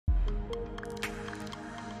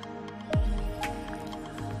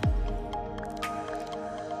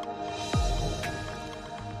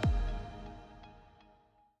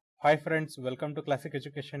Hi friends, welcome to classic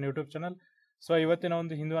education YouTube channel. So ಇವತ್ತಿನ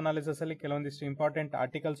ಒಂದು Hindu analysis ಅಲ್ಲಿ ಕೆಲವೊಂದಿಷ್ಟು ಇಂಪಾರ್ಟೆಂಟ್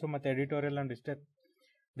ಆರ್ಟಿಕಲ್ಸ್ ಮತ್ತೆ ಎಡಿಟೋರಿಯಲ್ ಅಂಡ್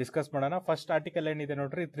ಡಿಸ್ಕಸ್ ಮಾಡೋಣ. ಫಸ್ಟ್ ಆರ್ಟಿಕಲ್ ಏನಿದೆ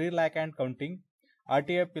ನೋಡ್ರಿ, 3 lakh and counting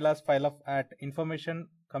RTA Pilas file of at Information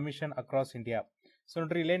Commission across India. So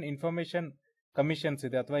ನೋಡ್ರಿ, ಇಲ್ಲೇನು ಇನ್ಫಾರ್ಮೇಶನ್ ಕಮಿಷನ್ಸ್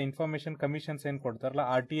ಇದೆ ಅಥವಾ ಇನ್ಫಾರ್ಮೇಶನ್ ಕಮಿಷನ್ಸ್ ಏನು ಕೊಡ್ತಾರಲ್ಲ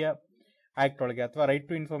RTA ಆಕ್ಟ್ ಒಳಗೆ ಅಥವಾ ರೈಟ್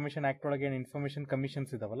ಟು ಇನ್ಫಾರ್ಮೇಶನ್ ಆಕ್ಟ್ ಒಳಗೆ ಏನು ಇನ್ಫಾರ್ಮೇಶನ್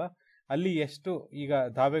ಕಮಿಷನ್ಸ್ ಇದಾವಲ್ಲ, ಅಲ್ಲಿ ಎಷ್ಟು ಈಗ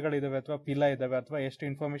ದಾವೆಗಳಿದಾವೆ ಅಥವಾ ಪಿಲಾ ಇದಾವೆ ಅಥವಾ ಎಷ್ಟು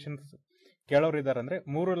ಇನ್ಫಾರ್ಮೇಶನ್ಸ್ ಕೇಳೋರು ಇದಾರೆ ಅಂದ್ರೆ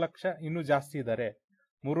 3 ಲಕ್ಷ ಇನ್ನೂ ಜಾಸ್ತಿ ಇದ್ದಾರೆ.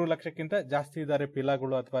 3 ಲಕ್ಷಕ್ಕಿಂತ ಜಾಸ್ತಿ ಇದ್ದಾರೆ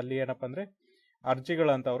ಪಿಲಾಗಳು ಅಥವಾ ಅಲ್ಲಿ ಏನಪ್ಪಾ ಅಂದ್ರೆ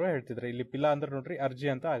ಅರ್ಜಿಗಳು ಅಂತ ಅವರು ಹೇಳ್ತಿದ್ರು. ಇಲ್ಲಿ ಪಿಲಾ ಅಂದ್ರೆ ನೋಡ್ರಿ ಅರ್ಜಿ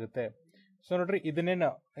ಅಂತ ಆಗುತ್ತೆ. ಸೊ ನೋಡ್ರಿ, ಇದನ್ನೇನು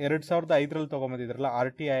 2005 ತಗೊಂಬಂದಿದ್ರಲ್ಲ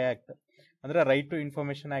RTI ಆಕ್ಟ್ ಅಂದ್ರೆ ರೈಟ್ ಟು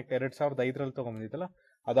ಇನ್ಫಾರ್ಮೇಶನ್ ಆಕ್ಟ್ 2005 ತಗೊಂಬಂದಿದ್ದಲ್ಲ,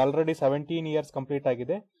 ಅದು ಆಲ್ರೆಡಿ 17 ಇಯರ್ಸ್ ಕಂಪ್ಲೀಟ್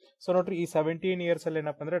ಆಗಿದೆ. ಸೊ ನೋಡ್ರಿ, ಈ 17 ಇಯರ್ಸ್ ಅಲ್ಲಿ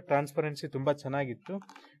ಏನಪ್ಪಾ ಅಂದ್ರೆ ಟ್ರಾನ್ಸ್ಪರೆನ್ಸಿ ತುಂಬಾ ಚೆನ್ನಾಗಿತ್ತು.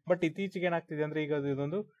 ಬಟ್ ಇತ್ತೀಚೆಗೆ ಏನಾಗ್ತಿದೆ ಅಂದ್ರೆ ಈಗ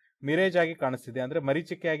ಇದೊಂದು ಮಿರೇಜ್ ಆಗಿ ಕಾಣಿಸ್ತಿದೆ, ಅಂದ್ರೆ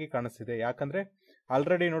ಮರೀಚಿಕೆಯಾಗಿ ಕಾಣಿಸ್ತಿದೆ. ಯಾಕಂದ್ರೆ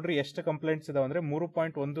ಆಲ್ರೆಡಿ ನೋಡ್ರಿ ಎಷ್ಟು ಕಂಪ್ಲೇಂಟ್ಸ್ ಇದಾವೆ ಅಂದ್ರೆ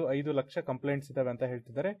 3.15 ಲಕ್ಷ ಕಂಪ್ಲೇಂಟ್ಸ್ ಇದಾವೆ ಅಂತ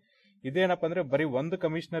ಹೇಳ್ತಿದ್ದಾರೆ. ಇದೇನಪ್ಪ ಅಂದ್ರೆ ಬರೀ ಒಂದು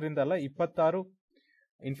ಕಮಿಷನರ್ ಇಂದ ಅಲ್ಲ, 26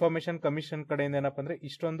 ಇನ್ಫಾರ್ಮೇಶನ್ ಕಮಿಷನ್ ಕಡೆಯಿಂದ ಏನಪ್ಪ ಅಂದ್ರೆ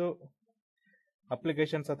ಇಷ್ಟೊಂದು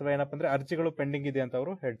ಅಪ್ಲಿಕೇಶನ್ಸ್ ಅಥವಾ ಏನಪ್ಪ ಅಂದ್ರೆ ಅರ್ಜಿಗಳು ಪೆಂಡಿಂಗ್ ಇದೆ ಅಂತ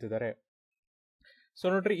ಅವರು ಹೇಳ್ತಿದ್ದಾರೆ. ಸೊ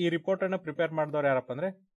ನೋಡ್ರಿ, ಈ ರಿಪೋರ್ಟ್ ಅನ್ನ ಪ್ರಿಪೇರ್ ಮಾಡಿದವ್ರು ಯಾರಪ್ಪ ಅಂದ್ರೆ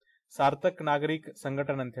ಸಾರ್ಥಕ್ ನಾಗರಿಕ್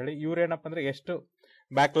ಸಂಘಟನೆ ಅಂತ ಹೇಳಿ. ಇವ್ರು ಏನಪ್ಪ ಅಂದ್ರೆ ಎಷ್ಟು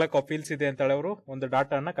ಬ್ಯಾಕ್ಲಾಗ್ ಅಪೀಲ್ಸ್ ಇದೆ ಅಂತ ಹೇಳಿ ಅವರು ಒಂದು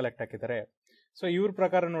ಡಾಟಾ ಅನ್ನ ಕಲೆಕ್ಟ್ ಹಾಕಿದ್ದಾರೆ. ಸೊ ಇವ್ರ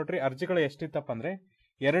ಪ್ರಕಾರ ನೋಡ್ರಿ, ಅರ್ಜಿಗಳು ಎಷ್ಟಿತ್ತಪ್ಪ ಅಂದ್ರೆ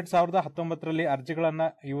 2019 ಅರ್ಜಿಗಳನ್ನ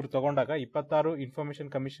ಇವ್ರು ತಗೊಂಡಾಗ 26 ಇನ್ಫಾರ್ಮೇಶನ್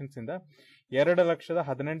ಕಮಿಷನ್ಸ್ ಇಂದ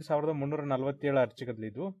 2,18,347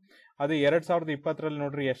 ಅರ್ಜಿಗಳಿದ್ವು. ಅದು 2020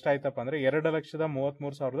 ನೋಡ್ರಿ ಎಷ್ಟಾಯ್ತಪ್ಪ ಅಂದ್ರೆ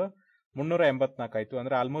 2,33,384 ಆಯ್ತು.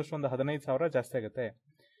 ಅಂದ್ರೆ ಆಲ್ಮೋಸ್ಟ್ ಒಂದು 15,000 ಜಾಸ್ತಿ ಆಗುತ್ತೆ.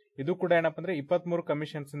 ಇದು ಕೂಡ ಏನಪ್ಪ ಅಂದ್ರೆ 23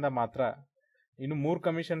 ಕಮಿಷನ್ಸ್ ಇಂದ ಮಾತ್ರ. ಇನ್ನು 3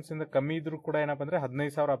 ಕಮಿಷನ್ಸ್ ಇಂದ ಕಮ್ಮಿ ಇದ್ರೂ ಕೂಡ ಏನಪ್ಪ ಅಂದ್ರೆ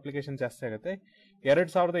 15,000 ಅಪ್ಲಿಕೇಶನ್ ಜಾಸ್ತಿ ಆಗುತ್ತೆ.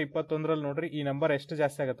 2021 ನೋಡ್ರಿ ಈ ನಂಬರ್ ಎಷ್ಟು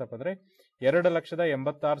ಜಾಸ್ತಿ ಆಗತ್ತಪ್ಪ ಅಂದ್ರೆ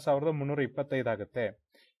 2,86,325 ಆಗುತ್ತೆ.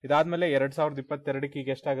 ಇದಾದ್ಮೇಲೆ 2022 ಈಗ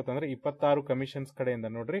ಎಷ್ಟಾಗುತ್ತೆ ಅಂದ್ರೆ 26 ಕಮಿಷನ್ಸ್ ಕಡೆಯಿಂದ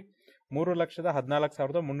ನೋಡ್ರಿ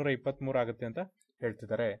 3,14,323 ಆಗುತ್ತೆ ಅಂತ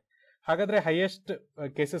ಹೇಳ್ತಿದ್ದಾರೆ. ಹಾಗಾದ್ರೆ ಹೈಯೆಸ್ಟ್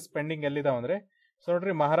ಕೇಸಸ್ ಪೆಂಡಿಂಗ್ ಎಲ್ಲಿದಾವ ಅಂದ್ರೆ, ಸೊ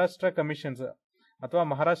ನೋಡ್ರಿ ಮಹಾರಾಷ್ಟ್ರ ಕಮಿಷನ್ಸ್ ಅಥವಾ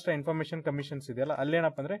ಮಹಾರಾಷ್ಟ್ರ ಇನ್ಫಾರ್ಮೇಶನ್ ಕಮಿಷನ್ಸ್ ಇದೆಯಲ್ಲ,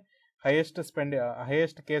 ಅಲ್ಲೇನಪ್ಪ ಅಂದ್ರೆ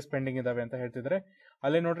ಹೈಯೆಸ್ಟ್ ಕೇಸ್ ಪೆಂಡಿಂಗ್ ಇದಾವೆ ಅಂತ ಹೇಳ್ತಿದ್ರೆ.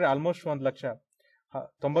 ಅಲ್ಲಿ ನೋಡ್ರಿ ಆಲ್ಮೋಸ್ಟ್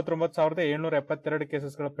 1,99,772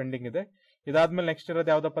 ಕೇಸಸ್ಗಳು ಪೆಂಡಿಂಗ್ ಇದೆ. ಇದಾದ್ಮೇಲೆ ನೆಕ್ಸ್ಟ್ ಇರೋದು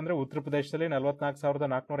ಯಾವ್ದಪ್ಪ ಅಂದ್ರೆ ಉತ್ತರ ಪ್ರದೇಶದಲ್ಲಿ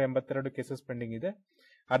 44,482 ಕೇಸಸ್ ಪೆಂಡಿಂಗ್ ಇದೆ,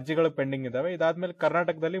 ಅರ್ಜಿಗಳು ಪೆಂಡಿಂಗ್ ಇದಾವೆ. ಇದಾದ್ಮೇಲೆ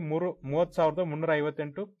ಕರ್ನಾಟಕದಲ್ಲಿ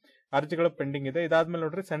 30,358 ಅರ್ಜಿಗಳು ಪೆಂಡಿಂಗ್ ಇದೆ. ಇದಾದ್ಮೇಲೆ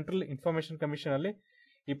ನೋಡ್ರಿ ಸೆಂಟ್ರಲ್ ಇನ್ಫಾರ್ಮೇಶನ್ ಕಮಿಷನ್ ಅಲ್ಲಿ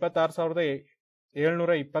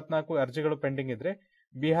 26,724 ಅರ್ಜಿಗಳು ಪೆಂಡಿಂಗ್ ಇದ್ರೆ,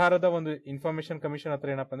 ಬಿಹಾರದ ಒಂದು ಇನ್ಫಾರ್ಮೇಶನ್ ಕಮಿಷನ್ ಹತ್ರ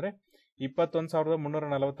ಏನಪ್ಪ ಅಂದ್ರೆ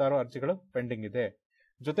 21,346 ಅರ್ಜಿಗಳು ಪೆಂಡಿಂಗ್ ಇದೆ.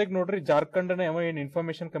 ಜೊತೆಗೆ ನೋಡ್ರಿ ಜಾರ್ಖಂಡ್ನ ಏನು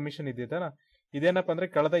ಇನ್ಫಾರ್ಮೇಶನ್ ಕಮಿಷನ್ ಇದೆಯಲ್ಲ, ಇದೇನಪ್ಪ ಅಂದ್ರೆ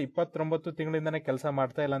ಕಳೆದ 29 ತಿಂಗಳಿಂದಾನೇ ಕೆಲಸ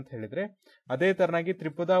ಮಾಡ್ತಾ ಇಲ್ಲ ಅಂತ ಹೇಳಿದ್ರೆ, ಅದೇ ತರನಾಗಿ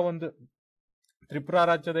ತ್ರಿಪುರಾ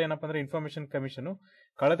ರಾಜ್ಯದ ಏನಪ್ಪ ಅಂದ್ರೆ ಇನ್ಫಾರ್ಮೇಶನ್ ಕಮಿಷನ್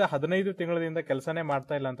ಕಳೆದ 15 ತಿಂಗಳಿಂದ ಕೆಲಸನೇ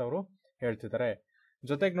ಮಾಡ್ತಾ ಇಲ್ಲ ಅಂತ ಅವರು ಹೇಳ್ತಿದ್ದಾರೆ.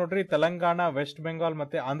 ಜೊತೆಗೆ ನೋಡ್ರಿ ತೆಲಂಗಾಣ, ವೆಸ್ಟ್ ಬೆಂಗಾಲ್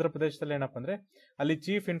ಮತ್ತೆ ಆಂಧ್ರ ಪ್ರದೇಶದಲ್ಲಿ ಏನಪ್ಪ ಅಂದ್ರೆ ಅಲ್ಲಿ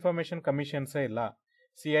ಚೀಫ್ ಇನ್ಫಾರ್ಮೇಶನ್ ಕಮಿಷನ್ಸೇ ಇಲ್ಲ,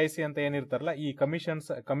 CIC ಅಂತ ಏನಿರ್ತಾರಲ್ಲ ಈ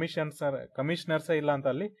ಕಮಿಷನರ್ಸೇ ಇಲ್ಲ ಅಂತ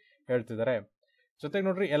ಅಲ್ಲಿ ಹೇಳ್ತಿದ್ದಾರೆ. ಜೊತೆಗೆ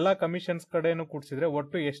ನೋಡ್ರಿ ಎಲ್ಲಾ ಕಮಿಷನ್ಸ್ ಕಡೆನೂ ಕೂಡಿಸಿದ್ರೆ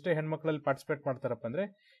ಒಟ್ಟು ಎಷ್ಟು ಹೆಣ್ಮಕ್ಳಲ್ಲಿ ಪಾರ್ಟಿಸಿಪೇಟ್ ಮಾಡ್ತಾರಪ್ಪ ಅಂದ್ರೆ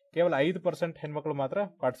ಕೇವಲ 5% ಹೆಣ್ಮಕ್ಳು ಮಾತ್ರ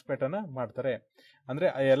ಪಾರ್ಟಿಸಿಪೇಟ್ ಅನ್ನ ಮಾಡ್ತಾರೆ. ಅಂದ್ರೆ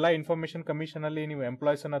ಎಲ್ಲಾ ಇನ್ಫಾರ್ಮೇಶನ್ ಕಮಿಷನ್ ಅಲ್ಲಿ ನೀವು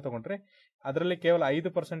ಎಂಪ್ಲಾಯ್ಸ್ ಅನ್ನ ತಗೊಂಡ್ರೆ ಅದರಲ್ಲಿ ಕೇವಲ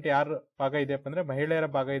 5% ಯಾರ ಭಾಗ ಇದೆಯಪ್ಪ ಅಂದ್ರೆ ಮಹಿಳೆಯರ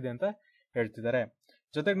ಭಾಗ ಇದೆ ಅಂತ ಹೇಳ್ತಿದ್ದಾರೆ.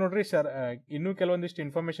 ಜೊತೆಗೆ ನೋಡ್ರಿ ಇನ್ನೂ ಕೆಲವೊಂದಿಷ್ಟು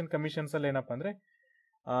ಇನ್ಫಾರ್ಮೇಶನ್ ಕಮಿಷನ್ಸ್ ಅಲ್ಲಿ ಏನಪ್ಪಾ ಅಂದ್ರೆ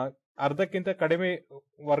ಅರ್ಧಕ್ಕಿಂತ ಕಡಿಮೆ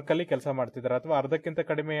ವರ್ಕ್ ಅಲ್ಲಿ ಕೆಲಸ ಮಾಡ್ತಿದ್ದಾರೆ ಅಥವಾ ಅರ್ಧಕ್ಕಿಂತ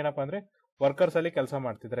ಕಡಿಮೆ ಏನಪ್ಪಾ ಅಂದ್ರೆ ವರ್ಕರ್ಸ್ ಅಲ್ಲಿ ಕೆಲಸ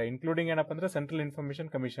ಮಾಡ್ತಿದ್ದಾರೆ. ಇನ್ಕ್ಲೂಡಿಂಗ್ ಏನಪ್ಪಾ ಅಂದ್ರೆ ಸೆಂಟ್ರಲ್ ಇನ್ಫಾರ್ಮೇಶನ್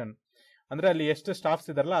ಕಮಿಷನ್ ಅಂದ್ರೆ ಅಲ್ಲಿ ಎಷ್ಟು ಸ್ಟಾಫ್ಸ್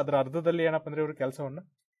ಇದಾರಲ್ಲ ಅದರ ಅರ್ಧದಲ್ಲಿ ಏನಪ್ಪಾ ಅಂದ್ರೆ ಇವರು ಕೆಲಸವನ್ನ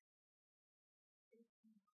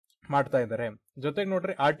ಮಾಡ್ತಾ ಇದ್ದಾರೆ. ಜೊತೆಗೆ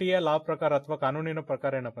ನೋಡ್ರಿ RTA ಲಾ ಪ್ರಕಾರ ಅಥವಾ ಕಾನೂನಿನ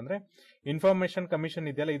ಪ್ರಕಾರ ಏನಪ್ಪಾ ಅಂದ್ರೆ ಇನ್ಫಾರ್ಮೇಶನ್ ಕಮಿಷನ್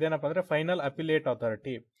ಇದೆಯಲ್ಲ, ಇದೇನಪ್ಪ ಅಂದ್ರೆ ಫೈನಲ್ ಅಪಿಲೇಟ್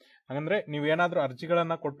ಅಥಾರಿಟಿ. ಹಂಗಂದ್ರೆ ನೀವ್ ಏನಾದ್ರೂ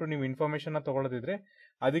ಅರ್ಜಿಗಳನ್ನ ಕೊಟ್ಟು ನೀವು ಇನ್ಫಾರ್ಮೇಶನ್ ತಗೊಳ್ಳೋದಿದ್ರೆ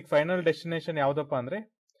ಅದಕ್ಕೆ ಫೈನಲ್ ಡೆಸ್ಟಿನೇಷನ್ ಯಾವ್ದಪ್ಪ ಅಂದ್ರೆ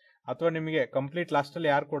ಅಥವಾ ನಿಮಗೆ ಕಂಪ್ಲೀಟ್ ಲಾಸ್ಟ್ ಅಲ್ಲಿ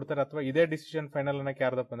ಯಾರು ಕೊಡ್ತಾರೆ ಅಥವಾ ಇದೇ ಡಿಸಿಷನ್ ಫೈನಲ್ ಅನ್ನಕ್ಕೆ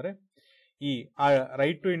ಯಾರ್ದಪ್ಪ ಅಂದ್ರೆ ಈ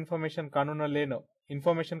ರೈಟ್ ಟು ಇನ್ಫಾರ್ಮೇಶನ್ ಕಾನೂನಲ್ಲಿ ಏನು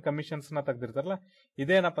ಇನ್ಫಾರ್ಮೇಶನ್ ಕಮಿಷನ್ಸ್ ನ ತೆಗೆದಿರ್ತಾರಲ್ಲ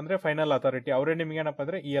ಇದೇನಪ್ಪ ಅಂದ್ರೆ ಫೈನಲ್ ಅಥಾರಿಟಿ. ಅವರೇ ನಿಮ್ಗೆ ಏನಪ್ಪ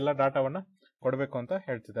ಅಂದ್ರೆ ಈ ಎಲ್ಲ ಡಾಟಾವನ್ನ ಕೊಡಬೇಕು ಅಂತ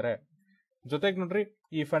ಹೇಳ್ತಿದ್ದಾರೆ. ಜೊತೆಗೆ ನೋಡ್ರಿ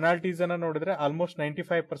ಈ ಫೆನಾಲ್ಟೀಸ್ ಅನ್ನ ನೋಡಿದ್ರೆ ಆಲ್ಮೋಸ್ಟ್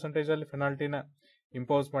 95% ಅಲ್ಲಿ ಫೆನಾಲ್ಟಿನ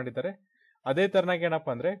ಇಂಪೋಸ್ ಮಾಡಿದ್ದಾರೆ. ಅದೇ ತರನಾಗಿ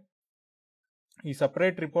ಏನಪ್ಪಾ ಅಂದ್ರೆ ಈ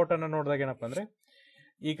ಸಪರೇಟ್ ರಿಪೋರ್ಟ್ ಅನ್ನ ನೋಡಿದಾಗ ಏನಪ್ಪಾ ಅಂದ್ರೆ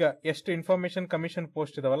ಈಗ ಎಷ್ಟು ಇನ್ಫಾರ್ಮೇಶನ್ ಕಮಿಷನ್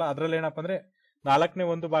ಪೋಸ್ಟ್ ಇದಾವಲ್ಲ ಅದ್ರಲ್ಲಿ ಏನಪ್ಪಾ ಅಂದ್ರೆ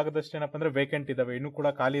 1/4 ಭಾಗದಷ್ಟು ಏನಪ್ಪಾ ಅಂದ್ರೆ ವೇಕೆಂಟ್ ಇದಾವೆ, ಇನ್ನೂ ಕೂಡ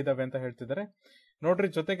ಖಾಲಿ ಇದಾವೆ ಅಂತ ಹೇಳ್ತಿದ್ದಾರೆ. ನೋಡ್ರಿ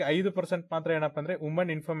ಜೊತೆಗೆ 5% ಮಾತ್ರ ಏನಪ್ಪಾ ಅಂದ್ರೆ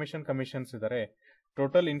ವುಮನ್ ಇನ್ಫಾರ್ಮೇಶನ್ ಕಮಿಷನ್ಸ್ ಇದಾರೆ.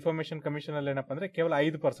 ಟೋಟಲ್ ಇನ್ಫಾರ್ಮೇಶನ್ ಕಮಿಷನ್ ಅಲ್ಲಿ ಏನಪ್ಪಾ ಅಂದ್ರೆ ಕೇವಲ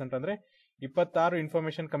 5% ಅಂದ್ರೆ 26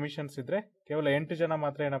 ಇನ್ಫಾರ್ಮೇಶನ್ ಕಮಿಷನ್ಸ್ ಇದ್ರೆ ಕೇವಲ 8 ಜನ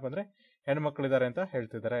ಮಾತ್ರ ಏನಪ್ಪಾ ಅಂದ್ರೆ ಹೆಣ್ಮಕ್ಳಿದ್ದಾರೆ ಅಂತ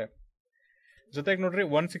ಹೇಳ್ತಿದ್ದಾರೆ. ಜೊತೆಗೆ ನೋಡ್ರಿ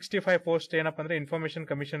 165 ಪೋಸ್ಟ್ ಏನಪ್ಪಾ ಅಂದ್ರೆ ಇನ್ಫಾರ್ಮೇಶನ್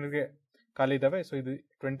ಕಮಿಷನ್ ಗೆ ಖಾಲಿ ಇದಾವೆ. ಸೊ ಇದು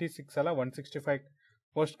 26 ಅಲ್ಲ 165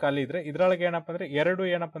 ಪೋಸ್ಟ್ ಖಾಲಿ ಇದ್ರೆ ಇದರೊಳಗೆ ಏನಪ್ಪ ಅಂದ್ರೆ 2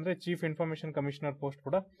 ಏನಪ್ಪ ಅಂದ್ರೆ ಚೀಫ್ ಇನ್ಫಾರ್ಮೇಶನ್ ಕಮಿಷನರ್ ಪೋಸ್ಟ್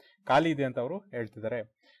ಕೂಡ ಖಾಲಿ ಇದೆ ಅಂತ ಅವರು ಹೇಳ್ತಿದ್ದಾರೆ.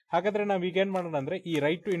 ಹಾಗಾದ್ರೆ ನಾವ್ ಈಗ ಏನ್ ಮಾಡೋಣ ಅಂದ್ರೆ ಈ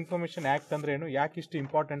ರೈಟ್ ಟು ಇನ್ಫಾರ್ಮೇಶನ್ ಆಕ್ಟ್ ಅಂದ್ರೆ ಏನು, ಯಾಕೆ ಇಷ್ಟು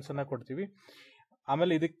ಇಂಪಾರ್ಟೆನ್ಸ್ ಅನ್ನ ಕೊಡ್ತೀವಿ,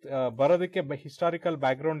 ಆಮೇಲೆ ಇದಕ್ಕೆ ಬರೋದಕ್ಕೆ ಹಿಸ್ಟಾರಿಕಲ್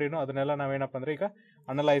ಬ್ಯಾಕ್ ಗ್ರೌಂಡ್ ಏನು, ಅದನ್ನೆಲ್ಲ ನಾವೇನಪ್ಪ ಅಂದ್ರೆ ಈಗ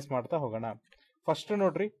ಅನಲೈಸ್ ಮಾಡ್ತಾ ಹೋಗೋಣ. ಫಸ್ಟ್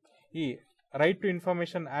ನೋಡ್ರಿ, ಈ ರೈಟ್ ಟು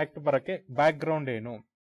ಇನ್ಫಾರ್ಮೇಶನ್ ಆಕ್ಟ್ ಬರಕ್ಕೆ ಬ್ಯಾಕ್ ಗ್ರೌಂಡ್ ಏನು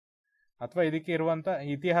ಅಥವಾ ಇದಕ್ಕೆ ಇರುವಂತ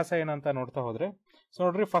ಇತಿಹಾಸ ಏನಂತ ನೋಡ್ತಾ ಹೋದ್ರೆ, ಸೊ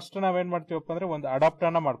ನೋಡ್ರಿ ಫಸ್ಟ್ ನಾವೇನ್ ಮಾಡ್ತೀವಪ್ಪ ಅಂದ್ರೆ ಒಂದು ಅಡಾಪ್ಟ್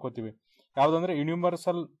ಅನ್ನ ಮಾಡ್ಕೋತೀವಿ. ಯಾವ್ದಂದ್ರೆ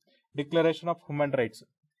universal declaration of human rights.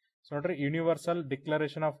 So ನೋಡ್ರಿ universal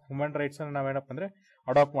declaration of human rights ಅನ್ನ ನಾವೇನಪ್ಪ ಅಂದ್ರೆ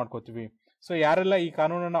ಅಡಾಪ್ಟ್ ಮಾಡ್ಕೋತೀವಿ. ಸೊ ಯಾರೆಲ್ಲ ಈ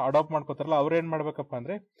ಕಾನೂನನ್ನ ಅಡಾಪ್ಟ್ ಮಾಡ್ಕೋತಾರಲ್ಲ ಅವ್ರೇನ್ ಮಾಡ್ಬೇಕಪ್ಪ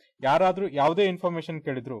ಅಂದ್ರೆ ಯಾರಾದ್ರೂ ಯಾವುದೇ ಇನ್ಫಾರ್ಮೇಶನ್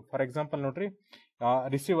ಕೇಳಿದ್ರು, ಫಾರ್ ಎಕ್ಸಾಂಪಲ್ ನೋಡ್ರಿ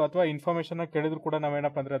ರಿಸೀವ್ ಅಥವಾ ಇನ್ಫಾರ್ಮೇಶನ್ ಕೇಳಿದ್ರು ಕೂಡ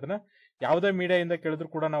ನಾವೇನಪ್ಪ ಅಂದ್ರೆ ಅದನ್ನ ಯಾವುದೇ ಮೀಡಿಯಾದಿಂದ ಕೇಳಿದ್ರು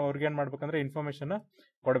ಕೂಡ ನಾವು ಅವ್ರಿಗೆ ಏನ್ ಮಾಡ್ಬೇಕಂದ್ರೆ ಇನ್ಫಾರ್ಮೇಶನ್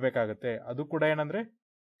ಕೊಡಬೇಕಾಗುತ್ತೆ. ಅದು ಕೂಡ ಏನಂದ್ರೆ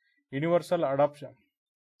universal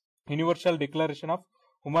declaration of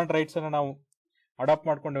human rights ಅನ್ನ ನಾವು ಅಡಾಪ್ಟ್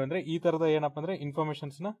ಮಾಡ್ಕೊಂಡೇವೆ ಅಂದ್ರೆ ಈ ತರದ ಏನಪ್ಪ ಅಂದ್ರೆ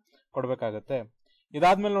ಇನ್ಫಾರ್ಮೇಶನ್ಸ್ ನ ಕೊಡಬೇಕಾಗತ್ತೆ.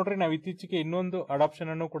 ಇದಾದ್ಮೇಲೆ ನೋಡ್ರಿ ನಾವು ಇತ್ತೀಚೆಗೆ ಇನ್ನೊಂದು ಅಡಾಪ್ಷನ್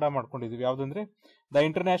ಅನ್ನು ಕೂಡ ಮಾಡ್ಕೊಂಡಿದ್ವಿ. ಯಾವ್ದಂದ್ರೆ the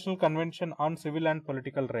international convention on civil and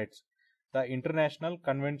political rights. The international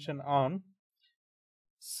convention on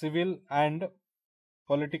civil and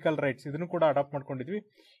political rights ಇದನ್ನು ಕೂಡ ಅಡಾಪ್ಟ್ ಮಾಡ್ಕೊಂಡಿದ್ವಿ.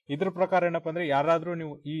 ಇದ್ರ ಪ್ರಕಾರ ಏನಪ್ಪ ಅಂದ್ರೆ ಯಾರಾದ್ರೂ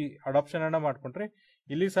ನೀವು ಈ ಅಡಾಪ್ಷನ್ ಅನ್ನ ಮಾಡ್ಕೊಂಡ್ರೆ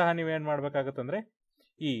ಇಲ್ಲಿ ಸಹ ನೀವೇನ್ ಮಾಡ್ಬೇಕಾಗತ್ತಂದ್ರೆ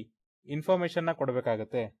ಈ ಇನ್ಫಾರ್ಮೇಶನ್ ನ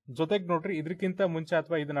ಕೊಡಬೇಕಾಗತ್ತೆ. ಜೊತೆಗೆ ನೋಡ್ರಿ ಇದಕ್ಕಿಂತ ಮುಂಚೆ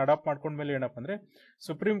ಅಥವಾ ಇದನ್ನ ಅಡಾಪ್ಟ್ ಮಾಡ್ಕೊಂಡ್ಮೇಲೆ ಏನಪ್ಪ ಅಂದ್ರೆ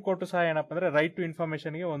ಸುಪ್ರೀಂ ಕೋರ್ಟ್ ಸಹ ಏನಪ್ಪ ಅಂದ್ರೆ ರೈಟ್ ಟು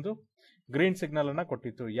ಇನ್ಫಾರ್ಮೇಶನ್ ಗೆ ಒಂದು ಗ್ರೀನ್ ಸಿಗ್ನಲ್ ಅನ್ನ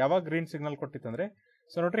ಕೊಟ್ಟಿತ್ತು. ಯಾವಾಗ ಗ್ರೀನ್ ಸಿಗ್ನಲ್ ಕೊಟ್ಟಿತ್ತು ಅಂದ್ರೆ,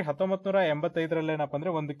 ಸೊ ನೋಡ್ರಿ 1985ರಲ್ಲಿ ಏನಪ್ಪ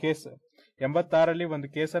ಅಂದ್ರೆ ಒಂದು ಕೇಸ್, 86ರಲ್ಲಿ ಒಂದು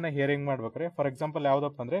ಕೇಸನ್ನ ಹಿಯರಿಂಗ್ ಮಾಡ್ಬೇಕ್ರೆ. ಫಾರ್ ಎಕ್ಸಾಂಪಲ್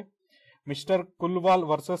ಯಾವ್ದಪ್ಪ ಅಂದ್ರೆ mister ಕುಲ್ವಾಲ್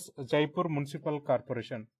versus Jaipur municipal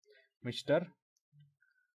corporation. Mister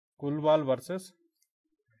ಕುಲ್ವಾಲ್ versus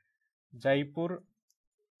Jaipur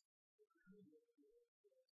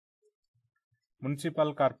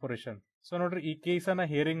municipal corporation. So ನೋಡ್ರಿ ಈ ಕೇಸನ್ನ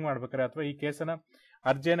ಹಿಯರಿಂಗ್ ಮಾಡ್ಬೇಕಾರೆ ಅಥವಾ ಈ ಕೇಸನ್ನ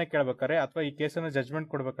ಅರ್ಜಿಯನ್ನ ಕೇಳ್ಬೇಕಾರೆ ಅಥವಾ ಈ ಕೇಸನ್ನ ಜಜ್ಮೆಂಟ್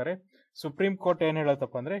ಕೊಡ್ಬೇಕಾರೆ ಸುಪ್ರೀಂ ಕೋರ್ಟ್ ಏನ್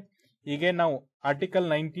ಹೇಳತ್ತಪ್ಪ ಅಂದ್ರೆ, ಈಗ ನಾವು ಆರ್ಟಿಕಲ್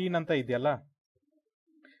 19 ಅಂತ ಇದೆಯಲ್ಲ,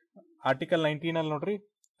 ಆರ್ಟಿಕಲ್ 19 ಅಲ್ಲಿ ನೋಡ್ರಿ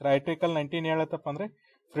ಆರ್ಟಿಕಲ್ 19 ಹೇಳತ್ತಪ್ಪ ಅಂದ್ರೆ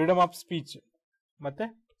ಫ್ರೀಡಮ್ ಆಫ್ ಸ್ಪೀಚ್ ಮತ್ತೆ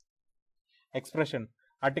ಎಕ್ಸ್ಪ್ರೆಷನ್.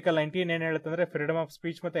 ಆರ್ಟಿಕಲ್ 19 ಏನ್ ಹೇಳುತ್ತಂದ್ರೆ ಫ್ರೀಡಮ್ ಆಫ್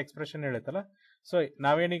ಸ್ಪೀಚ್ ಮತ್ತೆ ಎಕ್ಸ್ಪ್ರೆಷನ್ ಹೇಳುತ್ತಲ್ಲ. ಸೊ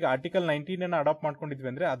ನಾವೇನೀಗ ಆರ್ಟಿಕಲ್ 19 ಅನ್ನ ಅಡಾಪ್ಟ್ ಮಾಡ್ಕೊಂಡಿದ್ವಿ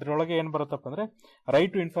ಅಂದ್ರೆ ಅದ್ರೊಳಗೆ ಏನ್ ಬರುತ್ತಪ್ಪ ಅಂದ್ರೆ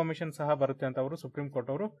ರೈಟ್ ಟು ಇನ್ಫಾರ್ಮೇಶನ್ ಸಹ ಬರುತ್ತೆ ಅಂತ ಅವರು ಸುಪ್ರೀಂ ಕೋರ್ಟ್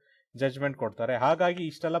ಅವರು ಜಜ್ಮೆಂಟ್ ಕೊಡ್ತಾರೆ. ಹಾಗಾಗಿ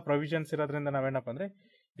ಇಷ್ಟೆಲ್ಲ ಪ್ರೊವಿಷನ್ಸ್ ಇರೋದ್ರಿಂದ ನಾವೇನಪ್ಪ ಅಂದ್ರೆ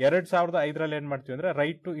 2005ರಲ್ಲಿ ಏನ್ ಮಾಡ್ತೀವಿ ಅಂದ್ರೆ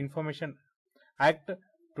ರೈಟ್ ಟು ಇನ್ಫಾರ್ಮೇಶನ್ ಆಕ್ಟ್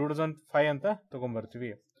 2005 ಅಂತ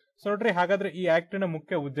ತಗೊಂಡ್ಬರ್ತೀವಿ. ಸೊ ನೋಡ್ರಿ ಹಾಗಾದ್ರೆ ಈ ಆಕ್ಟ್ ನ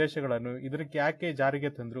ಮುಖ್ಯ ಉದ್ದೇಶಗಳನ್ನು, ಇದಕ್ಕೆ ಯಾಕೆ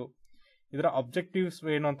ಜಾರಿಗೆ ತಂದ್ರು, ಇದರ ಅಬ್ಜೆಕ್ಟಿವ್ಸ್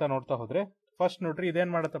ಏನು ಅಂತ ನೋಡ್ತಾ ಹೋದ್ರೆ, ಫಸ್ಟ್ ನೋಡ್ರಿ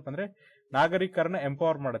ಇದೇನ್ ಮಾಡತ್ತಪ್ಪ ಅಂದ್ರೆ ನಾಗರಿಕರನ್ನ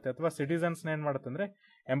ಎಂಪವರ್ ಮಾಡುತ್ತೆ ಅಥವಾ ಸಿಟಿಸನ್ಸ್ ಏನ್ ಮಾಡುತ್ತೆ ಅಂದ್ರೆ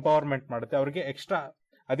ಎಂಪವರ್ಮೆಂಟ್ ಮಾಡುತ್ತೆ, ಅವರಿಗೆ ಎಕ್ಸ್ಟ್ರಾ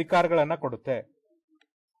ಅಧಿಕಾರಗಳನ್ನ ಕೊಡುತ್ತೆ.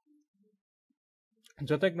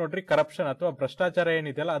 ಜೊತೆಗೆ ನೋಡ್ರಿ ಕರಪ್ಷನ್ ಅಥವಾ ಭ್ರಷ್ಟಾಚಾರ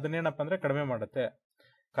ಏನಿದೆಯಲ್ಲ ಅದನ್ನೇನಪ್ಪ ಅಂದ್ರೆ ಕಡಿಮೆ ಮಾಡುತ್ತೆ.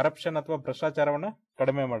 ಕರಪ್ಷನ್ ಅಥವಾ ಭ್ರಷ್ಟಾಚಾರವನ್ನ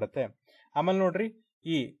ಕಡಿಮೆ ಮಾಡುತ್ತೆ. ಆಮೇಲೆ ನೋಡ್ರಿ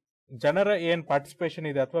ಈ ಜನರ ಏನ್ ಪಾರ್ಟಿಸಿಪೇಷನ್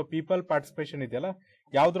ಇದೆ ಅಥವಾ ಪೀಪಲ್ ಪಾರ್ಟಿಸಿಪೇಷನ್ ಇದೆಯಲ್ಲ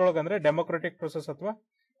ಯಾವ್ದ್ರೊಳಗಂದ್ರೆ ಡೆಮೊಕ್ರೆಟಿಕ್ ಪ್ರೊಸೆಸ್ ಅಥವಾ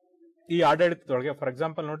ಈ ಆಡಳಿತದೊಳಗೆ. ಫಾರ್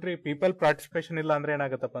ಎಕ್ಸಾಂಪಲ್ ನೋಡ್ರಿ ಪೀಪಲ್ ಪಾರ್ಟಿಸಿಪೇಷನ್ ಇಲ್ಲ ಅಂದ್ರೆ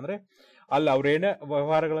ಏನಾಗತ್ತಪ್ಪ ಅಂದ್ರೆ ಅಲ್ಲಿ ಅವ್ರ ಏನೇ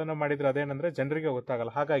ವ್ಯವಹಾರಗಳನ್ನ ಮಾಡಿದ್ರೆ ಅದೇನಂದ್ರೆ ಜನರಿಗೆ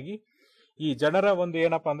ಗೊತ್ತಾಗಲ್ಲ. ಹಾಗಾಗಿ ಈ ಜನರ ಒಂದು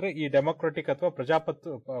ಏನಪ್ಪಾ ಅಂದ್ರೆ ಈ ಡೆಮೊಕ್ರೆಟಿಕ್ ಅಥವಾ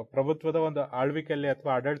ಪ್ರಭುತ್ವದ ಒಂದು ಆಳ್ವಿಕೆಯಲ್ಲಿ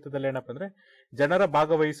ಅಥವಾ ಆಡಳಿತದಲ್ಲಿ ಏನಪ್ಪಾ ಅಂದ್ರೆ ಜನರ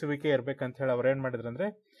ಭಾಗವಹಿಸುವಿಕೆ ಇರ್ಬೇಕಂತ ಹೇಳಿ ಅವ್ರು ಏನ್ ಮಾಡಿದ್ರು ಅಂದ್ರೆ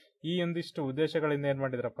ಈ ಒಂದಿಷ್ಟು ಉದ್ದೇಶಗಳಿಂದ ಏನ್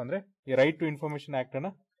ಮಾಡಿದ್ರಪ್ಪ ಅಂದ್ರೆ ಈ ರೈಟ್ ಟು ಇನ್ಫಾರ್ಮೇಶನ್ ಆಕ್ಟ್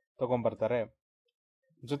ಅನ್ನ ತಗೊಂಡ್ಬರ್ತಾರೆ.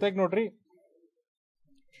 ಜೊತೆಗೆ ನೋಡ್ರಿ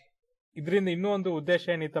ಇದರಿಂದ ಇನ್ನೂ ಒಂದು ಉದ್ದೇಶ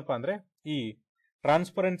ಏನಿತ್ತಪ್ಪ ಅಂದ್ರೆ ಈ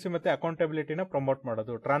ಟ್ರಾನ್ಸ್ಪರೆನ್ಸಿ ಮತ್ತೆ ಅಕೌಂಟಬಿಲಿಟಿನ ಪ್ರಮೋಟ್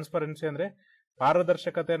ಮಾಡೋದು. ಟ್ರಾನ್ಸ್ಪರೆನ್ಸಿ ಅಂದ್ರೆ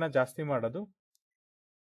ಪಾರದರ್ಶಕತೆಯನ್ನ ಜಾಸ್ತಿ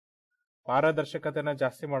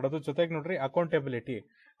ಮಾಡೋದು. ಜೊತೆಗೆ ನೋಡ್ರಿ ಅಕೌಂಟಬಿಲಿಟಿ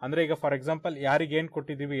ಅಂದ್ರೆ ಈಗ ಫಾರ್ ಎಕ್ಸಾಂಪಲ್ ಯಾರಿಗೆ ಏನ್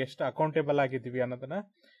ಕೊಟ್ಟಿದೀವಿ, ಎಷ್ಟು ಅಕೌಂಟೇಬಲ್ ಆಗಿದ್ದೀವಿ ಅನ್ನೋದನ್ನ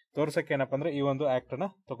ತೋರ್ಸಕ್ಕೆ ಏನಪ್ಪಾ ಅಂದ್ರೆ ಈ ಒಂದು ಆಕ್ಟ್ ಅನ್ನ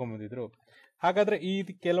ತಗೊಂಡ್ಬಂದಿದ್ರು. ಹಾಗಾದ್ರೆ ಈ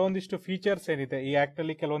ಕೆಲವೊಂದಿಷ್ಟು ಫೀಚರ್ಸ್ ಏನಿದೆ ಈ ಆಕ್ಟ್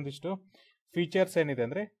ಅಲ್ಲಿ, ಕೆಲವೊಂದಿಷ್ಟು ಫೀಚರ್ಸ್ ಏನಿದೆ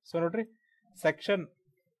ಅಂದ್ರೆ, ಸೊ ನೋಡ್ರಿ ಸೆಕ್ಷನ್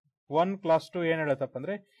 1 ಕ್ಲಾಸ್ 2 ಏನ್ ಹೇಳತ್ತಪ್ಪ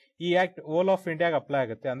ಅಂದ್ರೆ ಈ ಆಕ್ಟ್ ಓಲ್ ಆಫ್ ಇಂಡಿಯಾಗೆ ಅಪ್ಲೈ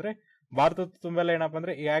ಆಗುತ್ತೆ. ಅಂದ್ರೆ ಭಾರತದ ತುಂಬೆಲ್ಲ ಏನಪ್ಪಾ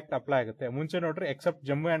ಅಂದ್ರೆ ಈ ಆಕ್ಟ್ ಅಪ್ಲೈ ಆಗುತ್ತೆ. ಮುಂಚೆ ನೋಡ್ರಿ ಎಕ್ಸೆಪ್ಟ್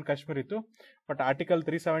ಜಮ್ಮು ಅಂಡ್ ಕಾಶ್ಮೀರ್ ಇತ್ತು, ಬಟ್ ಆರ್ಟಿಕಲ್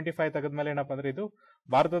 375 ತೆಗೆದ್ಮೇಲೆ ಏನಪ್ಪಾ ಅಂದ್ರೆ ಇದು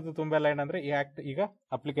ಭಾರತದ ತುಂಬೆಲ್ಲ ಏನಂದ್ರೆ ಈ ಆಕ್ಟ್ ಈಗ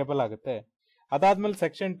ಅಪ್ಲಿಕೇಬಲ್ ಆಗುತ್ತೆ. ಅದಾದ್ಮೇಲೆ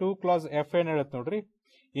ಸೆಕ್ಷನ್ 2 ಕ್ಲಾಸ್ ಎಫ್ ಏನ್ ಹೇಳುತ್ತೆ ನೋಡ್ರಿ,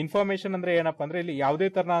 ಇನ್ಫಾರ್ಮೇಶನ್ ಅಂದ್ರೆ ಏನಪ್ಪಾ ಅಂದ್ರೆ ಇಲ್ಲಿ ಯಾವುದೇ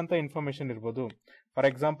ತರನ ಅಂತ ಇನ್ಫಾರ್ಮೇಶನ್ ಇರ್ಬೋದು. ಫಾರ್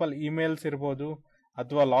ಎಕ್ಸಾಂಪಲ್ ಇಮೇಲ್ಸ್ ಇರ್ಬೋದು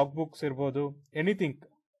ಅಥವಾ ಲಾಗ್ ಬುಕ್ಸ್ ಇರ್ಬೋದು, ಎನಿಥಿಂಗ್,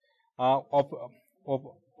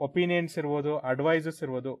 ಒಪಿನಿಯನ್ಸ್ ಇರ್ಬೋದು, ಅಡ್ವೈಸಸ್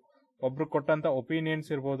ಇರ್ಬೋದು, ಒಬ್ರು ಕೊಟ್ಟಂತ ಒಪಿನಿಯನ್ಸ್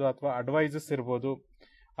ಇರ್ಬೋದು ಅಥವಾ ಅಡ್ವೈಸಸ್ ಇರ್ಬೋದು,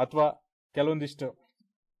 ಅಥವಾ ಕೆಲವೊಂದಿಷ್ಟು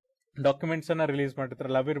ಡಾಕ್ಯುಮೆಂಟ್ಸ್ ಅನ್ನ ರಿಲೀಸ್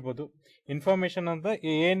ಮಾಡಿರ್ತಾರಲ್ಲ ಅವಿರ್ಬೋದು, ಇನ್ಫಾರ್ಮೇಶನ್ ಅಂತ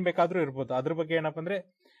ಏನ್ ಬೇಕಾದ್ರೂ ಇರ್ಬೋದು. ಅದ್ರ ಬಗ್ಗೆ ಏನಪ್ಪ ಅಂದ್ರೆ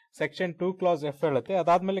ಸೆಕ್ಷನ್ 2 ಕ್ಲಾಸ್ ಎಫ್ ಹೇಳುತ್ತೆ.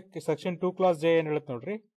 ಅದಾದ್ಮೇಲೆ ಸೆಕ್ಷನ್ 2 ಕ್ಲಾಸ್ ಜೆ ಏನ್ ಹೇಳುತ್ತೆ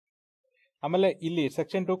ನೋಡ್ರಿ. ಆಮೇಲೆ ಇಲ್ಲಿ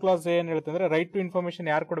ಸೆಕ್ಷನ್ 2 ಕ್ಲಾಸ್ ಜೆ ಏನ್ ಹೇಳುತ್ತೆ ಅಂದ್ರೆ ರೈಟ್ ಟು ಇನ್ಫಾರ್ಮೇಶನ್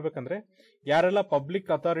ಯಾರು ಕೊಡ್ಬೇಕಂದ್ರೆ ಯಾರೆಲ್ಲ ಪಬ್ಲಿಕ್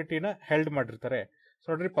ಅಥಾರಿಟಿನ ಹೆಲ್ಡ್ ಮಾಡಿರ್ತಾರೆ. ಸೊ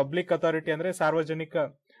ನೋಡ್ರಿ ಪಬ್ಲಿಕ್ ಅಥಾರಿಟಿ ಅಂದ್ರೆ ಸಾರ್ವಜನಿಕ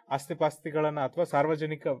ಆಸ್ತಿಪಾಸ್ತಿಗಳನ್ನ ಅಥವಾ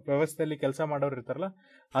ಸಾರ್ವಜನಿಕ ವ್ಯವಸ್ಥೆಯಲ್ಲಿ ಕೆಲಸ ಮಾಡೋರು ಇರ್ತಾರಲ್ಲ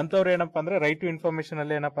ಅಂತವ್ರು ಏನಪ್ಪಾ ಅಂದ್ರೆ ರೈಟ್ ಟು ಇನ್ಫಾರ್ಮೇಶನ್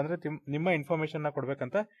ಅಲ್ಲಿ ಏನಪ್ಪಾ ಅಂದ್ರೆ ನಿಮ್ಮ ಇನ್ಫಾರ್ಮೇಶನ್ ನ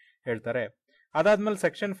ಕೊಡ್ಬೇಕಂತ ಹೇಳ್ತಾರೆ. ಅದಾದ್ಮೇಲೆ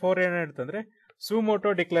ಸೆಕ್ಷನ್ 4 ಏನ್ ಹೇಳ್ತಂದ್ರೆ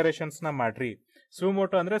ಸುಮೋಟೋ ಡಿಕ್ಲರೇಷನ್ಸ್ ನ ಮಾಡ್ರಿ.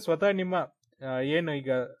 ಸುಮೋಟೋ ಅಂದ್ರೆ ಸ್ವತಃ ನಿಮ್ಮ ಏನು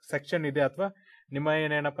ಈಗ ಸೆಕ್ಷನ್ ಇದೆ ಅಥವಾ ನಿಮ್ಮ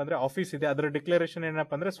ಏನೇನಪ್ಪ ಅಂದ್ರೆ ಆಫೀಸ್ ಇದೆ ಅದರ ಡಿಕ್ಲರೇಷನ್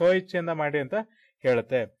ಏನಪ್ಪಾ ಅಂದ್ರೆ ಸ್ವ ಇಚ್ಛೆಯಿಂದ ಮಾಡಿ ಅಂತ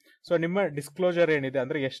ಹೇಳುತ್ತೆ. ಸೊ ನಿಮ್ಮ ಡಿಸ್ಕ್ಲೋಜರ್ ಏನಿದೆ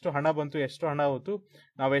ಅಂದ್ರೆ ಎಷ್ಟು ಹಣ ಬಂತು, ಎಷ್ಟು ಹಣ ಹೋಯ್ತು,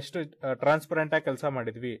 ನಾವೆಷ್ಟು ಟ್ರಾನ್ಸ್ಪರೆಂಟ್ ಆಗಿ ಕೆಲಸ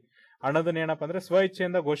ಮಾಡಿದ್ವಿ ಹಣದನ್ನ ಏನಪ್ಪಾ ಅಂದ್ರೆ ಸ್ವ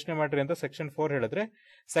ಇಚ್ಛೆಯಿಂದ ಘೋಷಣೆ ಮಾಡ್ರಿ ಅಂತ ಸೆಕ್ಷನ್ 4 ಹೇಳಿದ್ರೆ,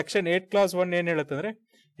 ಸೆಕ್ಷನ್ 8 ಕ್ಲಾಸ್ 1 ಏನ್ ಹೇಳುತ್ತೆ ಅಂದ್ರೆ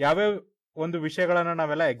ಯಾವ್ಯಾವ ಒಂದು ವಿಷಯಗಳನ್ನ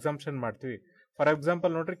ನಾವೆಲ್ಲ ಎಕ್ಸಾಮ್ಷನ್ ಮಾಡ್ತೀವಿ. ಫಾರ್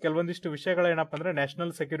ಎಕ್ಸಾಂಪಲ್ ನೋಡ್ರಿ, ಕೆಲವೊಂದಿಷ್ಟು ವಿಷಯಗಳು ಏನಪ್ಪಾ ಅಂದ್ರೆ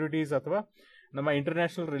ನ್ಯಾಷನಲ್ ಸೆಕ್ಯೂರಿಟೀಸ್ ಅಥವಾ ನಮ್ಮ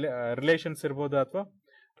ಇಂಟರ್ನ್ಯಾಷನಲ್ ರಿಲೇಷನ್ಸ್ ಇರ್ಬೋದು ಅಥವಾ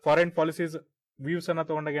ಫಾರಿನ್ ಪಾಲಿಸೀಸ್ ವ್ಯೂಸ್ ಅನ್ನ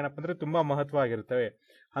ತಗೊಂಡಾಗ ಏನಪ್ಪಾ ಅಂದ್ರೆ ತುಂಬಾ ಮಹತ್ವ ಆಗಿರ್ತವೆ.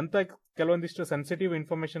 ಅಂತ ಕೆಲವೊಂದಿಷ್ಟು ಸೆನ್ಸಿಟಿವ್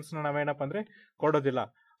ಇನ್ಫಾರ್ಮೇಶನ್ಸ್ ನಾವೇನಪ್ಪ ಅಂದ್ರೆ ಕೊಡೋದಿಲ್ಲ.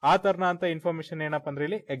 ಆ ತರನ ಇನ್ಫಾರ್ಮೇಶನ್ ಏನಪ್ಪಾ ಅಂದ್ರೆ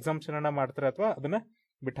ಇಲ್ಲಿ ಎಕ್ಸಾಮ್ಷನ್ ಅನ್ನ ಮಾಡ್ತಾರೆ ಅಥವಾ ಅದನ್ನ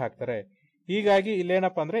ಬಿಟ್ಟು ಹಾಕ್ತಾರೆ. ಹೀಗಾಗಿ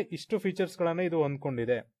ಇಲ್ಲೇನಪ್ಪಾ ಅಂದ್ರೆ ಇಷ್ಟು ಫೀಚರ್ಸ್ ಗಳನ್ನ ಇದು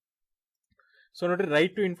ಹೊಂದ್ಕೊಂಡಿದೆ. ಸೊ ನೋಡ್ರಿ,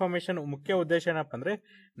 ರೈಟ್ ಟು ಇನ್ಫಾರ್ಮೇಶನ್ ಮುಖ್ಯ ಉದ್ದೇಶ ಏನಪ್ಪಾ ಅಂದ್ರೆ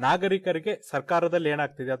ನಾಗರಿಕರಿಗೆ ಸರ್ಕಾರದಲ್ಲಿ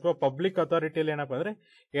ಏನಾಗ್ತಿದೆ ಅಥವಾ ಪಬ್ಲಿಕ್ ಅಥಾರಿಟಿಯಲ್ಲಿ ಏನಪ್ಪಾ ಅಂದ್ರೆ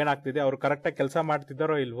ಏನಾಗ್ತಿದೆ, ಅವ್ರು ಕರೆಕ್ಟ್ ಆಗಿ ಕೆಲಸ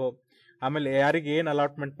ಮಾಡ್ತಿದ್ದಾರೋ ಇಲ್ವೋ, ಆಮೇಲೆ ಯಾರಿಗೆ ಏನ್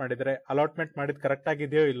ಅಲಾಟ್ಮೆಂಟ್ ಮಾಡಿದ್ರೆ ಅಲಾಟ್ಮೆಂಟ್ ಮಾಡಿದ್ ಕರೆಕ್ಟ್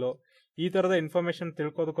ಆಗಿದೆಯೋ ಇಲ್ಲೋ, ಈ ತರದ ಇನ್ಫಾರ್ಮೇಶನ್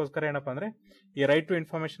ತಿಳ್ಕೋದಕ್ಕೋಸ್ಕರ ಏನಪ್ಪಾ ಅಂದ್ರೆ ಈ ರೈಟ್ ಟು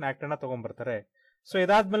ಇನ್ಫಾರ್ಮೇಶನ್ ಆಕ್ಟ್ ಅನ್ನ ತಗೊಂಡ್ಬರ್ತಾರೆ. ಸೊ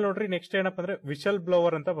ಇದಾದ್ಮೇಲೆ ನೋಡ್ರಿ ನೆಕ್ಸ್ಟ್ ಏನಪ್ಪಾ ಅಂದ್ರೆ ವಿಸಲ್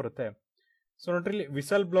ಬ್ಲೋವರ್ ಅಂತ ಬರುತ್ತೆ. ಸೊ ನೋಡ್ರಿ, ಇಲ್ಲಿ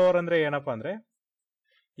ವಿಸಲ್ ಬ್ಲೋವರ್ ಅಂದ್ರೆ ಏನಪ್ಪಾ ಅಂದ್ರೆ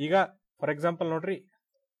ಈಗ ಫಾರ್ ಎಕ್ಸಾಂಪಲ್ ನೋಡ್ರಿ,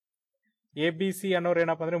 ABC ಅನ್ನೋರು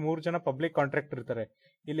ಏನಪ್ಪಾ ಅಂದ್ರೆ 3 ಜನ ಪಬ್ಲಿಕ್ ಕಾಂಟ್ರಾಕ್ಟರ್ ಇರ್ತಾರೆ.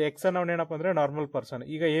 ಇಲ್ಲಿ ಎಕ್ಸ್ ಅನ್ನೋನ್ ಏನಪ್ಪಾ ಅಂದ್ರೆ ನಾರ್ಮಲ್ ಪರ್ಸನ್.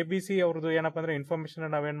 ಈಗ ABC ಅವ್ರದ್ದು ಏನಪ್ಪಾ ಅಂದ್ರೆ ಇನ್ಫಾರ್ಮೇಶನ್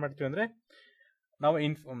ನಾವೇನ್ ಮಾಡ್ತೀವಿ ಅಂದ್ರೆ ನಾವು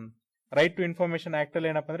ರೈಟ್ ಟು ಇನ್ಫಾರ್ಮೇಶನ್ ಆಕ್ಟ್ ಅಲ್ಲಿ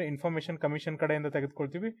ಏನಪ್ಪಾ ಅಂದ್ರೆ ಇನ್ಫಾರ್ಮೇಶನ್ ಕಮಿಷನ್ ಕಡೆಯಿಂದ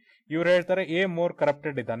ತೆಗೆದುಕೊಳ್ತೀವಿ. ಇವ್ರು ಹೇಳ್ತಾರೆ ಎ ಮೋರ್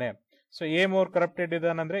ಕರಪ್ಟೆಡ್ ಇದ್ದಾನೆ. ಸೊ ಎ ಮೋರ್ ಕರಪ್ಟೆಡ್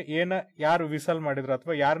ಇದ್ದಾನೆ ಅಂದ್ರೆ ಯಾರು ವಿಸಲ್ ಮಾಡಿದ್ರು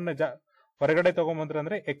ಅಥವಾ ಯಾರನ್ನ ಹೊರಗಡೆ ತಗೊಂಬಂದ್ರ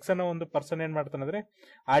ಅಂದ್ರೆ ಎಕ್ಸ್ ಅನ್ನೋ ಒಂದು ಪರ್ಸನ್ ಏನ್ ಮಾಡ್ತಾನಂದ್ರೆ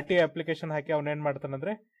RTI ಅಪ್ಲಿಕೇಶನ್ ಹಾಕಿ ಅವ್ನ ಏನ್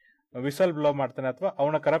ಮಾಡ್ತಾನಂದ್ರೆ ವಿಸಲ್ ಬ್ಲೋ ಮಾಡ್ತಾನೆ ಅಥವಾ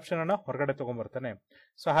ಅವನ ಕರಪ್ಷನ್ ಅನ್ನ ಹೊರಗಡೆ ತಗೊಂಡ್ಬರ್ತಾನೆ.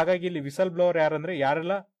 ಸೊ ಹಾಗಾಗಿ ಇಲ್ಲಿ ವಿಸಲ್ ಬ್ಲೋವರ್ ಯಾರಂದ್ರೆ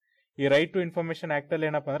ಯಾರೆಲ್ಲ ಈ ರೈಟ್ ಟು ಇನ್ಫಾರ್ಮೇಶನ್ ಆಕ್ಟ್ ಅಲ್ಲಿ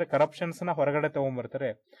ಏನಪ್ಪಾ ಅಂದ್ರೆ ಕರಪ್ಷನ್ಸ್ ನ ಹೊರಗಡೆ ತಗೊಂಡ್ಬರ್ತಾರೆ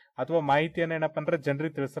ಅಥವಾ ಮಾಹಿತಿಯನ್ನ ಏನಪ್ಪಾ ಅಂದ್ರೆ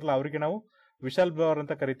ಜನರಿಗೆ ತಿಳಿಸ್ತಾರಲ್ಲ ಅವರಿಗೆ ನಾವು ವಿಸಲ್ ಬ್ಲೋವರ್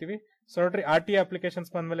ಅಂತ ಕರಿತೀವಿ. ಸೊ ನೋಡ್ರಿ, RTI ಅಪ್ಲಿಕೇಶನ್ಸ್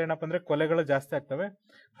ಬಂದ್ಮೇಲೆ ಏನಪ್ಪಾ ಅಂದ್ರೆ ಕೊಲೆಗಳು ಜಾಸ್ತಿ ಆಗ್ತವೆ.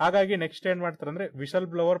 ಹಾಗಾಗಿ ನೆಕ್ಸ್ಟ್ ಏನ್ ಮಾಡ್ತಾರೆ ಅಂದ್ರೆ ವಿಸಲ್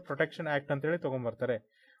ಬ್ಲೋವರ್ ಪ್ರೊಟೆಕ್ಷನ್ ಆಕ್ಟ್ ಅಂತ ಹೇಳಿ ತಗೊಂಡ್ಬರ್ತಾರೆ.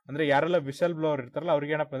 ಅಂದ್ರೆ ಯಾರೆಲ್ಲ ವಿಸಲ್ ಬ್ಲೋವರ್ ಇರ್ತಾರಲ್ಲ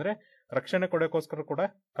ಅವ್ರಿಗೆ ಏನಪ್ಪಾ ಅಂದ್ರೆ ರಕ್ಷಣೆ ಕೊಡೋಕೋಸ್ಕರ ಕೂಡ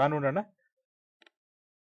ಕಾನೂನನ್ನ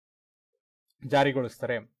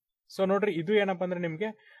ಜಾರಿಗೊಳಿಸ್ತಾರೆ. ಸೊ ನೋಡ್ರಿ, ಇದು ಏನಪ್ಪಾ ಅಂದ್ರೆ ನಿಮ್ಗೆ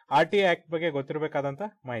RTI ಆಕ್ಟ್ ಬಗ್ಗೆ ಗೊತ್ತಿರಬೇಕಾದಂತ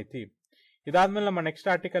ಮಾಹಿತಿ. ಇದಾದ್ಮೇಲೆ ನಮ್ಮ ನೆಕ್ಸ್ಟ್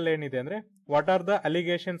ಆರ್ಟಿಕಲ್ ಏನಿದೆ ಅಂದ್ರೆ what are the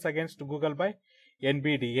allegations against Google by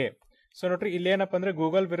NBDA. So ನೋಡ್ರಿ, ಇಲ್ಲಿ ಏನಪ್ಪಾ ಅಂದ್ರೆ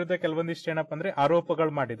ಗೂಗಲ್ ವಿರುದ್ಧ ಕೆಲವೊಂದಿಷ್ಟು ಏನಪ್ಪಾ ಅಂದ್ರೆ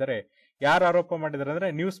ಆರೋಪಗಳು ಮಾಡಿದ್ದಾರೆ. ಯಾರು ಆರೋಪ ಮಾಡಿದ್ದಾರೆ ಅಂದ್ರೆ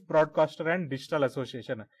news broadcaster and digital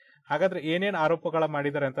association. ಹಾಗಾದ್ರೆ ಏನೇನ್ ಆರೋಪಗಳ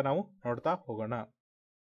ಮಾಡಿದ್ದಾರೆ ಅಂತ ನಾವು ನೋಡ್ತಾ ಹೋಗೋಣ.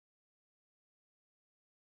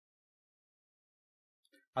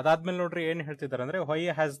 ಅದಾದ್ಮೇಲೆ ನೋಡ್ರಿ ಏನ್ ಹೇಳ್ತಿದ್ದಾರೆ ಅಂದ್ರೆ Y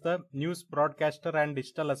has the news broadcaster and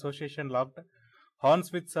digital association locked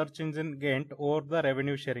horns with search engine giant over the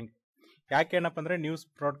revenue sharing. ಯಾಕೆ ಏನಪ್ಪಾ ಅಂದ್ರೆ ನ್ಯೂಸ್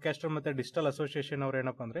ಬ್ರಾಡ್ಕಾಸ್ಟರ್ ಮತ್ತೆ ಡಿಜಿಟಲ್ ಅಸೋಸಿಯೇಷನ್ ಅವ್ರು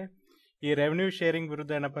ಏನಪ್ಪಾ ಅಂದ್ರೆ ಈ ರೆವೆನ್ಯೂ ಶೇರಿಂಗ್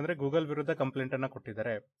ವಿರುದ್ಧ ಏನಪ್ಪಾ ಅಂದ್ರೆ ಗೂಗಲ್ ವಿರುದ್ಧ ಕಂಪ್ಲೇಂಟ್ ಅನ್ನ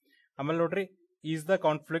ಕೊಟ್ಟಿದ್ದಾರೆ. ಆಮೇಲೆ ನೋಡ್ರಿ, is the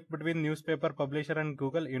conflict between news paper publisher and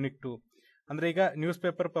Google unique to. ಅಂದ್ರೆ ಈಗ ನ್ಯೂಸ್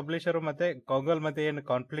ಪೇಪರ್ ಪಬ್ಲಿಷರ್ ಮತ್ತೆ ಗೂಗಲ್ ಮತ್ತೆ ಏನು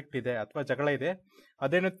ಕಾನ್ಫ್ಲಿಕ್ಟ್ ಇದೆ ಅಥವಾ ಜಗಳ ಇದೆ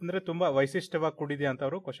ಅದೇನಂತಂದ್ರೆ ತುಂಬಾ ವೈಶಿಷ್ಟ್ಯವಾಗಿ ಕೂಡಿದೆ ಅಂತ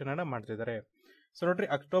ಅವರು ಕ್ವಶನ್ ಅನ್ನ ಮಾಡ್ತಿದ್ದಾರೆ. ಸೊ ನೋಡ್ರಿ,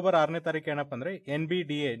 ಅಕ್ಟೋಬರ್ 6ನೇ ತಾರೀಕು ಏನಪ್ಪಾ ಅಂದ್ರೆ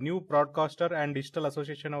NBDA new broadcaster and digital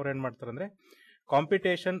association ಅವ್ರು ಏನ್ ಮಾಡ್ತಾರೆ ಅಂದ್ರೆ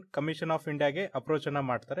ಕಾಂಪಿಟೇಷನ್ ಕಮಿಷನ್ ಆಫ್ ಇಂಡಿಯಾಗೆ ಅಪ್ರೋಚ್ ಅನ್ನ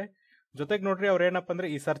ಮಾಡ್ತಾರೆ. ಜೊತೆಗೆ ನೋಡ್ರಿ, ಅವ್ರು ಏನಪ್ಪಾ ಅಂದ್ರೆ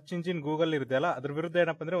ಈ ಸರ್ಚ್ ಇಂಜಿನ್ ಗೂಗಲ್ ಇರುತ್ತಲ್ಲ ಅದ್ರ ವಿರುದ್ಧ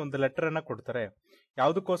ಏನಪ್ಪಾ ಅಂದ್ರೆ ಒಂದು ಲೆಟರ್ ಅನ್ನ ಕೊಡ್ತಾರೆ.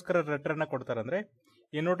 ಯಾವ್ದಕ್ಕೋಸ್ಕರ ಲೆಟರ್ ಅನ್ನ ಕೊಡ್ತಾರೆ ಅಂದ್ರೆ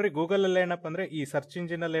ಈ ನೋಡ್ರಿ, ಗೂಗಲ್ ಅಲ್ಲಿ ಏನಪ್ಪಾ ಅಂದ್ರೆ ಈ ಸರ್ಚ್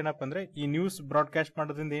ಇಂಜಿನ್ ಅಲ್ಲಿ ಏನಪ್ಪಾ ಅಂದ್ರೆ ಈ ನ್ಯೂಸ್ ಬ್ರಾಡ್ಕಾಸ್ಟ್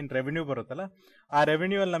ಮಾಡೋದ್ರಿಂದ ಏನ್ ರೆವೆನ್ಯೂ ಬರುತ್ತಲ್ಲ ಆ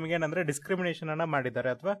ರೆವೆನ್ಯೂ ಅಲ್ಲಿ ನಮಗೆ ಏನಂದ್ರೆ ಡಿಸ್ಕ್ರಿಮಿನೇಷನ್ ಅನ್ನ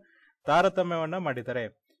ಮಾಡಿದ್ದಾರೆ ಅಥವಾ ತಾರತಮ್ಯವನ್ನ ಮಾಡಿದ್ದಾರೆ.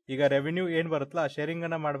 ಈಗ ರೆವೆನ್ಯೂ ಏನ್ ಬರುತ್ತಲ್ಲ ಆ ಶೇರಿಂಗ್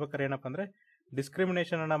ಅನ್ನ ಮಾಡ್ಬೇಕಾದ್ರೆ ಏನಪ್ಪಾ ಅಂದ್ರೆ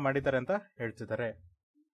ಡಿಸ್ಕ್ರಿಮಿನೇಷನ್ ಅನ್ನ ಮಾಡಿದ್ದಾರೆ ಅಂತ ಹೇಳ್ತಿದ್ದಾರೆ.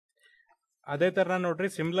 ಅದೇ ತರ ನೋಡ್ರಿ,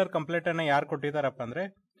 ಸಿಮಿಲರ್ ಕಂಪ್ಲೇಂಟ್ ಅನ್ನ ಯಾರು ಕೊಟ್ಟಿದ್ದಾರಪ್ಪ ಅಂದ್ರೆ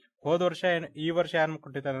ಹೋದ ವರ್ಷ ಈ ವರ್ಷ ಯಾರು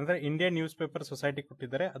ಕೊಟ್ಟಿದ್ದಾರೆ ಅಂದ್ರೆ ಇಂಡಿಯನ್ ನ್ಯೂಸ್ ಪೇಪರ್ ಸೊಸೈಟಿ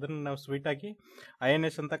ಕೊಟ್ಟಿದ್ದಾರೆ. ಅದನ್ನ ನಾವು ಸ್ವೀಟ್ ಆಗಿ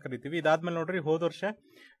INS ಅಂತ ಕರಿತೀವಿ. ಇದಾದ್ಮೇಲೆ ನೋಡ್ರಿ, ಹೋದ ವರ್ಷ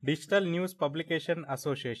ಡಿಜಿಟಲ್ ನ್ಯೂಸ್ ಪಬ್ಲಿಕೇಶನ್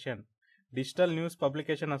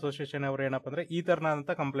ಅಸೋಸಿಯೇಷನ್ ಅವರು ಏನಪ್ಪಾ ಅಂದ್ರೆ ಈ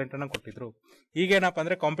ತರನಾದಂತ ಕಂಪ್ಲೇಂಟ್ ಅನ್ನ ಕೊಟ್ಟಿದ್ರು. ಈಗ ಏನಪ್ಪಾ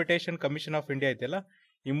ಅಂದ್ರೆ ಕಾಂಪಿಟೇಷನ್ ಕಮಿಷನ್ ಆಫ್ ಇಂಡಿಯಾ ಇದೆಯಲ್ಲ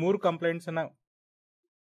ಈ 3 ಕಂಪ್ಲೇಂಟ್ಸ್ ಅನ್ನ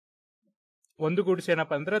ಒಂದುಗೂಡಿಸಿ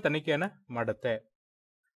ಏನಪ್ಪಾ ಅಂದ್ರೆ ತನಿಖೆಯನ್ನ ಮಾಡುತ್ತೆ.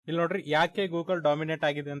 ಇಲ್ಲಿ ನೋಡ್ರಿ, ಯಾಕೆ ಗೂಗಲ್ ಡಾಮಿನೇಟ್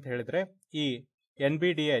ಆಗಿದೆ ಅಂತ ಹೇಳಿದ್ರೆ ಈ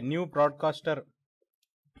NBDA new broadcaster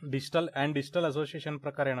digital association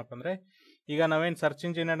ಪ್ರಕಾರ ಏನಪ್ಪಾ ಅಂದ್ರೆ ಈಗ ನಾವೇನ್ ಸರ್ಚ್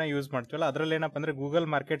ಇಂಜಿನ್ ಅನ್ನ ಯೂಸ್ ಮಾಡ್ತೀವಲ್ಲ ಅದರಲ್ಲಿ ಏನಪ್ಪಾ ಅಂದ್ರೆ ಗೂಗಲ್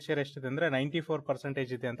ಮಾರ್ಕೆಟ್ ಶೇರ್ ಎಷ್ಟಿದೆ ಅಂದ್ರೆ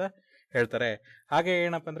 94% ಇದೆ ಅಂತ ಹೇಳ್ತಾರೆ. ಹಾಗೆ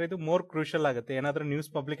ಏನಪ್ಪಾ ಅಂದ್ರೆ ಇದು ಮೋರ್ ಕ್ರೂಷಿಯಲ್ ಆಗುತ್ತೆ. ಏನಾದ್ರೂ ನ್ಯೂಸ್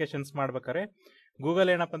ಪಬ್ಲಿಕೇಶನ್ಸ್ ಮಾಡ್ಬೇಕಾದ್ರೆ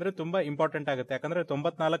ಗೂಗಲ್ ಏನಪ್ಪಾ ಅಂದ್ರೆ ತುಂಬಾ ಇಂಪಾರ್ಟೆಂಟ್ ಆಗುತ್ತೆ. ಯಾಕಂದ್ರೆ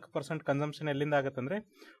 94% ಕನ್ಸಂಪ್ಷನ್ ಎಲ್ಲಿಂದ ಆಗುತ್ತೆ ಅಂದ್ರೆ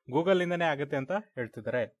ಗೂಗಲ್ ಇಂದಾನೇ ಆಗುತ್ತೆ ಅಂತ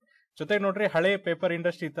ಹೇಳ್ತಿದ್ದಾರೆ. ಜೊತೆಗೆ ನೋಡ್ರಿ, ಹಳೆ ಪೇಪರ್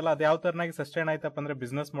ಇಂಡಸ್ಟ್ರಿ ಇತ್ತಲ್ಲ ಅದು ಯಾವ ತರನಾಗಿ ಸಸ್ಟೈನ್ ಆಯ್ತಪ್ಪ ಅಂದ್ರೆ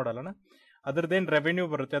ಬಿಸ್ನೆಸ್ ಮಾಡಲ್ಲ ಅದ್ರದ್ದೇನ್ ರೆವೆನ್ಯೂ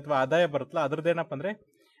ಬರುತ್ತೆ ಅಥವಾ ಆದಾಯ ಬರುತ್ತಲ್ಲ ಅದ್ರದ್ದೇನಪ್ಪ ಅಂದ್ರೆ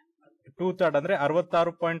 2/3 ಅಂದ್ರೆ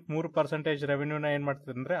 66.3% ರೆವೆನ್ಯೂನ ಏನ್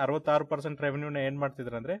ಮಾಡ್ತಿದ್ರು ಅಂದ್ರೆ 66% ರೆವೆನ್ಯೂನ ಏನ್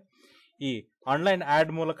ಮಾಡ್ತಿದ್ರು ಅಂದ್ರೆ ಈ ಆನ್ಲೈನ್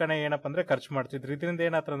ಆಡ್ ಮೂಲಕನೇ ಏನಪ್ಪ ಅಂದ್ರೆ ಖರ್ಚು ಮಾಡ್ತಿದ್ರು. ಇದರಿಂದ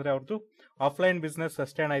ಏನಾಯ್ತು ಅಂದ್ರೆ ಅವ್ರದ್ದು ಆಫ್ಲೈನ್ ಬಿಸ್ನೆಸ್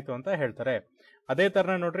ಸಸ್ಟೈನ್ ಆಯ್ತು ಅಂತ ಹೇಳ್ತಾರೆ. ಅದೇ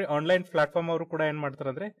ತರ ನೋಡ್ರಿ ಆನ್ಲೈನ್ ಪ್ಲಾಟ್ಫಾರ್ಮ್ ಅವರು ಕೂಡ ಏನ್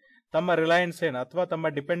ಮಾಡ್ತಾರೆ ಅಂದ್ರೆ ತಮ್ಮ ರಿಲಯನ್ಸ್ ಏನ್ ಅಥವಾ ತಮ್ಮ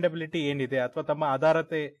ಡಿಪೆಂಡಬಿಲಿಟಿ ಏನಿದೆ ಅಥವಾ ತಮ್ಮ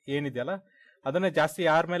ಆಧಾರತೆ ಏನಿದೆಯಲ್ಲ ಅದನ್ನ ಜಾಸ್ತಿ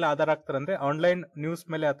ಯಾರ ಮೇಲೆ ಆಧಾರ ಆಗ್ತಾರೆ ಅಂದ್ರೆ ಆನ್ಲೈನ್ ನ್ಯೂಸ್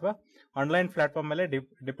ಮೇಲೆ ಅಥವಾ ಆನ್ಲೈನ್ ಪ್ಲಾಟ್ಫಾರ್ಮ್ ಮೇಲೆ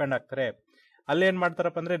ಡಿಪೆಂಡ್ ಆಗ್ತಾರೆ. ಅಲ್ಲಿ ಏನ್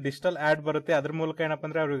ಮಾಡ್ತಾರಪ್ಪ ಅಂದ್ರೆ ಡಿಜಿಟಲ್ ಆಡ್ ಬರುತ್ತೆ, ಅದ್ರ ಮೂಲಕ ಏನಪ್ಪ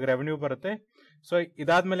ಅಂದ್ರೆ ಅವ್ರಿಗೆ ರೆವೆನ್ಯೂ ಬರುತ್ತೆ. ಸೊ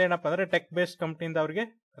ಇದಾದ್ಮೇಲೆ ಏನಪ್ಪ ಅಂದ್ರೆ ಟೆಕ್ ಬೇಸ್ಡ್ ಕಂಪ್ನಿಯಿಂದ ಅವ್ರಿಗೆ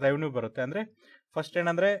ರೆವೆನ್ಯೂ ಬರುತ್ತೆ. ಅಂದ್ರೆ ಫಸ್ಟ್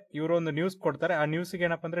ಏನಂದ್ರೆ ಇವರು ಒಂದು ನ್ಯೂಸ್ ಕೊಡ್ತಾರೆ, ಆ ನ್ಯೂಸ್ಗೆ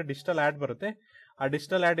ಏನಪ್ಪ ಅಂದ್ರೆ ಡಿಜಿಟಲ್ ಆಡ್ ಬರುತ್ತೆ. ಆ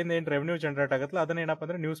ಡಿಜಿಟಲ್ ಆಡ್ ಇಂದ ಏನ್ ರೆವೆನ್ಯೂ ಜನರೇಟ್ ಆಗುತ್ತಲ್ಲ ಅದನ್ನ ಏನಪ್ಪ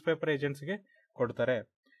ಅಂದ್ರೆ ನ್ಯೂಸ್ ಪೇಪರ್ ಏಜೆನ್ಸಿಗೆ ಕೊಡ್ತಾರೆ.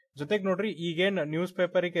 ಜೊತೆಗೆ ನೋಡ್ರಿ ಈಗೇನ್ ನ್ಯೂಸ್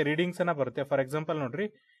ಪೇಪರ್ಗೆ ರೀಡಿಂಗ್ಸ್ ಅನ್ನ ಬರುತ್ತೆ. ಫಾರ್ ಎಕ್ಸಾಂಪಲ್ ನೋಡ್ರಿ,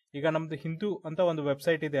 ಈಗ ನಮ್ದು ಹಿಂದೂ ಅಂತ ಒಂದು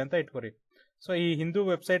ವೆಬ್ಸೈಟ್ ಇದೆ ಅಂತ ಇಟ್ಕೋರಿ. ಸೊ ಈ ಹಿಂದೂ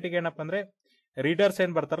ವೆಬ್ಸೈಟ್ಗೆ ಏನಪ್ಪ ಅಂದ್ರೆ ರೀಡರ್ಸ್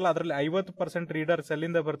ಏನ್ ಬರ್ತಾರಲ್ಲ ಅದರಲ್ಲಿ 50% ರೀಡರ್ಸ್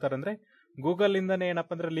ಎಲ್ಲಿಂದ ಬರ್ತಾರೆ ಅಂದ್ರೆ ಗೂಗಲ್ ಇಂದಾನೆ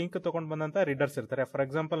ಏನಪ್ಪ ಅಂದ್ರೆ ಲಿಂಕ್ ತಗೊಂಡ್ ಬಂದಂತ ರೀಡರ್ಸ್ ಇರ್ತಾರೆ. ಫಾರ್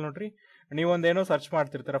ಎಕ್ಸಾಂಪಲ್ ನೋಡ್ರಿ, ನೀವೊಂದೇನೋ ಸರ್ಚ್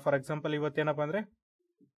ಮಾಡ್ತಿರ್ತಾರೆ. ಫಾರ್ ಎಕ್ಸಾಂಪಲ್ ಇವತ್ತೇನಪ್ಪ ಅಂದ್ರೆ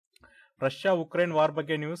ರಷ್ಯಾ ಉಕ್ರೇನ್ ವಾರ್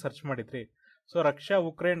ಬಗ್ಗೆ ನೀವು ಸರ್ಚ್ ಮಾಡಿದ್ರಿ. ಸೊ ರಷ್ಯಾ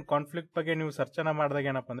ಉಕ್ರೇನ್ ಕಾನ್ಫ್ಲಿಕ್ಟ್ ಬಗ್ಗೆ ನೀವು ಸರ್ಚ್ ಅನ್ನ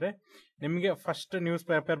ಮಾಡಿದಾಗ ಏನಪ್ಪ ಅಂದ್ರೆ ನಿಮಗೆ ಫಸ್ಟ್ ನ್ಯೂಸ್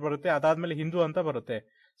ಪೇಪರ್ ಬರುತ್ತೆ, ಅದಾದ್ಮೇಲೆ ಹಿಂದೂ ಅಂತ ಬರುತ್ತೆ.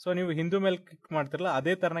 ಸೊ ನೀವು ಹಿಂದೂ ಮೇಲೆ ಕ್ಲಿಕ್ ಮಾಡ್ತಿರಲ್ಲ,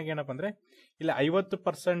 ಅದೇ ತರನಾಗಿ ಏನಪ್ಪ ಅಂದ್ರೆ ಇಲ್ಲಿ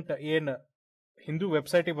 50% ಏನ್ ಹಿಂದೂ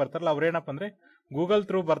ವೆಬ್ಸೈಟಿಗೆ ಬರ್ತಾರಲ್ಲ ಅವ್ರೇನಪ್ಪ ಅಂದ್ರೆ ಗೂಗಲ್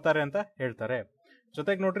ಥ್ರೂ ಬರ್ತಾರೆ ಅಂತ ಹೇಳ್ತಾರೆ.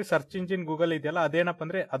 ಜೊತೆಗೆ ನೋಡ್ರಿ ಸರ್ಚ್ ಇಂಜಿನ್ ಗೂಗಲ್ ಇದೆಯಲ್ಲ ಅದೇನಪ್ಪ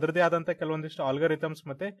ಅಂದ್ರೆ ಅದರದೇ ಆದಂತ ಕೆಲವೊಂದಿಷ್ಟು ಆಲ್ಗರಿಥಮ್ಸ್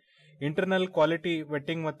ಮತ್ತೆ ಇಂಟರ್ನಲ್ ಕ್ವಾಲಿಟಿ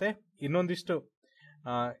ವೆಟ್ಟಿಂಗ್ ಮತ್ತೆ ಇನ್ನೊಂದಿಷ್ಟು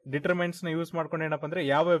ಡಿಟರ್ಮೆಂಟ್ಸ್ ನ ಯೂಸ್ ಮಾಡ್ಕೊಂಡು ಏನಪ್ಪ ಅಂದ್ರೆ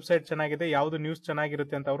ಯಾವ ವೆಬ್ಸೈಟ್ ಚೆನ್ನಾಗಿದೆ, ಯಾವ್ದು ನ್ಯೂಸ್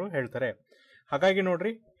ಚೆನ್ನಾಗಿರುತ್ತೆ ಅಂತ ಅವರು ಹೇಳ್ತಾರೆ. ಹಾಗಾಗಿ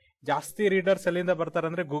ನೋಡ್ರಿ ಜಾಸ್ತಿ ರೀಡರ್ಸ್ ಎಲ್ಲಿಂದ ಬರ್ತಾರೆ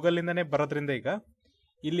ಅಂದ್ರೆ ಗೂಗಲ್ ಇಂದಾನೆ ಬರೋದ್ರಿಂದ ಈಗ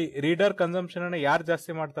ಇಲ್ಲಿ ರೀಡರ್ ಕನ್ಸಂಪ್ಷನ್ ಅನ್ನ ಯಾರು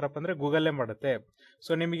ಜಾಸ್ತಿ ಮಾಡ್ತಾರಪ್ಪ ಅಂದ್ರೆ ಗೂಗಲ್ಲೇ ಮಾಡುತ್ತೆ.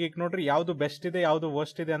 ಸೊ ನಿಮಗೆ ಈಗ ನೋಡ್ರಿ ಯಾವ್ದು ಬೆಸ್ಟ್ ಇದೆ ಯಾವ್ದು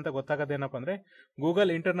ವರ್ಸ್ಟ್ ಇದೆ ಅಂತ ಗೊತ್ತಾಗೋದೇನಪ್ಪ ಅಂದ್ರೆ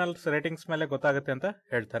ಗೂಗಲ್ ಇಂಟರ್ನಲ್ಸ್ ರೇಟಿಂಗ್ಸ್ ಮೇಲೆ ಗೊತ್ತಾಗುತ್ತೆ ಅಂತ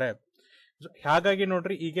ಹೇಳ್ತಾರೆ. ಹಾಗಾಗಿ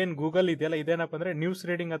ನೋಡ್ರಿ ಈಗೇನ್ ಗೂಗಲ್ ಇದೆಯಲ್ಲ ಇದೇನಪ್ಪ ಅಂದ್ರೆ ನ್ಯೂಸ್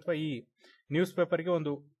ರೀಡಿಂಗ್ ಅಥವಾ ಈ ನ್ಯೂಸ್ ಪೇಪರ್ಗೆ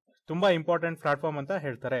ಒಂದು ತುಂಬಾ ಇಂಪಾರ್ಟೆಂಟ್ ಪ್ಲಾಟ್ಫಾರ್ಮ್ ಅಂತ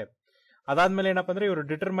ಹೇಳ್ತಾರೆ. ಅದಾದ್ಮೇಲೆ ಏನಪ್ಪ ಅಂದ್ರೆ ಇವರು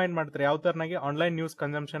ಡಿಟರ್ಮೈನ್ ಮಾಡ್ತಾರೆ ಯಾವ ತರನಾಗಿ ಆನ್ಲೈನ್ ನ್ಯೂಸ್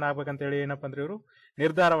ಕನ್ಸಂಪ್ಷನ್ ಆಗ್ಬೇಕಂತ ಹೇಳಿ ಏನಪ್ಪ ಅಂದ್ರೆ ಇವರು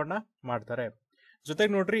ನಿರ್ಧಾರವನ್ನ ಮಾಡ್ತಾರೆ.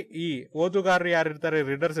 ಜೊತೆಗೆ ನೋಡ್ರಿ ಈ ಓದುಗಾರರು ಯಾರಿರ್ತಾರೆ,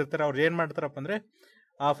 ರೀಡರ್ಸ್ ಇರ್ತಾರೆ, ಅವ್ರು ಏನ್ ಮಾಡ್ತಾರಪ್ಪ ಅಂದ್ರೆ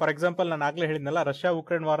ಫಾರ್ ಎಕ್ಸಾಂಪಲ್ ನಾನು ಆಗ್ಲೇ ಹೇಳಿದ್ನಲ್ಲ ರಷ್ಯಾ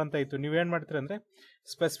ಉಕ್ರೇನ್ ವಾರ್ ಅಂತ ಇತ್ತು, ನೀವೇನ್ ಮಾಡ್ತೀರಿ ಅಂದ್ರೆ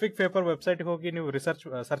ಸ್ಪೆಸಿಫಿಕ್ ಪೇಪರ್ ವೆಬ್ಸೈಟ್ ಹೋಗಿ ನೀವು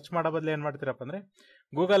ಸರ್ಚ್ ಮಾಡೋ ಬದಲು ಏನ್ ಮಾಡ್ತೀರಪ್ಪ ಅಂದ್ರೆ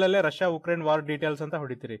ಗೂಗಲ್ ಅಲ್ಲೇ ರಷ್ಯಾ ಉಕ್ರೇನ್ ವಾರ್ ಡೀಟೇಲ್ಸ್ ಅಂತ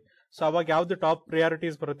ಹೊಡಿತೀರಿ. ಸೊ ಅವಾಗ ಯಾವ್ದು ಟಾಪ್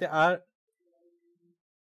ಪ್ರಿಯಾರಿಟೀಸ್ ಬರುತ್ತೆ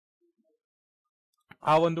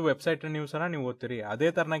ಆ ಒಂದು ವೆಬ್ಸೈಟ್ ನ್ಯೂಸ್ ಅನ್ನ ನೀವು ಓದ್ತೀರಿ. ಅದೇ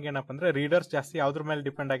ತರನಾಗಿ ಏನಪ್ಪ ಅಂದ್ರೆ ರೀಡರ್ಸ್ ಜಾಸ್ತಿ ಯಾವ್ದ್ರ ಮೇಲೆ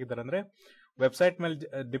ಡಿಪೆಂಡ್ ಆಗಿದ್ದಾರೆ ಅಂದ್ರೆ ವೆಬ್ಸೈಟ್ ಮೇಲೆ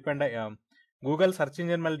ಡಿಪೆಂಡ್, ಗೂಗಲ್ ಸರ್ಚ್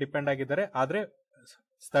ಇಂಜಿನ್ ಮೇಲೆ ಡಿಪೆಂಡ್ ಆಗಿದ್ದಾರೆ. ಆದ್ರೆ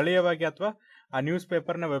ಸ್ಥಳೀಯವಾಗಿ ಅಥವಾ ಆ ನ್ಯೂಸ್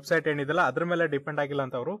ಪೇಪರ್ ನ ವೆಬ್ಸೈಟ್ ಏನಿದೆಲ್ಲ ಅದ್ರ ಮೇಲೆ ಡಿಪೆಂಡ್ ಆಗಿಲ್ಲ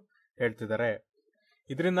ಅಂತ ಅವರು ಹೇಳ್ತಿದ್ದಾರೆ.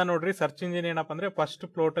 ಇದರಿಂದ ನೋಡ್ರಿ ಸರ್ಚ್ ಇಂಜಿನ್ ಏನಪ್ಪ ಅಂದ್ರೆ ಫಸ್ಟ್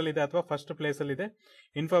ಫ್ಲೋಟ್ ಅಲ್ಲಿ ಇದೆ ಅಥವಾ ಫಸ್ಟ್ ಪ್ಲೇಸ್ ಅಲ್ಲಿ ಇದೆ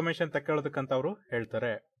ಇನ್ಫಾರ್ಮೇಶನ್ ತಕ್ಕೊಳ್ಳೋದಕ್ಕಂತ ಅವರು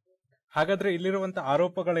ಹೇಳ್ತಾರೆ. ಹಾಗಾದ್ರೆ ಇಲ್ಲಿರುವಂತ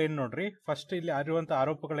ಆರೋಪಗಳು ಏನ್ ನೋಡ್ರಿ, ಫಸ್ಟ್ ಇಲ್ಲಿ ಆಗಿರುವಂತ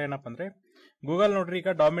ಆರೋಪಗಳು ಏನಪ್ಪ ಅಂದ್ರೆ ಗೂಗಲ್ ನೋಡ್ರಿ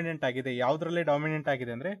ಈಗ ಡಾಮಿನೆಂಟ್ ಆಗಿದೆ. ಯಾವ್ದ್ರಲ್ಲಿ ಡಾಮಿನೆಂಟ್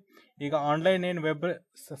ಆಗಿದೆ ಅಂದ್ರೆ ಈಗ ಆನ್ಲೈನ್ ಏನ್ ವೆಬ್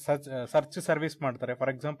ಸರ್ಚ್ ಸರ್ವಿಸ್ ಮಾಡ್ತಾರೆ.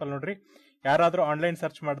 ಫಾರ್ ಎಕ್ಸಾಂಪಲ್ ನೋಡ್ರಿ ಯಾರಾದ್ರೂ ಆನ್ಲೈನ್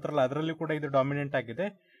ಸರ್ಚ್ ಮಾಡ್ತಾರಲ್ಲ ಅದರಲ್ಲಿ ಕೂಡ ಇದು ಡಾಮಿನೆಂಟ್ ಆಗಿದೆ.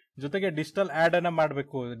 ಜೊತೆಗೆ ಡಿಜಿಟಲ್ ಆಡ್ ಅನ್ನ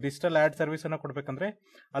ಮಾಡಬೇಕು, ಡಿಜಿಟಲ್ ಆಡ್ ಸರ್ವಿಸ್ ಅನ್ನ ಕೊಡ್ಬೇಕಂದ್ರೆ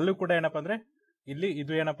ಅಲ್ಲೂ ಕೂಡ ಏನಪ್ಪ ಅಂದ್ರೆ ಇಲ್ಲಿ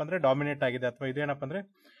ಇದು ಏನಪ್ಪ ಅಂದ್ರೆ ಡಾಮಿನೇಟ್ ಆಗಿದೆ ಅಥವಾ ಇದು ಏನಪ್ಪ ಅಂದ್ರೆ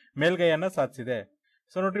ಮೇಲ್ಗೈಯನ್ನ ಸಾಧಿಸಿದೆ.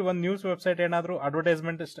 ಸೊ ನೋಡ್ರಿ ಒಂದು ನ್ಯೂಸ್ ವೆಬ್ಸೈಟ್ ಏನಾದ್ರೂ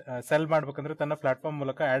ಅಡ್ವರ್ಟೈಸ್ಮೆಂಟ್ ಸೆಲ್ ಮಾಡ್ಬೇಕಂದ್ರೆ ತನ್ನ ಪ್ಲಾಟ್ಫಾರ್ಮ್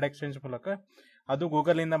ಮೂಲಕ ಆಡ್ ಎಕ್ಸ್ಚೇಂಜ್ ಮೂಲಕ ಅದು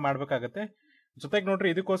ಗೂಗಲ್ ಇಂದ ಮಾಡ್ಬೇಕಾಗತ್ತೆ. ಜೊತೆಗೆ ನೋಡ್ರಿ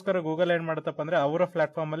ಇದಕ್ಕೋಸ್ಕರ ಗೂಗಲ್ ಏನ್ ಮಾಡುತ್ತಪ್ಪ ಅಂದ್ರೆ ಅವರ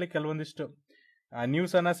ಪ್ಲಾಟ್ಫಾರ್ಮ್ ಅಲ್ಲಿ ಕೆಲವೊಂದಿಷ್ಟು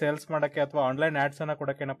ನ್ಯೂಸ್ ಅನ್ನ ಸೇಲ್ಸ್ ಮಾಡಕ್ಕೆ ಅಥವಾ ಆನ್ಲೈನ್ ಆಡ್ಸ್ ಅನ್ನ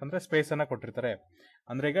ಕೊಡಕ್ಕೆ ಏನಪ್ಪ ಅಂದ್ರೆ ಸ್ಪೇಸ್ ಅನ್ನ ಕೊಟ್ಟಿರ್ತಾರೆ.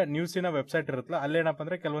 ಅಂದ್ರೆ ಈಗ ನ್ಯೂಸಿನ ವೆಬ್ಸೈಟ್ ಇರುತ್ತಲ್ಲ ಅಲ್ಲೇನಪ್ಪ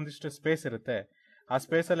ಅಂದ್ರೆ ಕೆಲವೊಂದಿಷ್ಟು ಸ್ಪೇಸ್ ಇರುತ್ತೆ. ಆ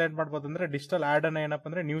ಸ್ಪೇಸ್ ಅಲ್ಲಿ ಏನ್ ಮಾಡ್ಬೋದು ಅಂದ್ರೆ ಡಿಜಿಟಲ್ ಆಡ್ ಅನ್ನ ಏನಪ್ಪ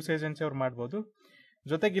ಅಂದ್ರೆ ನ್ಯೂಸ್ ಏಜೆನ್ಸಿ ಅವ್ರು ಮಾಡ್ಬೋದು.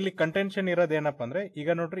 ಜೊತೆಗೆ ಇಲ್ಲಿ ಕಂಟೆನ್ಷನ್ ಇರೋದು ಏನಪ್ಪ ಅಂದ್ರೆ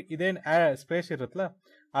ಈಗ ನೋಡ್ರಿ ಇದೇನ್ ಸ್ಪೇಸ್ ಇರುತ್ತಲ್ಲ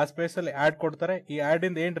ಆ ಸ್ಪೇಸ್ ಅಲ್ಲಿ ಆಡ್ ಕೊಡ್ತಾರೆ. ಈ ಆಡ್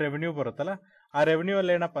ಇಂದ ಏನ್ ರೆವೆನ್ಯೂ ಬರುತ್ತಲ್ಲ ಆ ರೆವೆನ್ಯೂ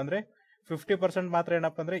ಅಲ್ಲಿ ಏನಪ್ಪ ಅಂದ್ರೆ 50% ಮಾತ್ರ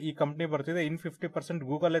ಏನಪ್ಪ ಅಂದ್ರೆ ಈ ಕಂಪ್ನಿ ಬರ್ತಿದೆ, ಇನ್ 50%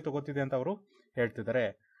 ಗೂಗಲ್ ತಗೋತಿದೆ ಅಂತ ಅವರು ಹೇಳ್ತಿದ್ದಾರೆ.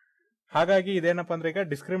 ಹಾಗಾಗಿ ಇದೇನಪ್ಪ ಅಂದ್ರೆ ಈಗ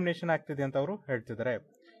ಡಿಸ್ಕ್ರಿಮಿನೇಷನ್ ಆಗ್ತಿದೆ ಅಂತ ಅವರು ಹೇಳ್ತಿದ್ದಾರೆ.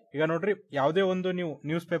 ಈಗ ನೋಡ್ರಿ ಯಾವುದೇ ಒಂದು ನೀವು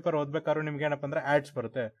ನ್ಯೂಸ್ ಪೇಪರ್ ಓದ್ಬೇಕಾದ್ರೂ ನಿಮ್ಗೆ ಏನಪ್ಪ ಅಂದ್ರೆ ಆಡ್ಸ್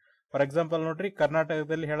ಬರುತ್ತೆ. ಫಾರ್ ಎಕ್ಸಾಂಪಲ್ ನೋಡ್ರಿ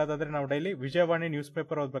ಕರ್ನಾಟಕದಲ್ಲಿ ಹೇಳೋದಾದ್ರೆ ನಾವು ಡೈಲಿ ವಿಜಯವಾಣಿ ನ್ಯೂಸ್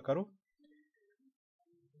ಪೇಪರ್ ಓದ್ಬೇಕಾದ್ರು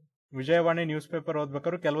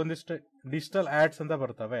ಕೆಲವೊಂದಿಷ್ಟು ಡಿಜಿಟಲ್ ಆಡ್ಸ್ ಅಂತ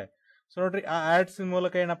ಬರ್ತವೆ. ಸೊ ನೋಡ್ರಿ ಆ ಆಡ್ಸ್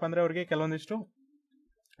ಮೂಲಕ ಏನಪ್ಪ ಅಂದ್ರೆ ಅವ್ರಿಗೆ ಕೆಲವೊಂದಿಷ್ಟು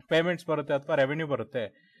ಪೇಮೆಂಟ್ಸ್ ಬರುತ್ತೆ ಅಥವಾ ರೆವೆನ್ಯೂ ಬರುತ್ತೆ.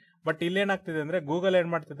 ಬಟ್ ಇಲ್ಲೇನಾಗ್ತಿದೆ ಅಂದ್ರೆ ಗೂಗಲ್ ಏನ್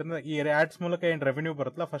ಮಾಡ್ತಿದೆ ಅಂದ್ರೆ ಈ ಆಡ್ಸ್ ಮೂಲಕ ಏನ್ ರೆವೆನ್ಯೂ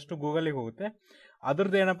ಬರುತ್ತಲ್ಲ ಫಸ್ಟ್ ಗೂಗಲ್ಗೆ ಹೋಗುತ್ತೆ.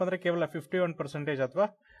 ಅದ್ರದ್ದು ಏನಪ್ಪ ಅಂದ್ರೆ ಕೇವಲ 51% ಅಥವಾ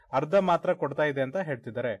ಅರ್ಧ ಮಾತ್ರ ಕೊಡ್ತಾ ಇದೆ ಅಂತ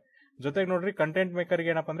ಹೇಳ್ತಿದ್ದಾರೆ. ಜೊತೆಗೆ ನೋಡ್ರಿ ಕಂಟೆಂಟ್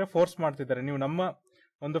ಮೇಕರ್ಗೆ ಏನಪ್ಪ ಅಂದ್ರೆ ಫೋರ್ಸ್ ಮಾಡ್ತಿದ್ದಾರೆ, ನೀವು ನಮ್ಮ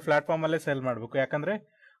ಒಂದು ಪ್ಲಾಟ್ಫಾರ್ಮ್ ಅಲ್ಲೇ ಸೇಲ್ ಮಾಡಬೇಕು. ಯಾಕಂದ್ರೆ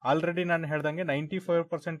ಆಲ್ರೆಡಿ ನಾನು ಹೇಳ್ದಂಗೆ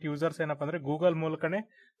 95% ಯೂಸರ್ಸ್ ಏನಪ್ಪ ಅಂದ್ರೆ ಗೂಗಲ್ ಮೂಲಕನೇ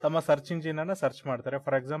ತಮ್ಮ ಸರ್ಚ್ ಇಂಜಿನ್ ಅನ್ನ ಸರ್ಚ್ ಮಾಡ್ತಾರೆ.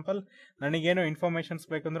 ಫಾರ್ ಎಕ್ಸಾಂಪಲ್ ನನಗೇನೋ ಇನ್ಫಾರ್ಮೇಶನ್ಸ್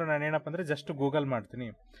ಬೇಕಂದ್ರೆ ನಾನು ಏನಪ್ಪ ಅಂದ್ರೆ ಜಸ್ಟ್ ಗೂಗಲ್ ಮಾಡ್ತೀನಿ.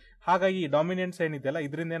 ಹಾಗಾಗಿ ಡಾಮಿನೆನ್ಸ್ ಏನಿದೆಯಲ್ಲ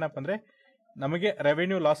ಇದರಿಂದ ಏನಪ್ಪ ಅಂದ್ರೆ ನಮಗೆ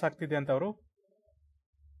ರೆವೆನ್ಯೂ ಲಾಸ್ ಆಗ್ತಿದೆ ಅಂತ ಅವರು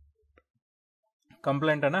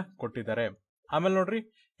ಕಂಪ್ಲೇಂಟ್ ಅನ್ನ ಕೊಟ್ಟಿದ್ದಾರೆ. ಆಮೇಲೆ ನೋಡ್ರಿ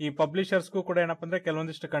ಈ ಪಬ್ಲಿಷರ್ಸ್ಗೂ ಕೂಡ ಏನಪ್ಪ ಅಂದ್ರೆ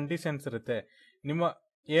ಕೆಲವೊಂದಿಷ್ಟು ಕಂಡೀಷನ್ಸ್ ಇರುತ್ತೆ. ನಿಮ್ಮ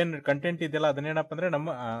ಏನ್ ಕಂಟೆಂಟ್ ಇದೆಯಲ್ಲ ಅದನ್ನೇನಪ್ಪ ಅಂದ್ರೆ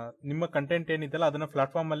ನಿಮ್ಮ ಕಂಟೆಂಟ್ ಏನಿದೆಯಲ್ಲ ಅದನ್ನ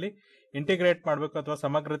ಪ್ಲಾಟ್ಫಾರ್ಮ್ ಅಲ್ಲಿ ಇಂಟಿಗ್ರೇಟ್ ಮಾಡಬೇಕು ಅಥವಾ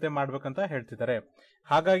ಸಮಗ್ರತೆ ಮಾಡ್ಬೇಕಂತ ಹೇಳ್ತಿದ್ದಾರೆ.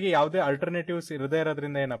 ಹಾಗಾಗಿ ಯಾವುದೇ ಅಲ್ಟರ್ನೇಟಿವ್ಸ್ ಇರದೇ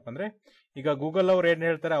ಇರೋದ್ರಿಂದ ಏನಪ್ಪ ಅಂದ್ರೆ ಈಗ ಗೂಗಲ್ ಅವ್ರು ಏನ್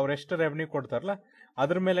ಹೇಳ್ತಾರೆ, ಅವ್ರು ಎಷ್ಟು ರೆವೆನ್ಯೂ ಕೊಡ್ತಾರಲ್ಲ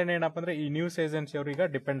ಅದ್ರ ಮೇಲೆ ಏನಪ್ಪ ಅಂದ್ರೆ ಈ ನ್ಯೂಸ್ ಏಜೆನ್ಸಿ ಅವರು ಈಗ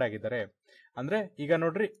ಡಿಪೆಂಡ್ ಆಗಿದ್ದಾರೆ. ಅಂದ್ರೆ ಈಗ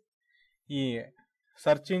ನೋಡ್ರಿ, ಈ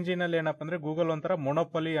ಸರ್ಚ್ ಇಂಜಿನ್ ಅಲ್ಲಿ ಏನಪ್ಪ ಅಂದ್ರೆ ಗೂಗಲ್ ಒಂಥರ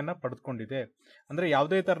ಮೊನೋಪಲಿಯನ್ನ ಪಡೆದುಕೊಂಡಿದೆ. ಅಂದ್ರೆ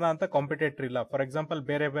ಯಾವುದೇ ತರನಾದಂತ ಕಾಂಪಿಟೇಟರ್ ಇಲ್ಲ. ಫಾರ್ ಎಕ್ಸಾಂಪಲ್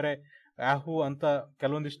ಬೇರೆ ಬೇರೆ ಯಾಹೂ ಅಂತ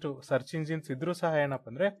ಕೆಲವೊಂದಿಷ್ಟು ಸರ್ಚ್ ಇಂಜಿನ್ಸ್ ಇದ್ರೂ ಸಹ ಏನಪ್ಪ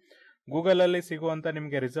ಅಂದ್ರೆ ಗೂಗಲ್ ಅಲ್ಲಿ ಸಿಗುವಂತ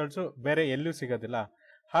ನಿಮಗೆ ರಿಸಲ್ಟ್ಸ್ ಬೇರೆ ಎಲ್ಲೂ ಸಿಗೋದಿಲ್ಲ.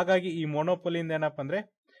 ಹಾಗಾಗಿ ಈ ಮೊನೋಪೊಲಿಯಿಂದ ಏನಪ್ಪ ಅಂದ್ರೆ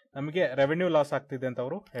ನಮಗೆ ರೆವೆನ್ಯೂ ಲಾಸ್ ಆಗ್ತಿದೆ ಅಂತ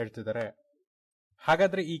ಅವರು ಹೇಳ್ತಿದ್ದಾರೆ.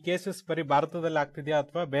 ಹಾಗಾದ್ರೆ ಈ ಕೇಸಸ್ ಬರೀ ಭಾರತದಲ್ಲಿ ಆಗ್ತಿದೆಯಾ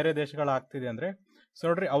ಅಥವಾ ಬೇರೆ ದೇಶಗಳ ಆಗ್ತಿದೆ ಅಂದ್ರೆ, ಸೊ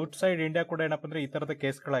ನೋಡ್ರಿ, ಔಟ್ಸೈಡ್ ಇಂಡಿಯಾ ಕೂಡ ಏನಪ್ಪ ಅಂದ್ರೆ ಈ ತರದ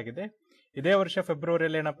ಕೇಸ್ಗಳಾಗಿದೆ. ಇದೇ ವರ್ಷ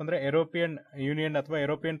ಫೆಬ್ರವರಿಯಲ್ಲಿ ಏನಪ್ಪ ಅಂದ್ರೆ ಯುರೋಪಿಯನ್ ಯೂನಿಯನ್ ಅಥವಾ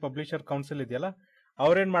ಯುರೋಪಿಯನ್ ಪಬ್ಲಿಷರ್ ಕೌನ್ಸಿಲ್ ಇದೆಯಲ್ಲ,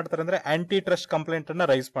 ಅವ್ರೇನ್ ಮಾಡ್ತಾರೆ ಅಂದ್ರೆ ಆಂಟಿ ಟ್ರಸ್ಟ್ ಕಂಪ್ಲೇಂಟ್ ಅನ್ನ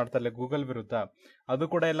ರೈಸ್ ಮಾಡ್ತಾರೆ ಗೂಗಲ್ ವಿರುದ್ಧ. ಅದು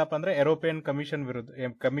ಕೂಡ ಎಲ್ಲಪ್ಪ ಅಂದ್ರೆ ಯುರೋಪಿಯನ್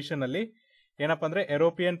ಕಮಿಷನ್ ಅಲ್ಲಿ ಏನಪ್ಪ ಅಂದ್ರೆ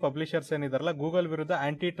ಯುರೋಪಿಯನ್ ಪಬ್ಲಿಷರ್ಸ್ ಏನಿದಾರಲ್ಲ ಗೂಗಲ್ ವಿರುದ್ಧ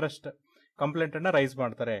ಆಂಟಿ ಟ್ರಸ್ಟ್ ಕಂಪ್ಲೇಂಟ್ ಅನ್ನ ರೈಸ್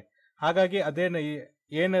ಮಾಡ್ತಾರೆ. ಹಾಗಾಗಿ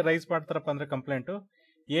ಏನ್ ರೈಸ್ ಮಾಡ್ತಾರಪ್ಪ ಅಂದ್ರೆ ಕಂಪ್ಲೇಂಟ್,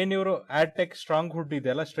 ಏನ್ ಇವರು ಆಡ್ ಟೆಕ್ ಸ್ಟ್ರಾಂಗ್ ಹುಡ್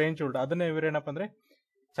ಇದೆಯಲ್ಲ, ಸ್ಟ್ರೇಂಜ್ ಹುಡ್, ಅದನ್ನ ಇವ್ರೇನಪ್ಪ ಅಂದ್ರೆ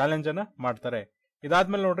ಚಾಲೆಂಜ್ ಅನ್ನ ಮಾಡ್ತಾರೆ.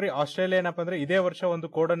 ಇದಾದ್ಮೇಲೆ ನೋಡ್ರಿ, ಆಸ್ಟ್ರೇಲಿಯಾ ಏನಪ್ಪ ಅಂದ್ರೆ ಇದೇ ವರ್ಷ ಒಂದು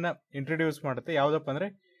ಕೋಡ್ ಅನ್ನ ಇಂಟ್ರೊಡ್ಯೂಸ್ ಮಾಡುತ್ತೆ. ಯಾವ್ದಪ್ಪ ಅಂದ್ರೆ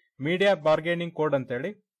ಮೀಡಿಯಾ ಬಾರ್ಗೇನಿಂಗ್ ಕೋಡ್ ಅಂತ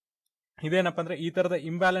ಹೇಳಿ. ಇದೇನಪ್ಪ ಅಂದ್ರೆ ಈ ತರದ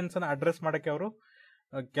ಇಂಬ್ಯಾಲೆನ್ಸ್ ಅನ್ನ ಅಡ್ರೆಸ್ ಮಾಡಕ್ಕೆ ಅವರು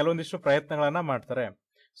ಕೆಲವೊಂದಿಷ್ಟು ಪ್ರಯತ್ನಗಳನ್ನ ಮಾಡ್ತಾರೆ.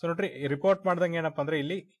 ಸೊ ನೋಡ್ರಿ, ರಿಪೋರ್ಟ್ ಮಾಡ್ದಂಗೆ ಏನಪ್ಪ ಅಂದ್ರೆ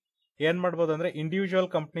ಇಲ್ಲಿ ಏನ್ ಮಾಡ್ಬೋದು ಅಂದ್ರೆ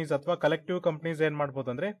ಇಂಡಿವಿಜುವಲ್ ಕಂಪ್ನೀಸ್ ಅಥವಾ ಕಲೆಕ್ಟಿವ್ ಕಂಪ್ನೀಸ್ ಏನ್ ಮಾಡ್ಬೋದು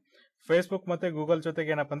ಅಂದ್ರೆ ಫೇಸ್ಬುಕ್ ಮತ್ತೆ ಗೂಗಲ್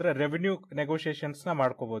ಜೊತೆಗೆ ಏನಪ್ಪ ಅಂದ್ರೆ ರೆವೆನ್ಯೂ ನೆಗೋಷಿಯೇಷನ್ಸ್ ನ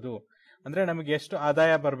ಮಾಡ್ಕೋಬಹುದು. ಅಂದ್ರೆ ನಮಗೆ ಎಷ್ಟು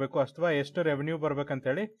ಆದಾಯ ಬರಬೇಕು ಅಥವಾ ಎಷ್ಟು ರೆವೆನ್ಯೂ ಬರ್ಬೇಕಂತ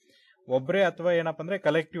ಹೇಳಿ ಒಬ್ಬರೇ ಅಥವಾ ಏನಪ್ಪ ಅಂದ್ರೆ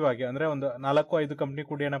ಕಲೆಕ್ಟಿವ್ ಆಗಿ ಅಂದ್ರೆ ಒಂದು 4-5 ಕಂಪ್ನಿ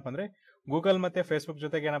ಕೂಡ ಏನಪ್ಪ ಅಂದ್ರೆ ಗೂಗಲ್ ಮತ್ತೆ ಫೇಸ್ಬುಕ್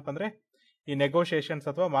ಜೊತೆಗೆ ಏನಪ್ಪ ಅಂದ್ರೆ ಈ ನೆಗೋಷಿಯೇಷನ್ಸ್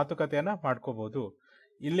ಅಥವಾ ಮಾತುಕತೆಯನ್ನ ಮಾಡ್ಕೋಬಹುದು.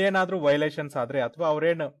 ಇಲ್ಲೇನಾದ್ರೂ ವೈಲೇಷನ್ಸ್ ಆದ್ರೆ ಅಥವಾ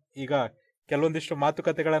ಅವ್ರೇನು ಈಗ ಕೆಲವೊಂದಿಷ್ಟು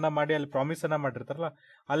ಮಾತುಕತೆಗಳನ್ನ ಮಾಡಿ ಅಲ್ಲಿ ಪ್ರಾಮಿಸ್ ಅನ್ನ ಮಾಡಿರ್ತಾರಲ್ಲ,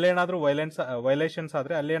 ಅಲ್ಲೇನಾದ್ರೂ ವೈಲೇಷನ್ಸ್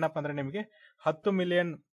ಆದ್ರೆ ಅಲ್ಲೇನಪ್ಪ ಅಂದ್ರೆ ನಿಮಗೆ $10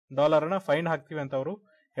 ಮಿಲಿಯನ್ ಫೈನ್ ಹಾಕ್ತಿವಿ ಅಂತ ಅವರು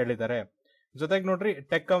ಹೇಳಿದ್ದಾರೆ. ಜೊತೆಗೆ ನೋಡ್ರಿ,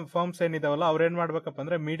 ಟೆಕ್ ಫರ್ಮ್ಸ್ ಏನಿದಾವಲ್ಲ ಅವ್ರೇನ್ ಮಾಡ್ಬೇಕಪ್ಪ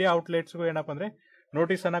ಅಂದ್ರೆ ಮೀಡಿಯಾ ಔಟ್ಲೆಟ್ಸ್ಗೂ ಏನಪ್ಪ ಅಂದ್ರೆ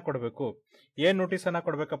ನೋಟಿಸ್ ಅನ್ನ ಕೊಡಬೇಕು. ಏನ್ ನೋಟಿಸ್ ಅನ್ನ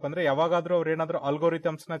ಕೊಡ್ಬೇಕಪ್ಪ ಅಂದ್ರೆ ಯಾವಾಗಾದ್ರೂ ಅವ್ರು ಏನಾದ್ರೂ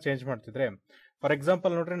ಆಲ್ಗೋರಿಥಮ್ಸ್ ನ ಚೇಂಜ್ ಮಾಡ್ತಿದ್ರೆ, ಫಾರ್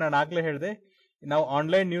ಎಕ್ಸಾಂಪಲ್ ನೋಡ್ರಿ, ನಾನು ಆಗ್ಲೇ ಹೇಳಿದೆ, ನಾವು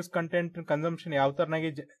ಆನ್ಲೈನ್ ನ್ಯೂಸ್ ಕಂಟೆಂಟ್ ಕನ್ಸಂಪ್ಷನ್ ಯಾವ ತರನಾಗಿ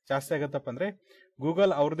ಜಾಸ್ತಿ ಆಗತ್ತಪ್ಪ ಅಂದ್ರೆ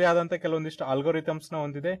ಗೂಗಲ್ ಅವ್ರದೇ ಆದಂತ ಕೆಲವೊಂದಿಷ್ಟು ಆಲ್ಗೋರಿಥಮ್ಸ್ ನ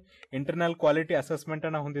ಹೊಂದಿದೆ, ಇಂಟರ್ನಲ್ ಕ್ವಾಲಿಟಿ ಅಸೆಸ್ಮೆಂಟ್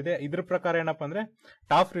ಅನ್ನ ಹೊಂದಿದೆ. ಇದ್ರ ಪ್ರಕಾರ ಏನಪ್ಪ ಅಂದ್ರೆ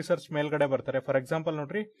ಟಾಪ್ ರಿಸರ್ಚ್ ಮೇಲ್ಗಡೆ ಬರ್ತಾರೆ. ಫಾರ್ ಎಕ್ಸಾಂಪಲ್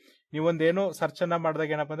ನೋಡ್ರಿ, ನೀವೊಂದೇನೋ ಸರ್ಚ್ ಅನ್ನ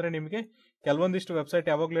ಮಾಡಿದಾಗ ಏನಪ್ಪ ಅಂದ್ರೆ ನಿಮಗೆ ಕೆಲವೊಂದಿಷ್ಟು ವೆಬ್ಸೈಟ್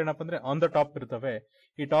ಯಾವಾಗ್ಲೂ ಏನಪ್ಪ ಅಂದ್ರೆ ಆನ್ ದ ಟಾಪ್ ಇರ್ತವೆ.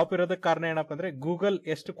 ಈ ಟಾಪ್ ಇರೋದಕ್ಕೆ ಕಾರಣ ಏನಪ್ಪ ಅಂದ್ರೆ ಗೂಗಲ್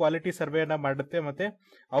ಎಷ್ಟು ಕ್ವಾಲಿಟಿ ಸರ್ವೆಯನ್ನ ಮಾಡುತ್ತೆ ಮತ್ತೆ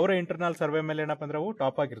ಅವರ ಇಂಟರ್ನಲ್ ಸರ್ವೆ ಮೇಲೆ ಏನಪ್ಪ ಅಂದ್ರೆ ಅವು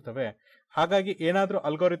ಟಾಪ್ ಆಗಿರ್ತವೆ. ಹಾಗಾಗಿ ಏನಾದ್ರೂ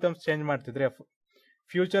ಅಲ್ಗೋರಿಥಮ್ಸ್ ಚೇಂಜ್ ಮಾಡ್ತಿದ್ರೆ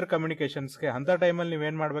ಫ್ಯೂಚರ್ ಕಮ್ಯುನಿಕೇಶನ್ಸ್ಗೆ ಅಂತ ಟೈಮಲ್ಲಿ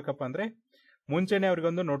ನೀವೇನ್ ಮಾಡ್ಬೇಕಪ್ಪ ಅಂದ್ರೆ ಮುಂಚೆನೆ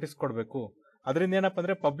ಅವ್ರಿಗೊಂದು ನೋಟಿಸ್ ಕೊಡಬೇಕು. ಅದರಿಂದ ಏನಪ್ಪ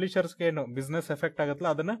ಅಂದ್ರೆ ಪಬ್ಲಿಷರ್ಸ್ಗೆ ಏನು ಬಿಸ್ನೆಸ್ ಎಫೆಕ್ಟ್ ಆಗುತ್ತಲ್ಲ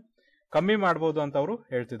ಅದನ್ನ ಕಮ್ಮಿ ಮಾಡಬಹುದು ಅಂತ ಅವರು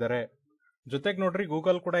ಹೇಳ್ತಿದ್ದಾರೆ. ಜೊತೆಗೆ ನೋಡ್ರಿ,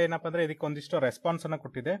 ಗೂಗಲ್ ಕೂಡ ಏನಪ್ಪ ಅಂದ್ರೆ ಇದಕ್ಕೆ ಒಂದಿಷ್ಟು ರೆಸ್ಪಾನ್ಸ್ ಅನ್ನ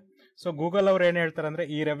ಕೊಟ್ಟಿದೆ. ಸೊ ಗೂಗಲ್ ಅವ್ರು ಏನ್ ಹೇಳ್ತಾರೆ ಅಂದ್ರೆ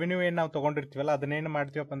ಈ ರೆವೆನ್ಯೂ ಏನ್ ನಾವು ತಗೊಂಡಿರ್ತೀವಲ್ಲ ಅದನ್ನೇನ್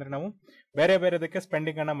ಮಾಡ್ತೀವಪ್ಪ ಅಂದ್ರೆ ನಾವು ಬೇರೆ ಬೇರೆದಕ್ಕೆ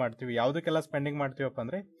ಸ್ಪೆಂಡಿಂಗ್ ಅನ್ನ ಮಾಡ್ತೀವಿ. ಯಾವ್ದಕ್ಕೆಲ್ಲ ಸ್ಪೆಂಡಿಂಗ್ ಮಾಡ್ತೀವಪ್ಪ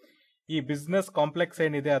ಅಂದ್ರೆ ಈ ಬಿಸ್ನೆಸ್ ಕಾಂಪ್ಲೆಕ್ಸ್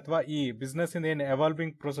ಏನಿದೆ ಅಥವಾ ಈ ಬಿಸ್ನೆಸ್ ಇಂದ ಏನು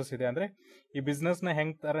ಎವಾಲ್ವಿಂಗ್ ಪ್ರೋಸೆಸ್ ಇದೆ ಅಂದ್ರೆ ಈ ಬಿಸ್ನೆಸ್ ನ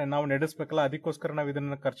ಹೆಂಗ್ ತರ ನಾವು ನಡೆಸಬೇಕಲ್ಲ ಅದಕ್ಕೋಸ್ಕರ ನಾವು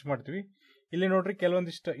ಇದನ್ನ ಖರ್ಚು ಮಾಡ್ತೀವಿ. ಇಲ್ಲಿ ನೋಡ್ರಿ,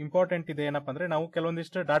 ಕೆಲವೊಂದಿಷ್ಟು ಇಂಪಾರ್ಟೆಂಟ್ ಇದೆ. ಏನಪ್ಪ ಅಂದ್ರೆ ನಾವು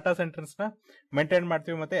ಕೆಲವೊಂದಿಷ್ಟು ಡಾಟಾ ಸೆಂಟರ್ಸ್ ನ ಮೇಂಟೈನ್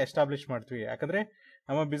ಮಾಡ್ತೀವಿ ಮತ್ತೆ ಎಸ್ಟಾಬ್ಲಿಷ್ ಮಾಡ್ತೀವಿ. ಯಾಕಂದ್ರೆ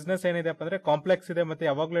ನಮ್ಮ ಬಿಸ್ನೆಸ್ ಏನಿದೆ ಅಂದ್ರೆ ಕಾಂಪ್ಲೆಕ್ಸ್ ಇದೆ ಮತ್ತೆ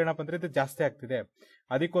ಯಾವಾಗ್ಲೂ ಏನಪ್ಪ ಅಂದ್ರೆ ಇದು ಜಾಸ್ತಿ ಆಗ್ತಿದೆ.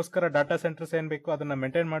 ಅದಕ್ಕೋಸ್ಕರ ಡಾಟಾ ಸೆಂಟರ್ಸ್ ಏನ್ ಬೇಕು ಅದನ್ನ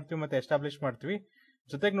ಮೇಂಟೈನ್ ಮಾಡ್ತೀವಿ ಮತ್ತೆ ಎಸ್ಟಾಬ್ಲಿಷ್ ಮಾಡ್ತೀವಿ.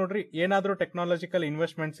 ಜೊತೆಗೆ ನೋಡ್ರಿ, ಏನಾದ್ರೂ ಟೆಕ್ನಾಲಜಿಕಲ್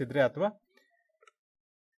ಇನ್ವೆಸ್ಟ್ಮೆಂಟ್ಸ್ ಇದ್ರೆ ಅಥವಾ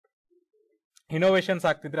ಇನೋವೇಷನ್ಸ್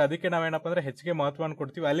ಆಗ್ತಿದ್ರೆ ಅದಕ್ಕೆ ನಾವೇನಪ್ಪ ಅಂದ್ರೆ ಹೆಚ್ಚಿಗೆ ಮಹತ್ವವನ್ನು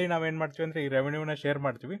ಕೊಡ್ತೀವಿ. ಅಲ್ಲಿ ನಾವೇನ್ ಮಾಡ್ತೀವಿ ಅಂದ್ರೆ ಈ ರೆವೆನ್ಯೂನ ಶೇರ್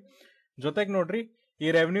ಮಾಡ್ತೀವಿ. ಜೊತೆಗೆ ನೋಡ್ರಿ, ಈ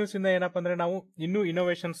ರೆವೆನ್ಯೂಸ್ ಇಂದ ಏನಪ್ಪ ಅಂದ್ರೆ ನಾವು ಇನ್ನೂ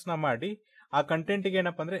ಇನೋವೇಷನ್ಸ್ ನ ಮಾಡಿ ಆ ಕಂಟೆಂಟ್ ಗೆ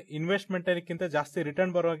ಏನಪ್ಪ ಅಂದ್ರೆ ಇನ್ವೆಸ್ಟ್ಮೆಂಟ್ ಅದಕ್ಕಿಂತ ಜಾಸ್ತಿ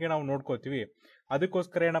ರಿಟರ್ನ್ ಬರುವಾಗೆ ನಾವು ನೋಡ್ಕೋತೀವಿ.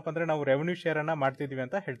 ಅದಕ್ಕೋಸ್ಕರ ಏನಪ್ಪ ಅಂದ್ರೆ ನಾವು ರೆವೆನ್ಯೂ ಶೇರ್ ಅನ್ನ ಮಾಡ್ತಿದೀವಿ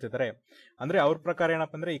ಅಂತ ಹೇಳ್ತಿದ್ದಾರೆ. ಅಂದ್ರೆ ಅವ್ರ ಪ್ರಕಾರ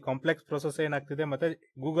ಏನಪ್ಪ ಅಂದ್ರೆ ಈ ಕಾಂಪ್ಲೆಕ್ಸ್ ಪ್ರೊಸೆಸ್ ಏನಾಗ್ತಿದೆ ಮತ್ತೆ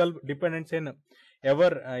ಗೂಗಲ್ ಡಿಪೆಂಡೆನ್ಸ್ ಏನು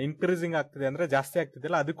ಎವರ್ ಇನ್ಕ್ರೀಸಿಂಗ್ ಆಗ್ತಿದೆ ಅಂದ್ರೆ ಜಾಸ್ತಿ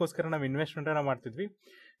ಆಗ್ತಿದೆಯಲ್ಲ, ಅದಕ್ಕೋಸ್ಕರ ನಾವು ಇನ್ವೆಸ್ಟ್ಮೆಂಟ್ ಅನ್ನ ಮಾಡ್ತಿದ್ವಿ.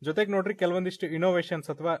 ಜೊತೆಗೆ ನೋಡ್ರಿ, ಕೆಲವೊಂದಿಷ್ಟು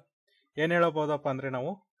ಇನೋವೇಷನ್ಸ್ ಅಥವಾ ಏನ್ ಹೇಳಬಹುದಪ್ಪ ಅಂದ್ರೆ ನಾವು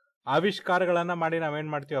ಆವಿಷ್ಕಾರಗಳನ್ನ ಮಾಡಿ ನಾವೇನ್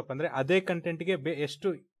ಮಾಡ್ತೀವಪ್ಪ ಅಂದ್ರೆ ಅದೇ ಕಂಟೆಂಟ್ಗೆ ಎಷ್ಟು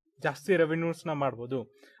ಜಾಸ್ತಿ ರೆವೆನ್ಯೂಸ್ ನ ಮಾಡ್ಬೋದು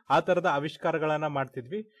ಆ ತರದ ಆವಿಷ್ಕಾರಗಳನ್ನ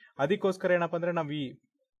ಮಾಡ್ತಿದ್ವಿ. ಅದಕ್ಕೋಸ್ಕರ ಏನಪ್ಪ ಅಂದ್ರೆ ನಾವು ಈ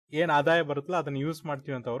ಏನ್ ಆದಾಯ ಬರುತ್ತಲ್ಲ ಅದನ್ನ ಯೂಸ್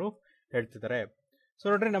ಮಾಡ್ತೀವಿ ಅಂತ ಅವರು ಹೇಳ್ತಿದ್ದಾರೆ. ಸೊ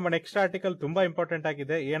ನೋಡ್ರಿ, ನಮ್ಮ ನೆಕ್ಸ್ಟ್ ಆರ್ಟಿಕಲ್ ತುಂಬಾ ಇಂಪಾರ್ಟೆಂಟ್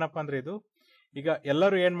ಆಗಿದೆ. ಏನಪ್ಪಾ ಅಂದ್ರೆ ಇದು ಈಗ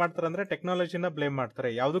ಎಲ್ಲರೂ ಏನ್ ಮಾಡ್ತಾರೆ ಅಂದ್ರೆ ಟೆಕ್ನಾಲಜಿನ ಬ್ಲೇಮ್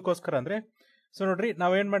ಮಾಡ್ತಾರೆ. ಯಾವ್ದಕ್ಕೋಸ್ಕರ ಅಂದ್ರೆ, ಸೊ ನೋಡ್ರಿ,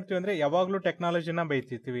 ನಾವೇನ್ ಮಾಡ್ತೀವಿ ಅಂದ್ರೆ ಯಾವಾಗ್ಲೂ ಟೆಕ್ನಾಲಜಿನ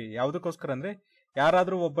ಬೈತಿರ್ತೀವಿ. ಯಾವ್ದಕ್ಕೋಸ್ಕರ ಅಂದ್ರೆ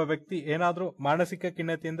ಯಾರಾದ್ರೂ ಒಬ್ಬ ವ್ಯಕ್ತಿ ಏನಾದ್ರೂ ಮಾನಸಿಕ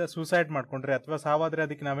ಖಿನ್ನತೆಯಿಂದ ಸೂಸೈಡ್ ಮಾಡ್ಕೊಂಡ್ರೆ ಅಥವಾ ಸಾವಾದ್ರೆ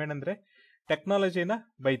ಅದಕ್ಕೆ ನಾವೇನಂದ್ರೆ ಟೆಕ್ನಾಲಜಿನ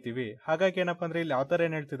ಬೈತೀವಿ. ಹಾಗಾಗಿ ಏನಪ್ಪಾ ಅಂದ್ರೆ ಇಲ್ಲಿ ಆಥರ್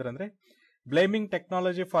ಏನ್ ಹೇಳ್ತಿದ್ರು ಅಂದ್ರೆ blaming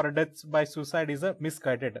technology for deaths by suicide is a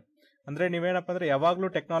misguided. ಅಂದ್ರೆ ನೀವೇನಪ್ಪ ಅಂದ್ರೆ ಯಾವಾಗ್ಲೂ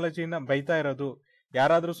ಟೆಕ್ನಾಲಜಿನ ಬೈತಾ ಇರೋದು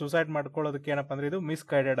ಯಾರಾದ್ರೂ ಸೂಸೈಡ್ ಮಾಡ್ಕೊಳ್ಳೋದಕ್ಕೆ ಏನಪ್ಪ ಅಂದ್ರೆ ಇದು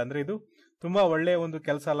ಮಿಸ್ಗೈಡೆಡ್, ಅಂದ್ರೆ ಇದು ತುಂಬಾ ಒಳ್ಳೆಯ ಒಂದು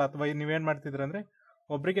ಕೆಲಸ ಅಲ್ಲ. ಅಥವಾ ನೀವೇನ್ ಮಾಡ್ತಿದ್ರ ಅಂದ್ರೆ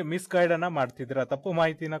ಒಬ್ಬರಿಗೆ ಮಿಸ್ಗೈಡ್ ಅನ್ನ ಮಾಡ್ತಿದ್ದೀರಾ, ತಪ್ಪು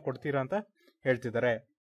ಮಾಹಿತಿನ ಕೊಡ್ತೀರಾ ಅಂತ ಹೇಳ್ತಿದ್ದಾರೆ.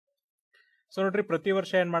 ಸೊ ನೋಡ್ರಿ ಪ್ರತಿ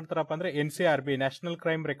ವರ್ಷ ಏನ್ ಮಾಡ್ತಾರಪ್ಪ ಅಂದ್ರೆ NCRB national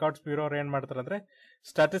crime records bureau ಅವ್ರು ಏನ್ ಮಾಡ್ತಾರೆ ಅಂದ್ರೆ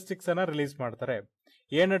ಸ್ಟಾಟಿಸ್ಟಿಕ್ಸ್ ಅನ್ನ ರಿಲೀಸ್ ಮಾಡ್ತಾರೆ.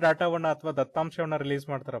 ಏನು ಡಾಟಾವನ್ನ ಅಥವಾ ದತ್ತಾಂಶವನ್ನ ರಿಲೀಸ್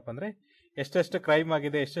ಮಾಡ್ತಾರಪ್ಪ ಅಂದ್ರೆ ಎಷ್ಟೆಷ್ಟು ಕ್ರೈಮ್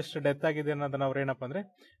ಆಗಿದೆ, ಎಷ್ಟೆಷ್ಟು ಡೆತ್ ಆಗಿದೆ ಅನ್ನೋದನ್ನ ಅವ್ರು ಏನಪ್ಪ ಅಂದ್ರೆ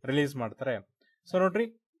ರಿಲೀಸ್ ಮಾಡ್ತಾರೆ. ಸೊ ನೋಡ್ರಿ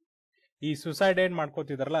ಈ ಸುಸೈಡ್ ಏನ್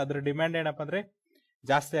ಮಾಡ್ಕೋತಿದಾರಲ್ಲ ಅದ್ರ ಡಿಮ್ಯಾಂಡ್ ಏನಪ್ಪ ಅಂದ್ರೆ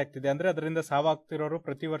ಜಾಸ್ತಿ ಆಗ್ತಿದೆ. ಅಂದ್ರೆ ಅದರಿಂದ ಸಾವಾಗ್ತಿರೋರು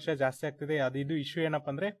ಪ್ರತಿ ವರ್ಷ ಜಾಸ್ತಿ ಆಗ್ತಿದೆ. ಇದು ಇಶ್ಯೂ ಏನಪ್ಪ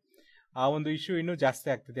ಅಂದ್ರೆ ಆ ಒಂದು ಇಶ್ಯೂ ಇನ್ನೂ ಜಾಸ್ತಿ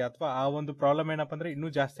ಆಗ್ತಿದೆ, ಅಥವಾ ಆ ಒಂದು ಪ್ರಾಬ್ಲಮ್ ಏನಪ್ಪ ಅಂದ್ರೆ ಇನ್ನೂ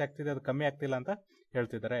ಜಾಸ್ತಿ ಆಗ್ತಿದೆ, ಅದು ಕಮ್ಮಿ ಆಗ್ತಿಲ್ಲ ಅಂತ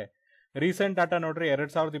ಹೇಳ್ತಿದ್ದಾರೆ. ರೀಸೆಂಟ್ ಡಾಟಾ ನೋಡ್ರಿ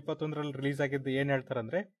 2021ರಲ್ಲಿ ರಿಲೀಸ್ ಆಗಿದ್ದು ಏನ್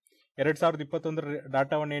ಹೇಳ್ತಾರಂದ್ರೆ 2021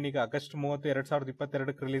 ಡಾಟಾವನ್ನು ಏನೀಗ ಆಗಸ್ಟ್ 30,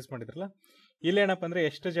 2022ಕ್ಕೆ ರಿಲೀಸ್ ಮಾಡಿದ್ರಲ್ಲ, ಇಲ್ಲೇನಪ್ಪ ಅಂದ್ರೆ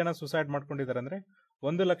ಎಷ್ಟು ಜನ ಸುಸೈಡ್ ಮಾಡ್ಕೊಂಡಿದ್ದಾರೆ ಅಂದ್ರೆ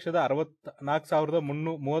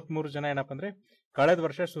 1,64,333 ಜನ ಏನಪ್ಪ ಅಂದ್ರೆ ಕಳೆದ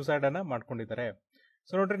ವರ್ಷ ಸುಸೈಡ್ ಅನ್ನ ಮಾಡ್ಕೊಂಡಿದ್ದಾರೆ.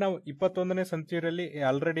 ಸೊ ನೋಡ್ರಿ ನಾವು 21ನೇ ಸೆಂಚುರಿಯಲ್ಲಿ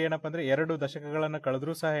ಆಲ್ರೆಡಿ ಏನಪ್ಪ ಅಂದ್ರೆ 2 ದಶಕಗಳನ್ನ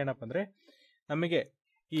ಕಳೆದ್ರೂ ಸಹ ಏನಪ್ಪ ಅಂದ್ರೆ ನಮಗೆ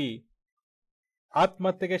ಈ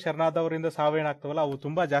ಆತ್ಮಹತ್ಯೆಗೆ ಶರಣಾದವರಿಂದ ಸಾವೇನಾಗ್ತವಲ್ಲ ಅವು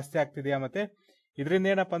ತುಂಬಾ ಜಾಸ್ತಿ ಆಗ್ತಿದೆಯಾ, ಮತ್ತೆ ಇದರಿಂದ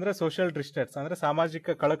ಏನಪ್ಪ ಅಂದ್ರೆ ಸೋಷಿಯಲ್ ಡಿಸ್ಟೆನ್ಸ್ ಅಂದ್ರೆ ಸಾಮಾಜಿಕ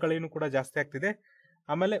ಕಳಕಳಿನೂ ಕೂಡ ಜಾಸ್ತಿ ಆಗ್ತಿದೆ.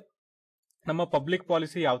 ಆಮೇಲೆ ನಮ್ಮ ಪಬ್ಲಿಕ್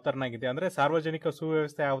ಪಾಲಿಸಿ ಯಾವ ತರನಾಗಿದೆ ಅಂದ್ರೆ ಸಾರ್ವಜನಿಕ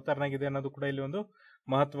ಸುವ್ಯವಸ್ಥೆ ಯಾವ ತರನಾಗಿದೆ ಅನ್ನೋದು ಕೂಡ ಇಲ್ಲಿ ಒಂದು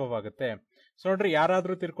ಮಹತ್ವವಾಗುತ್ತೆ. ಸೊ ನೋಡ್ರಿ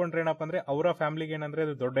ಯಾರಾದ್ರೂ ತಿರ್ಕೊಂಡ್ರೆ ಏನಪ್ಪ ಅಂದ್ರೆ ಅವರ ಫ್ಯಾಮಿಲಿಗೆ ಏನಂದ್ರೆ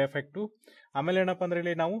ಅದು ದೊಡ್ಡ ಎಫೆಕ್ಟು. ಆಮೇಲೆ ಏನಪ್ಪ ಅಂದ್ರೆ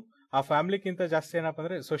ಇಲ್ಲಿ ನಾವು ಆ ಫ್ಯಾಮಿಲಿಗಿಂತ ಜಾಸ್ತಿ ಏನಪ್ಪ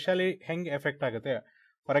ಅಂದ್ರೆ ಸೋಷಿಯಲಿ ಹೆಂಗ್ ಎಫೆಕ್ಟ್ ಆಗುತ್ತೆ.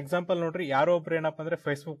 ಫಾರ್ ಎಕ್ಸಾಂಪಲ್ ನೋಡ್ರಿ ಯಾರೋ ಒಬ್ರು ಏನಪ್ಪ ಅಂದ್ರೆ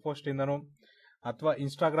ಫೇಸ್ಬುಕ್ ಪೋಸ್ಟ್ ಇಂದನೋ ಅಥವಾ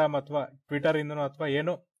ಇನ್ಸ್ಟಾಗ್ರಾಮ್ ಅಥವಾ ಟ್ವಿಟರ್ ಇಂದನೋ ಅಥವಾ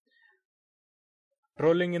ಏನೋ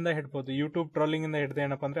ಟ್ರೋಲಿಂಗ್ ಇಂದ ಹಿಡ್ಬೋದು, ಯೂಟ್ಯೂಬ್ ಟ್ರೋಲಿಂಗ್ ಇಂದ ಹಿಡ್ದು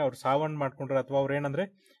ಏನಪ್ಪ ಅಂದ್ರೆ ಅವ್ರು ಸಾವನ್ನ ಮಾಡ್ಕೊಂಡ್ರೆ ಅಥವಾ ಅವ್ರು ಏನಂದ್ರೆ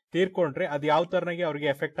ತೀರ್ಕೊಂಡ್ರೆ ಅದು ಯಾವ ತರನಾಗಿ ಅವ್ರಿಗೆ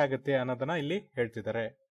ಎಫೆಕ್ಟ್ ಆಗುತ್ತೆ ಅನ್ನೋದನ್ನ ಇಲ್ಲಿ ಹೇಳ್ತಿದ್ದಾರೆ.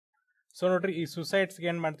 ಸೊ ನೋಡ್ರಿ ಈ ಸುಸೈಡ್ಸ್ಗೆ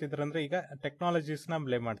ಏನ್ ಮಾಡ್ತಿದ್ದಾರೆ ಅಂದ್ರೆ ಈಗ ಟೆಕ್ನಾಲಜೀಸ್ ನ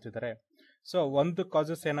ಬ್ಲೇಮ್ ಮಾಡ್ತಿದ್ದಾರೆ. ಸೊ ಒಂದು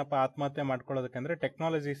ಕಾಸಸ್ ಏನಪ್ಪಾ ಆತ್ಮಹತ್ಯೆ ಮಾಡ್ಕೊಳ್ಳೋದಕ್ಕಂದ್ರೆ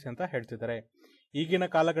ಟೆಕ್ನಾಲಜೀಸ್ ಅಂತ ಹೇಳ್ತಿದ್ದಾರೆ. ಈಗಿನ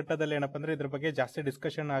ಕಾಲಘಟ್ಟದಲ್ಲಿ ಏನಪ್ಪ ಅಂದ್ರೆ ಇದ್ರ ಬಗ್ಗೆ ಜಾಸ್ತಿ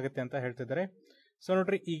ಡಿಸ್ಕಷನ್ ಆಗುತ್ತೆ ಅಂತ ಹೇಳ್ತಿದ್ದಾರೆ. ಸೊ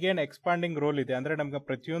ನೋಡ್ರಿ ಈಗೇನ್ ಎಕ್ಸ್ಪಾಂಡಿಂಗ್ ರೋಲ್ ಇದೆ ಅಂದ್ರೆ ನಮ್ಗೆ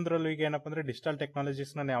ಪ್ರತಿಯೊಂದರಲ್ಲೂ ಈಗ ಏನಪ್ಪ ಅಂದ್ರೆ ಡಿಜಿಟಲ್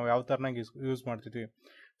ಟೆಕ್ನಾಲಜೀಸ್ ನ ನಾವು ಯಾವ ತರನಾಗಿ ಯೂಸ್ ಮಾಡ್ತಿದ್ವಿ.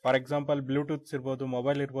 ಫಾರ್ ಎಕ್ಸಾಂಪಲ್ ಬ್ಲೂಟೂತ್ಸ್ ಇರ್ಬೋದು,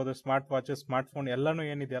 ಮೊಬೈಲ್ ಇರ್ಬೋದು, ಸ್ಮಾರ್ಟ್ ವಾಚಸ್, ಸ್ಮಾರ್ಟ್ ಫೋನ್ ಎಲ್ಲಾನು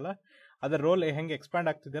ಏನಿದೆಯಲ್ಲ ಅದರ ರೋಲ್ ಹೆಂಗೆ ಎಕ್ಸ್ಪ್ಯಾಂಡ್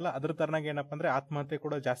ಆಗ್ತಿದೆಯಲ್ಲ ಅದ್ರ ತರನಾಗಿ ಏನಪ್ಪ ಅಂದ್ರೆ ಆತ್ಮಹತ್ಯೆ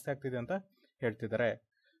ಕೂಡ ಜಾಸ್ತಿ ಆಗ್ತಿದೆ ಅಂತ ಹೇಳ್ತಿದ್ದಾರೆ.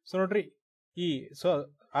 ಸೊ ನೋಡ್ರಿ ಸೊ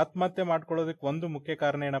ಆತ್ಮಹತ್ಯೆ ಮಾಡ್ಕೊಳ್ಳೋದಕ್ಕೆ ಒಂದು ಮುಖ್ಯ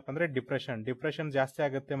ಕಾರಣ ಏನಪ್ಪ ಅಂದ್ರೆ ಡಿಪ್ರೆಷನ್ ಜಾಸ್ತಿ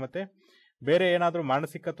ಆಗುತ್ತೆ. ಮತ್ತೆ ಬೇರೆ ಏನಾದ್ರೂ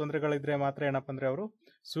ಮಾನಸಿಕ ತೊಂದರೆಗಳಿದ್ರೆ ಮಾತ್ರ ಏನಪ್ಪ ಅಂದ್ರೆ ಅವರು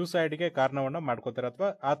ಸೂಸೈಡ್ಗೆ ಕಾರಣವನ್ನ ಮಾಡ್ಕೋತಾರೆ ಅಥವಾ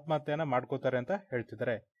ಆತ್ಮಹತ್ಯೆಯನ್ನ ಮಾಡ್ಕೋತಾರೆ ಅಂತ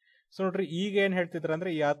ಹೇಳ್ತಿದ್ದಾರೆ. ಸೊ ನೋಡ್ರಿ ಈಗ ಏನ್ ಹೇಳ್ತಿದ್ದಾರೆ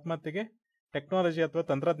ಅಂದ್ರೆ ಈ ಆತ್ಮಹತ್ಯೆಗೆ ಟೆಕ್ನಾಲಜಿ ಅಥವಾ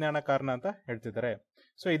ತಂತ್ರಜ್ಞಾನ ಕಾರಣ ಅಂತ ಹೇಳ್ತಿದ್ದಾರೆ.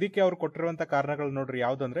 ಸೊ ಇದಕ್ಕೆ ಅವ್ರು ಕೊಟ್ಟಿರುವಂತ ಕಾರಣಗಳು ನೋಡ್ರಿ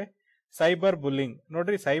ಯಾವ್ದಂದ್ರೆ ಸೈಬರ್ ಬುಲ್ಲಿಂಗ್.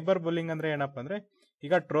 ನೋಡ್ರಿ ಸೈಬರ್ ಬುಲ್ಲಿಂಗ್ ಅಂದ್ರೆ ಏನಪ್ಪ ಅಂದ್ರೆ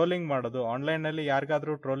ಈಗ ಟ್ರೋಲಿಂಗ್ ಮಾಡೋದು, ಆನ್ಲೈನ್ ನಲ್ಲಿ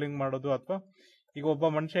ಯಾರಿಗಾದ್ರೂ ಟ್ರೋಲಿಂಗ್ ಮಾಡೋದು, ಅಥವಾ ಈಗ ಒಬ್ಬ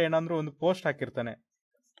ಮನುಷ್ಯ ಏನಾದ್ರೂ ಒಂದು ಪೋಸ್ಟ್ ಹಾಕಿರ್ತಾನೆ,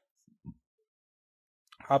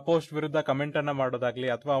 ಆ ಪೋಸ್ಟ್ ವಿರುದ್ಧ ಕಮೆಂಟ್ ಅನ್ನ ಮಾಡೋದಾಗ್ಲಿ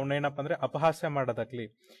ಅಥವಾ ಅವನೇನಪ್ಪ ಅಂದ್ರೆ ಅಪಹಾಸ್ಯ ಮಾಡೋದಾಗ್ಲಿ,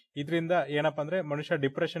 ಇದರಿಂದ ಏನಪ್ಪ ಅಂದ್ರೆ ಮನುಷ್ಯ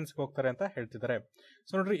ಡಿಪ್ರೆಷನ್ಸ್ಗೆ ಹೋಗ್ತಾರೆ ಅಂತ ಹೇಳ್ತಿದ್ದಾರೆ.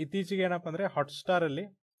 ಸೊ ನೋಡ್ರಿ ಇತ್ತೀಚೆಗೆ ಏನಪ್ಪ ಅಂದ್ರೆ ಹಾಟ್ಸ್ಟಾರ್ ಅಲ್ಲಿ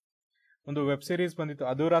ಒಂದು ವೆಬ್ ಸೀರೀಸ್ ಬಂದಿತ್ತು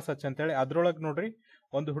ಅದೂರಾ ಸಚ್ ಅಂತೇಳಿ. ಅದ್ರೊಳಗೆ ನೋಡ್ರಿ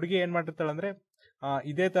ಒಂದು ಹುಡುಗಿ ಏನ್ ಮಾಡಿರ್ತಾಳೆ ಅಂದ್ರೆ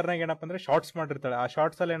ಇದೇ ತರನಾಗ ಏನಪ್ಪ ಅಂದ್ರೆ ಶಾರ್ಟ್ಸ್ ಮಾಡಿರ್ತಾಳೆ. ಆ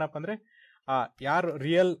ಶಾರ್ಟ್ಸ್ ಅಲ್ಲಿ ಏನಪ್ಪ ಅಂದ್ರೆ ಯಾರು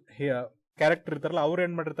ರಿಯಲ್ ಕ್ಯಾರೆಕ್ಟರ್ ಇರ್ತಾರಲ್ಲ ಅವ್ರು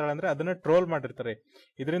ಏನ್ ಮಾಡಿರ್ತಾಳೆ ಅಂದ್ರೆ ಅದನ್ನ ಟ್ರೋಲ್ ಮಾಡಿರ್ತಾರೆ.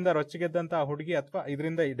 ಇದರಿಂದ ರೊಚ್ಚಿಗೆದ್ದಂತ ಹುಡುಗಿ ಅಥವಾ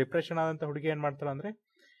ಇದರಿಂದ ಡಿಪ್ರೆಷನ್ ಆದಂತ ಹುಡುಗಿ ಏನ್ ಮಾಡ್ತಾಳೆ ಅಂದ್ರೆ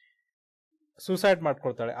ಸೂಸೈಡ್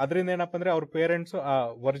ಮಾಡ್ಕೊಳ್ತಾಳೆ. ಅದರಿಂದ ಏನಪ್ಪ ಅಂದ್ರೆ ಅವ್ರ ಪೇರೆಂಟ್ಸ್ ಆ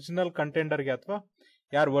ಒರಿಜಿನಲ್ ಕಂಟೆಂಡರ್ಗೆ ಅಥವಾ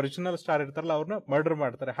ಯಾರು ಒರಿಜಿನಲ್ ಸ್ಟಾರ್ ಇರ್ತಾರಲ್ಲ ಅವ್ರನ್ನ ಮರ್ಡರ್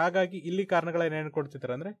ಮಾಡ್ತಾರೆ. ಹಾಗಾಗಿ ಇಲ್ಲಿ ಕಾರಣಗಳನ್ನ ಏನ್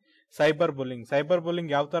ಕೊಡ್ತಿದ್ದಾರೆ ಅಂದ್ರೆ ಸೈಬರ್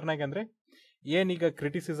ಬುಲ್ಲಿಂಗ್ ಯಾವ ತರನಾಗಿ ಅಂದ್ರೆ ಏನೀಗ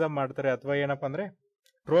ಕ್ರಿಟಿಸಿಸಮ್ ಮಾಡ್ತಾರೆ ಅಥವಾ ಏನಪ್ಪಾ ಅಂದ್ರೆ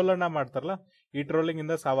ಟ್ರೋಲ್ ಅನ್ನ ಮಾಡ್ತಾರಲ್ಲ, ಈ ಟ್ರೋಲಿಂಗ್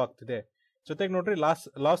ಇಂದ ಸಾವಾಗ್ತಿದೆ. ಜೊತೆಗೆ ನೋಡ್ರಿ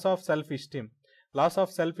ಲಾಸ್ ಆಫ್ ಸೆಲ್ಫ್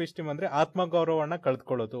ಇಸ್ಟೀಮ್ ಅಂದ್ರೆ ಆತ್ಮಗೌರವವನ್ನ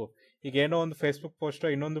ಕಳೆದುಕೊಳ್ಳೋದು. ಈಗ ಏನೋ ಒಂದು ಫೇಸ್ಬುಕ್ ಪೋಸ್ಟ್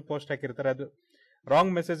ಇನ್ನೊಂದು ಪೋಸ್ಟ್ ಹಾಕಿರ್ತಾರೆ, ಅದು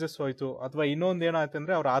ರಾಂಗ್ ಮೆಸೇಜಸ್ ಹೋಯ್ತು ಅಥವಾ ಇನ್ನೊಂದು ಏನಾಯ್ತು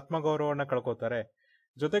ಅಂದ್ರೆ ಅವ್ರ ಆತ್ಮಗೌರವವನ್ನ ಕಳ್ಕೊತಾರೆ.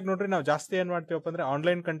 ಜೊತೆಗೆ ನೋಡ್ರಿ ನಾವು ಜಾಸ್ತಿ ಏನ್ ಮಾಡ್ತೀವಪ್ಪ ಅಂದ್ರೆ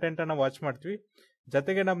ಆನ್ಲೈನ್ ಕಂಟೆಂಟ್ ಅನ್ನ ವಾಚ್ ಮಾಡ್ತೀವಿ.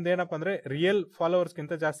 ಜೊತೆಗೆ ನಮ್ದು ಏನಪ್ಪ ಅಂದ್ರೆ ರಿಯಲ್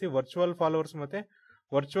ಫಾಲೋವರ್ಸ್ಗಿಂತ ಜಾಸ್ತಿ ವರ್ಚುವಲ್ ಫಾಲೋವರ್ಸ್ ಮತ್ತೆ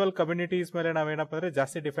ವರ್ಚುವಲ್ ಕಮ್ಯುನಿಟೀಸ್ ಮೇಲೆ ನಾವೇನಪ್ಪ ಅಂದ್ರೆ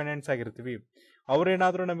ಜಾಸ್ತಿ ಡಿಪೆಂಡೆನ್ಸ್ ಆಗಿರ್ತೀವಿ.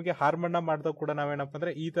 ಅವ್ರೇನಾದ್ರೂ ನಮಗೆ ಹಾರ್ಮನ್ನ ಮಾಡಿದಾಗ ಕೂಡ ನಾವೇನಪ್ಪ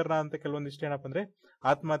ಅಂದ್ರೆ ಈ ತರ ಅಂತ ಕೆಲವೊಂದಿಷ್ಟು ಏನಪ್ಪ ಅಂದ್ರೆ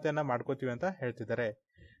ಆತ್ಮಹತ್ಯೆಯನ್ನ ಮಾಡ್ಕೋತೀವಿ ಅಂತ ಹೇಳ್ತಿದ್ದಾರೆ.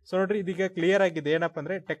 ಸೊ ನೋಡ್ರಿ ಇದೀಗ ಕ್ಲಿಯರ್ ಆಗಿದೆ ಏನಪ್ಪ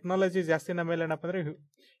ಅಂದ್ರೆ ಟೆಕ್ನಾಲಜಿ ಜಾಸ್ತಿ ನಮ್ಮ ಮೇಲೆ ಏನಪ್ಪ ಅಂದ್ರೆ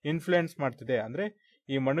ಇನ್ಫ್ಲೂಯೆನ್ಸ್ ಮಾಡ್ತಿದೆ. ಅಂದ್ರೆ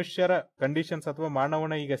ಈ ಮನುಷ್ಯರ ಕಂಡೀಷನ್ಸ್ ಅಥವಾ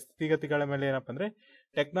ಮಾನವನ ಈಗ ಸ್ಥಿತಿಗತಿಗಳ ಮೇಲೆ ಏನಪ್ಪ ಅಂದ್ರೆ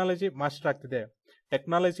ಟೆಕ್ನಾಲಜಿ ಮಾಸ್ಟರ್ ಆಗ್ತಿದೆ.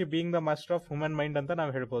 Technology being the master of human mind ಅಂತ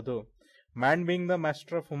ನಾವು ಹೇಳ್ಬೋದು. Man being the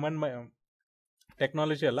master of human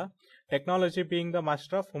technology ಅಲ್ಲ, technology being the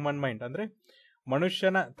master of human mind ಅಂದ್ರೆ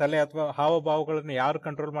ಮನುಷ್ಯನ ತಲೆ ಅಥವಾ ಹಾವಭಾವಗಳನ್ನ ಯಾರು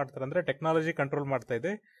ಕಂಟ್ರೋಲ್ ಮಾಡ್ತಾರೆ ಅಂದ್ರೆ ಟೆಕ್ನಾಲಜಿ ಕಂಟ್ರೋಲ್ ಮಾಡ್ತಾ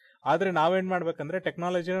ಇದೆ. ಆದ್ರೆ ನಾವೇನ್ ಮಾಡ್ಬೇಕಂದ್ರೆ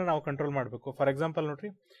ಟೆಕ್ನಾಲಜಿನ ನಾವು ಕಂಟ್ರೋಲ್ ಮಾಡಬೇಕು. ಫಾರ್ ಎಕ್ಸಾಂಪಲ್ ನೋಡ್ರಿ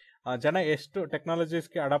ಜನ ಎಷ್ಟು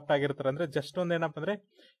ಟೆಕ್ನಾಲಜೀಸ್ಗೆ ಅಡಾಪ್ಟ್ ಆಗಿರ್ತಾರೆ ಅಂದ್ರೆ ಜಸ್ಟ್ ಒಂದ್ ಏನಪ್ಪ ಅಂದ್ರೆ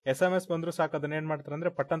SMS ಬಂದ್ರು ಸಾಕು ಅದನ್ನ ಏನ್ ಮಾಡ್ತಾರೆ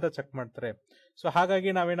ಅಂದ್ರೆ ಪಟ್ಟಂತ ಚೆಕ್ ಮಾಡ್ತಾರೆ. ಸೊ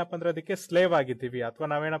ಹಾಗಾಗಿ ನಾವೇನಪ್ಪ ಅಂದ್ರೆ ಅದಕ್ಕೆ ಸ್ಲೇವ್ ಆಗಿದ್ದೀವಿ ಅಥವಾ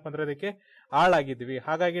ನಾವೇನಪ್ಪ ಅಂದ್ರೆ ಅದಕ್ಕೆ ಆಳಾಗಿದ್ದೀವಿ.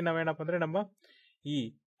 ಹಾಗಾಗಿ ನಾವೇನಪ್ಪ ಅಂದ್ರೆ ನಮ್ಮ ಈ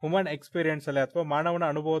ಹ್ಯೂಮನ್ ಎಕ್ಸ್ಪೀರಿಯನ್ಸ್ ಅಲ್ಲಿ ಅಥವಾ ಮಾನವನ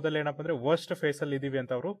ಅನುಭವದಲ್ಲಿ ಏನಪ್ಪ ಅಂದ್ರೆ ವರ್ಸ್ಟ್ ಫೇಸ್ ಅಲ್ಲಿ ಇದೀವಿ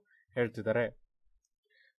ಅಂತ ಅವರು ಹೇಳ್ತಿದ್ದಾರೆ.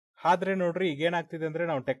 ಆದ್ರೆ ನೋಡ್ರಿ ಈಗ ಏನಾಗ್ತಿದೆ ಅಂದ್ರೆ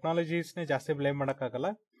ನಾವು ಟೆಕ್ನಾಲಜೀಸ್ನೇ ಜಾಸ್ತಿ ಬ್ಲೇಮ್ ಮಾಡಕ್ಕಾಗಲ್ಲ.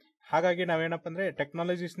 ಹಾಗಾಗಿ ನಾವೇನಪ್ಪ ಅಂದ್ರೆ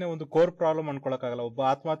ಟೆಕ್ನಾಲಜೀಸ್ನೇ ಒಂದು ಕೋರ್ ಪ್ರಾಬ್ಲಮ್ ಅನ್ಕೊಳಕ್ಕಾಗಲ್ಲ. ಒಬ್ಬ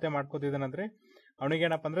ಆತ್ಮಹತ್ಯೆ ಮಾಡ್ಕೋತಿದ್ದಾನಂದ್ರೆ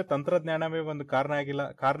ಅವನಿಗೇನಪ್ಪ ಅಂದ್ರೆ ತಂತ್ರಜ್ಞಾನವೇ ಒಂದು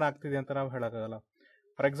ಕಾರಣ ಆಗ್ತಿದೆ ಅಂತ ನಾವು ಹೇಳೋಕ್ಕಾಗಲ್ಲ.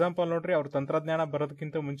 ಫಾರ್ ಎಕ್ಸಾಂಪಲ್ ನೋಡ್ರಿ, ಅವ್ರು ತಂತ್ರಜ್ಞಾನ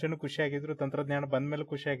ಬರೋದಕ್ಕಿಂತ ಮುಂಚೆನೂ ಖುಷಿಯಾಗಿದ್ರು, ತಂತ್ರಜ್ಞಾನ ಬಂದ ಮೇಲೆ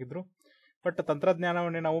ಖುಷಿಯಾಗಿದ್ರು. ಬಟ್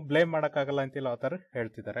ತಂತ್ರಜ್ಞಾನವನ್ನೇ ನಾವು ಬ್ಲೇಮ್ ಮಾಡೋಕ್ಕಾಗಲ್ಲ ಅಂತಿಲ್ಲ ಆ ಥರ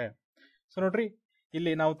ಹೇಳ್ತಿದ್ದಾರೆ. ಸೊ ನೋಡ್ರಿ,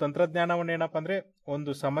 ಇಲ್ಲಿ ನಾವು ತಂತ್ರಜ್ಞಾನವನ್ನು ಏನಪ್ಪ ಅಂದ್ರೆ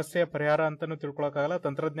ಒಂದು ಸಮಸ್ಯೆಯ ಪರಿಹಾರ ಅಂತಾನು ತಿಳ್ಕೊಳಕ್ಕಾಗಲ್ಲ,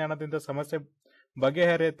 ತಂತ್ರಜ್ಞಾನದಿಂದ ಸಮಸ್ಯೆ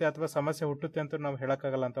ಬಗೆಹರಿಯುತ್ತೆ ಅಥವಾ ಸಮಸ್ಯೆ ಹುಟ್ಟುತ್ತೆ ಅಂತ ನಾವು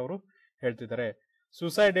ಹೇಳಕ್ಕಾಗಲ್ಲ ಅಂತ ಅವರು ಹೇಳ್ತಿದ್ದಾರೆ.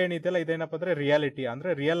 ಸುಸೈಡ್ ಏನಿದೆಯಲ್ಲ ಇದೇನಪ್ಪ ಅಂದ್ರೆ ರಿಯಾಲಿಟಿ, ಅಂದ್ರೆ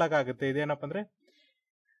ರಿಯಲ್ ಆಗುತ್ತೆ. ಇದೇನಪ್ಪ ಅಂದ್ರೆ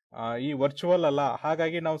ಈ ವರ್ಚುವಲ್ ಅಲ್ಲ.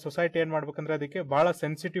 ಹಾಗಾಗಿ ನಾವು ಸೊಸೈಟಿ ಏನ್ ಮಾಡ್ಬೇಕಂದ್ರೆ ಅದಕ್ಕೆ ಬಹಳ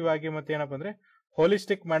ಸೆನ್ಸಿಟಿವ್ ಆಗಿ ಮತ್ತೆ ಏನಪ್ಪ ಅಂದ್ರೆ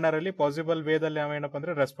ಹೋಲಿಸ್ಟಿಕ್ ಮ್ಯಾನರ್ ಅಲ್ಲಿ ಪಾಸಿಬಲ್ ವೇದಲ್ಲಿ ನಾವೇನಪ್ಪ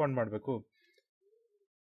ಅಂದ್ರೆ ರೆಸ್ಪಾಂಡ್ ಮಾಡಬೇಕು.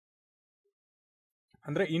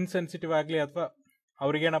 ಅಂದ್ರೆ ಇನ್ಸೆನ್ಸಿಟಿವ್ ಆಗ್ಲಿ ಅಥವಾ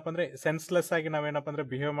ಅವ್ರಿಗೇನಪ್ಪ ಅಂದ್ರೆ ಸೆನ್ಸ್ಲೆಸ್ ಆಗಿ ನಾವೇನಪ್ಪ ಅಂದ್ರೆ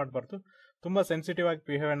ಬಿಹೇವ್ ಮಾಡಬಾರ್ದು, ತುಂಬಾ ಸೆನ್ಸಿಟಿವ್ ಆಗಿ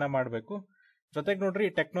ಬಿಹೇವ್ ಅನ್ನ ಮಾಡಬೇಕು. ಜೊತೆಗೆ ನೋಡ್ರಿ,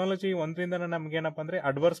 ಟೆಕ್ನಾಲಜಿ ಒಂದ್ರಿಂದ ನಮ್ಗೇನಪ್ಪ ಅಂದ್ರೆ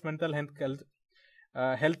ಅಡ್ವರ್ಸ್ ಮೆಂಟಲ್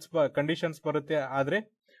ಹೆಲ್ತ್ ಕಂಡೀಷನ್ಸ್ ಬರುತ್ತೆ. ಆದ್ರೆ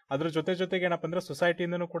ಅದ್ರ ಜೊತೆಗೆ ಏನಪ್ಪ ಅಂದ್ರೆ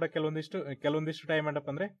ಸೊಸೈಟಿಯಿಂದನೂ ಕೂಡ ಕೆಲವೊಂದಿಷ್ಟು ಟೈಮ್ ಏನಪ್ಪ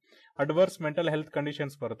ಅಂದ್ರೆ ಅಡ್ವರ್ಸ್ ಮೆಂಟಲ್ ಹೆಲ್ತ್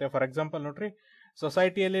ಕಂಡೀಷನ್ಸ್ ಬರುತ್ತೆ. ಫಾರ್ ಎಕ್ಸಾಂಪಲ್ ನೋಡ್ರಿ,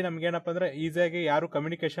 ಸೊಸೈಟಿಯಲ್ಲಿ ನಮ್ಗೇನಪ್ಪ ಅಂದ್ರೆ ಈಸಿಯಾಗಿ ಯಾರು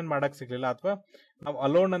ಕಮ್ಯುನಿಕೇಶನ್ ಮಾಡಕ್ ಸಿಗ್ಲಿಲ್ಲ ಅಥವಾ ನಾವು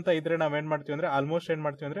ಅಲೋನ್ ಅಂತ ಇದ್ರೆ ನಾವೇನ್ ಮಾಡ್ತೀವಿ ಅಂದ್ರೆ ಆಲ್ಮೋಸ್ಟ್ ಏನ್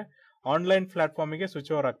ಮಾಡ್ತೀವಿ ಅಂದ್ರೆ ಆನ್ಲೈನ್ ಪ್ಲಾಟ್ಫಾರ್ಮಿಗೆ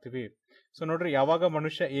ಸ್ವಿಚ್ ಓವರ್ ಆಗ್ತೀವಿ. ಸೊ ನೋಡ್ರಿ, ಯಾವಾಗ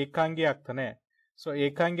ಮನುಷ್ಯ ಏಕಾಂಗಿ ಆಗ್ತಾನೆ, ಸೊ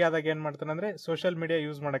ಏಕಾಂಗಿ ಆದಾಗ ಏನ್ ಮಾಡ್ತಾನೆ ಅಂದ್ರೆ ಸೋಷಿಯಲ್ ಮೀಡಿಯಾ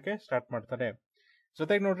ಯೂಸ್ ಮಾಡಕ್ಕೆ ಸ್ಟಾರ್ಟ್ ಮಾಡ್ತಾನೆ.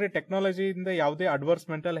 ಜೊತೆಗೆ ನೋಡ್ರಿ, ಟೆಕ್ನಾಲಜಿಯಿಂದ ಯಾವುದೇ ಅಡ್ವರ್ಸ್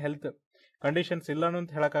ಮೆಂಟಲ್ ಹೆಲ್ತ್ ಕಂಡೀಷನ್ಸ್ ಇಲ್ಲ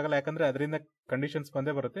ಅಂತ ಹೇಳಕ್ಕಾಗಲ್ಲ, ಯಾಕಂದ್ರೆ ಅದರಿಂದ ಕಂಡೀಷನ್ಸ್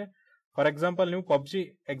ಬಂದೇ ಬರುತ್ತೆ. ಫಾರ್ ಎಕ್ಸಾಂಪಲ್ ನೀವು ಪಬ್ಜಿ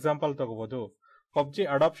ಎಕ್ಸಾಂಪಲ್ ತಗೋಬಹುದು. ಪಬ್ಜಿ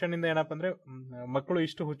ಅಡಾಪ್ಷನ್ ಇಂದ ಏನಪ್ಪ ಅಂದ್ರೆ ಮಕ್ಕಳು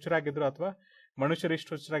ಇಷ್ಟು ಹುಚ್ಚರಾಗಿದ್ರು ಅಥವಾ ಮನುಷ್ಯರು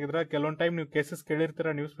ಇಷ್ಟು ಹುಚ್ಚರಾಗಿದ್ರ, ಕೆಲವೊಂದು ಟೈಮ್ ನೀವು ಕೇಸಸ್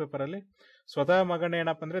ಕೇಳಿರ್ತೀರ ನ್ಯೂಸ್ ಪೇಪರ್ ಅಲ್ಲಿ, ಸ್ವತಃ ಮಗನ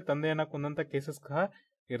ಏನಪ್ಪ ಅಂದ್ರೆ ತಂದೆಯನ್ನ ಕೊಂದಂತ ಕೇಸಸ್ ಸಹ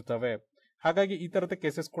ಇರ್ತವೆ. ಹಾಗಾಗಿ ಈ ತರದ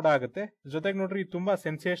ಕೇಸಸ್ ಕೂಡ ಆಗುತ್ತೆ. ಜೊತೆಗೆ ನೋಡ್ರಿ, ತುಂಬಾ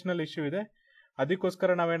ಸೆನ್ಸೇಷನಲ್ ಇಶ್ಯೂ ಇದೆ.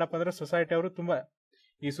 ಅದಕ್ಕೋಸ್ಕರ ನಾವೇನಪ್ಪ ಅಂದ್ರೆ ಸೊಸೈಟಿ ಅವರು ತುಂಬಾ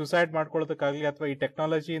ಈ ಸುಸೈಡ್ ಮಾಡ್ಕೊಳ್ಳೋದಕ್ಕಾಗ್ಲಿ ಅಥವಾ ಈ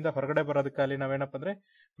ಟೆಕ್ನಾಲಜಿಯಿಂದ ಹೊರಗಡೆ ಬರೋದಕ್ಕಾಗ್ಲಿ ನಾವೇನಪ್ಪ ಅಂದ್ರೆ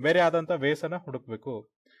ಬೇರೆ ಆದಂತ ವೇಸನ ಹುಡುಕ್ಬೇಕು.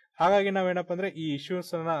 ಹಾಗಾಗಿ ನಾವೇನಪ್ಪ ಅಂದ್ರೆ ಈ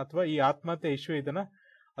ಇಶ್ಯೂಸ್ ಅನ್ನ ಅಥವಾ ಈ ಆತ್ಮಹತ್ಯೆ ಇಶ್ಯೂ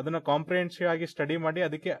ಅದನ್ನ ಕಾಂಪ್ರಿಹೆನ್ಸಿವ್ ಆಗಿ ಸ್ಟಡಿ ಮಾಡಿ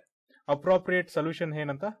ಅದಕ್ಕೆ ಅಪ್ರೋಪ್ರಿಯೇಟ್ ಸೊಲ್ಯೂಷನ್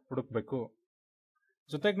ಏನಂತ ಹುಡುಕ್ಬೇಕು.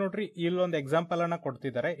 ಜೊತೆಗೆ ನೋಡ್ರಿ, ಇಲ್ಲೊಂದು ಎಕ್ಸಾಂಪಲ್ ಅನ್ನ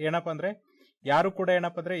ಕೊಡ್ತಿದ್ದಾರೆ. ಏನಪ್ಪ ಅಂದ್ರೆ ಯಾರು ಕೂಡ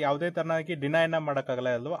ಏನಪ್ಪ ಅಂದ್ರೆ ಯಾವುದೇ ತರನಾಗಿ ಡಿನೈನ ಮಾಡಕ್ಕಾಗಲ್ಲ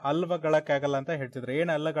ಅಲ್ವಾ, ಅಲ್ವಗಳಕ್ಕಾಗಲ್ಲ ಅಂತ ಹೇಳ್ತಿದ್ರೆ.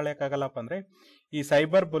 ಏನ್ ಅಲ್ಲಗಳಕ್ಕಾಗಲ್ಲಪ್ಪ ಅಂದ್ರೆ ಈ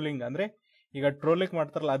ಸೈಬರ್ ಬುಲ್ಲಿಂಗ್ ಅಂದ್ರೆ ಈಗ ಟ್ರೋಲಿಂಗ್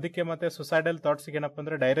ಮಾಡ್ತಾರಲ್ಲ, ಅದಕ್ಕೆ ಮತ್ತೆ ಸುಸೈಡಲ್ ಥಾಟ್ಸ್ ಏನಪ್ಪ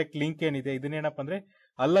ಅಂದ್ರೆ ಡೈರೆಕ್ಟ್ ಲಿಂಕ್ ಏನಿದೆ ಇದನ್ನೇನಪ್ಪ ಅಂದ್ರೆ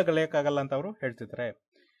ಅಲ್ಲಗಳೆಯಕ್ಕಾಗಲ್ಲ ಅಂತ ಅವರು ಹೇಳ್ತಿದ್ದಾರೆ.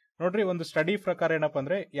 ನೋಡ್ರಿ, ಒಂದು ಸ್ಟಡಿ ಪ್ರಕಾರ ಏನಪ್ಪ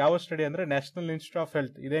ಅಂದ್ರೆ, ಯಾವ ಸ್ಟಡಿ ಅಂದ್ರೆ ನ್ಯಾಷನಲ್ ಇನ್ಸ್ಟಿಟ್ಯೂಟ್ ಆಫ್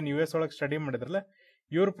ಹೆಲ್ತ್, ಇದೇನು US ಒಳಗೆ ಸ್ಟಡಿ ಮಾಡಿದ್ರಲ್ಲ,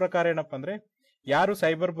 ಇವ್ರ ಪ್ರಕಾರ ಏನಪ್ಪ ಅಂದ್ರೆ ಯಾರು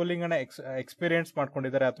ಸೈಬರ್ ಬುಲ್ಲಿಂಗ್ ಅನ್ನ ಎಕ್ಸ್ಪೀರಿಯನ್ಸ್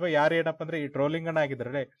ಮಾಡ್ಕೊಂಡಿದ್ದಾರೆ ಅಥವಾ ಯಾರು ಏನಪ್ಪ ಅಂದ್ರೆ ಈ ಟ್ರೋಲಿಂಗ್ ಅನ್ನ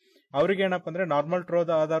ಆಗಿದ್ರೆ ಅವ್ರಿಗೆ ಏನಪ್ಪ ಅಂದ್ರೆ ನಾರ್ಮಲ್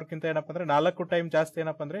ಟ್ರೋಲ್ ಆದವ್ರಕ್ಕಿಂತ ಏನಪ್ಪ ಅಂದ್ರೆ 4 ಟೈಮ್ ಜಾಸ್ತಿ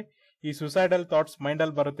ಏನಪ್ಪ ಅಂದ್ರೆ ಈ ಸುಸೈಡಲ್ ಥಾಟ್ಸ್ ಮೈಂಡ್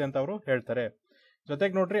ಅಲ್ಲಿ ಬರುತ್ತೆ ಅಂತ ಅವರು ಹೇಳ್ತಾರೆ.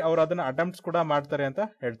 ಜೊತೆಗೆ ನೋಡ್ರಿ, ಅವ್ರು ಅದನ್ನ ಅಟೆಂಪ್ಟ್ಸ್ ಕೂಡ ಮಾಡ್ತಾರೆ ಅಂತ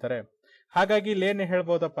ಹೇಳ್ತಾರೆ. ಹಾಗಾಗಿ ಇಲ್ಲಿ ಏನ್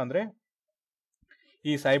ಹೇಳ್ಬೋದಪ್ಪ ಅಂದ್ರೆ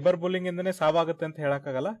ಈ ಸೈಬರ್ ಬುಲ್ಲಿಂಗ್ ಇಂದನೇ ಸಾವಾಗುತ್ತೆ ಅಂತ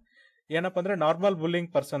ಹೇಳಕ್ಕಾಗಲ್ಲ. ಏನಪ್ಪ ಅಂದ್ರೆ ನಾರ್ಮಲ್ ಬುಲ್ಲಿಂಗ್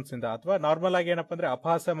ಪರ್ಸನ್ಸ್ ಇಂದ ಅಥವಾ ನಾರ್ಮಲ್ ಆಗಿ ಏನಪ್ಪ ಅಂದ್ರೆ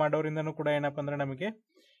ಅಪಹಾಸ ಮಾಡೋರಿಂದನೂ ಕೂಡ ಏನಪ್ಪ ಅಂದ್ರೆ ನಮಗೆ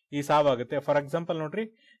ಈ ಸಾವಾಗುತ್ತೆ. ಫಾರ್ ಎಕ್ಸಾಂಪಲ್ ನೋಡ್ರಿ,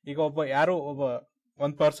 ಈಗ ಒಬ್ಬ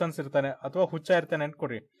ಒಂದ್ ಪರ್ಸನ್ಸ್ ಇರ್ತಾನೆ ಅಥವಾ ಹುಚ್ಚ ಇರ್ತಾನೆ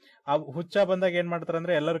ಅನ್ಕೊಡ್ರಿ. ಆ ಹುಚ್ಚ ಬಂದಾಗ ಏನ್ ಮಾಡ್ತಾರೆ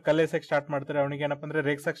ಅಂದ್ರೆ ಎಲ್ಲರೂ ಕಲ್ಲೆಸಕ್ ಸ್ಟಾರ್ಟ್ ಮಾಡ್ತಾರೆ, ಅವನಿಗೆ ಏನಪ್ಪ ಅಂದ್ರೆ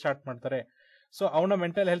ರೇಗ್ಸಕ್ ಸ್ಟಾರ್ಟ್ ಮಾಡ್ತಾರೆ. ಸೊ ಅವನ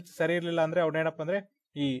ಮೆಂಟಲ್ ಹೆಲ್ತ್ ಸರಿ ಇರ್ಲಿಲ್ಲ ಅಂದ್ರೆ ಅವನೇನಪ್ಪ ಅಂದ್ರೆ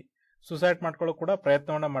ಈ ಸುಸೈಡ್ ಮಾಡ್ಕೊಳ್ಳೋ ಕೂಡ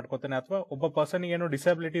ಪ್ರಯತ್ನವನ್ನ ಮಾಡ್ಕೋತಾನೆ. ಅಥವಾ ಒಬ್ಬ ಪರ್ಸನ್ ಏನೋ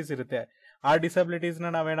ಡಿಸಬಿಲಿಟೀಸ್ ಇರುತ್ತೆ, ಆ ಡಿಸಬಿಲಿಟೀಸ್ ನ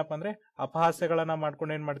ನಾವೇನಪ್ಪ ಅಂದ್ರೆ ಅಪಹಾಸ್ಯಗಳನ್ನ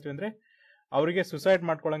ಮಾಡ್ಕೊಂಡು ಏನ್ ಮಾಡ್ತೀವಿ ಅಂದ್ರೆ ಅವರಿಗೆ ಸುಸೈಡ್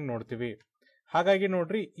ಮಾಡ್ಕೊಳಂಗ್ ನೋಡ್ತೀವಿ. ಹಾಗಾಗಿ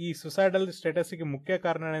ನೋಡ್ರಿ, ಈ ಸುಸೈಡಲ್ ಸ್ಟೇಟಸ್ ಗೆ ಮುಖ್ಯ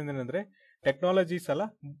ಕಾರಣ ಏನಂದ್ರೆ ಟೆಕ್ನಾಲಜೀಸ್ ಅಲ್ಲ,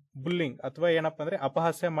 ಬುಲ್ಲಿಂಗ್ ಅಥವಾ ಏನಪ್ಪ ಅಂದ್ರೆ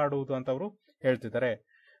ಅಪಹಾಸ್ಯ ಮಾಡುವುದು ಅಂತ ಅವರು ಹೇಳ್ತಿದ್ದಾರೆ.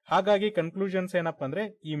 ಹಾಗಾಗಿ ಕನ್ಕ್ಲೂಷನ್ಸ್ ಏನಪ್ಪ ಅಂದ್ರೆ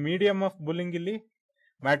ಈ ಮೀಡಿಯಂ ಆಫ್ ಬುಲ್ಲಿಂಗ್ ಇಲ್ಲಿ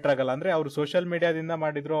ಮ್ಯಾಟರ್ ಆಗಲ್ಲ. ಅಂದ್ರೆ ಅವರು ಸೋಷಿಯಲ್ ಮೀಡಿಯಾದಿಂದ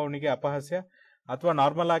ಮಾಡಿದ್ರು ಅವನಿಗೆ ಅಪಹಾಸ್ಯ ಅಥವಾ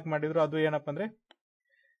ನಾರ್ಮಲ್ ಆಗಿ ಮಾಡಿದ್ರು ಅದು ಏನಪ್ಪ ಅಂದ್ರೆ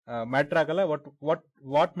ಮ್ಯಾಟರ್ ಆಗಲ್ಲ.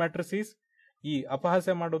 ವಾಟ್ ಮ್ಯಾಟರ್ಸ್ ಈಸ್ ಈ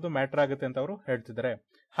ಅಪಹಾಸ್ಯ ಮಾಡೋದು ಮ್ಯಾಟರ್ ಆಗುತ್ತೆ ಅಂತ ಅವರು ಹೇಳ್ತಿದ್ದಾರೆ.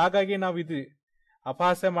 ಹಾಗಾಗಿ ನಾವು ಇದು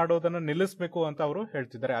ಅಪಹಾಸ್ಯ ಮಾಡೋದನ್ನ ನಿಲ್ಲಿಸಬೇಕು ಅಂತ ಅವರು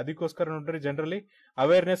ಹೇಳ್ತಿದ್ದಾರೆ. ಅದಕ್ಕೋಸ್ಕರ ನೋಡ್ರಿ, ಜನರಲಿ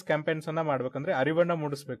ಅವೇರ್ನೆಸ್ ಕ್ಯಾಂಪೇನ್ಸ್ ಅನ್ನ ಮಾಡ್ಬೇಕಂದ್ರೆ ಅರಿವನ್ನ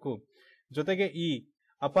ಮೂಡಿಸಬೇಕು. ಜೊತೆಗೆ ಈ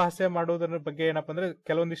ಅಪಹಾಸ್ಯ ಮಾಡೋದ್ರ ಬಗ್ಗೆ ಏನಪ್ಪ ಅಂದ್ರೆ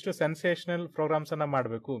ಕೆಲವೊಂದಿಷ್ಟು ಸೆನ್ಸೇಷನಲ್ ಪ್ರೋಗ್ರಾಮ್ಸ್ ಅನ್ನ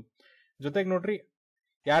ಮಾಡಬೇಕು. ಜೊತೆಗೆ ನೋಡ್ರಿ,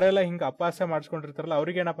 ಯಾರೆಲ್ಲ ಹಿಂಗ ಅಪಹಾಸ್ಯ ಮಾಡಿಸ್ಕೊಂಡಿರ್ತಾರಲ್ಲ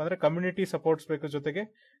ಅವ್ರಿಗೆ ಏನಪ್ಪ ಅಂದ್ರೆ ಕಮ್ಯುನಿಟಿ ಸಪೋರ್ಟ್ಸ್ ಬೇಕು. ಜೊತೆಗೆ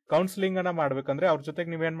ಕೌನ್ಸಿಲಿಂಗ್ ಅನ್ನ ಮಾಡ್ಬೇಕಂದ್ರೆ ಅವ್ರ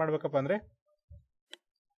ಜೊತೆಗೆ ನೀವೇನ್ ಮಾಡ್ಬೇಕಪ್ಪ ಅಂದ್ರೆ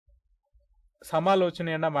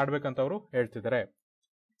ಸಮಾಲೋಚನೆಯನ್ನ ಮಾಡ್ಬೇಕಂತ ಅವರು ಹೇಳ್ತಿದ್ದಾರೆ.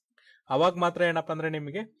 ಅವಾಗ ಮಾತ್ರ ಏನಪ್ಪ ಅಂದ್ರೆ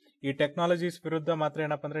ನಿಮಗೆ ಈ ಟೆಕ್ನಾಲಜೀಸ್ ವಿರುದ್ಧ ಮಾತ್ರ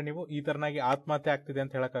ಏನಪ್ಪ ಅಂದ್ರೆ ನೀವು ಈ ತರನಾಗಿ ಆತ್ಮಹತ್ಯೆ ಆಗ್ತಿದೆ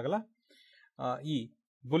ಅಂತ ಹೇಳಕ್ಕಾಗಲ್ಲ, ಈ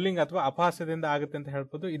ಬುಲ್ಲಿಂಗ್ ಅಥವಾ ಅಪಹಾಸ್ಯದಿಂದ ಆಗುತ್ತೆ ಅಂತ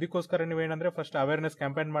ಹೇಳ್ಬೋದು. ಇದಕ್ಕೋಸ್ಕರ ನೀವೇನಂದ್ರೆ ಫಸ್ಟ್ ಅವೇರ್ನೆಸ್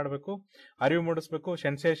ಕ್ಯಾಂಪೇನ್ ಮಾಡಬೇಕು, ಅರಿವು ಮೂಡಿಸಬೇಕು,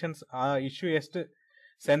 ಸೆನ್ಸೇಷನ್ಸ್ ಆ ಇಶ್ಯೂ ಎಷ್ಟು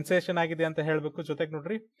ಸೆನ್ಸೇಷನ್ ಆಗಿದೆ ಅಂತ ಹೇಳ್ಬೇಕು. ಜೊತೆಗೆ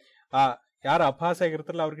ನೋಡ್ರಿ, ಆ ಯಾರು ಅಪಹಾಸ್ಯ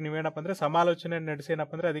ಆಗಿರ್ತಾರಲ್ಲ ಅವ್ರಿಗೆ ನೀವೇನಪ್ಪ ಅಂದ್ರೆ ಸಮಾಲೋಚನೆ ನಡೆಸಿ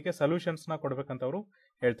ಏನಪ್ಪ ಅಂದ್ರೆ ಅದಕ್ಕೆ ಸೊಲ್ಯೂಷನ್ಸ್ ನ ಕೊಡ್ಬೇಕಂತ ಅವರು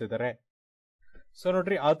ಹೇಳ್ತಿದ್ದಾರೆ. ಸೊ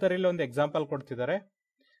ನೋಡ್ರಿ, ಆತರ ಇಲ್ಲಿ ಒಂದು ಎಕ್ಸಾಂಪಲ್ ಕೊಡ್ತಿದ್ದಾರೆ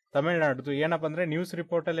ತಮಿಳ್ನಾಡು. ಏನಪ್ಪ ಅಂದ್ರೆ ನ್ಯೂಸ್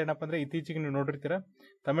ರಿಪೋರ್ಟ್ ಅಲ್ಲಿ ಏನಪ್ಪ ಅಂದ್ರೆ ಇತ್ತೀಚೆಗೆ ನೀವು ನೋಡಿರ್ತೀರಾ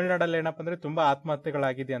ತಮಿಳ್ನಾಡಲ್ಲಿ ಏನಪ್ಪ ಅಂದ್ರೆ ತುಂಬಾ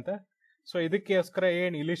ಆತ್ಮಹತ್ಯೆಗಳಾಗಿದೆ ಅಂತ. ಸೊ ಇದಕ್ಕೋಸ್ಕರ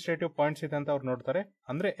ಏನ್ ಇಲಿಸ್ಟ್ರೇಟಿವ್ ಪಾಯಿಂಟ್ಸ್ ಇದೆ ಅಂತ ಅವ್ರು ನೋಡ್ತಾರೆ.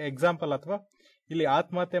 ಅಂದ್ರೆ ಎಕ್ಸಾಂಪಲ್ ಅಥವಾ ಇಲ್ಲಿ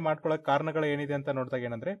ಆತ್ಮಹತ್ಯೆ ಮಾಡ್ಕೊಳ್ಳೋಕೆ ಕಾರಣಗಳು ಏನಿದೆ ಅಂತ ನೋಡಿದಾಗ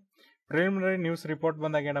ಏನಂದ್ರೆ ಪ್ರಿಲಿಮಿನರಿ ನ್ಯೂಸ್ ರಿಪೋರ್ಟ್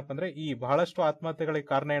ಬಂದಾಗ ಏನಪ್ಪ ಅಂದ್ರೆ ಈ ಬಹಳಷ್ಟು ಆತ್ಮಹತ್ಯೆಗಳಿಗೆ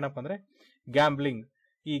ಕಾರಣ ಏನಪ್ಪ ಅಂದ್ರೆ ಗ್ಯಾಂಬ್ಲಿಂಗ್,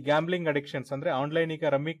 ಈ ಗ್ಯಾಂಬ್ಲಿಂಗ್ ಅಡಿಕ್ಷನ್ಸ್ ಅಂದ್ರೆ ಆನ್ಲೈನ್ ಈಗ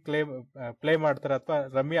ರಮ್ಮಿ ಪ್ಲೇ ಮಾಡ್ತಾರೆ ಅಥವಾ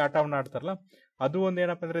ರಮ್ಮಿ ಆಟವನ್ನ ಆಡ್ತಾರಲ್ಲ, ಅದು ಒಂದ್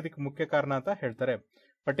ಏನಪ್ಪ ಅಂದ್ರೆ ಇದಕ್ಕೆ ಮುಖ್ಯ ಕಾರಣ ಅಂತ ಹೇಳ್ತಾರೆ.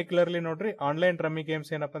 ಪರ್ಟಿಕ್ಯುಲರ್ಲಿ ನೋಡ್ರಿ ಆನ್ಲೈನ್ ರಮ್ಮಿ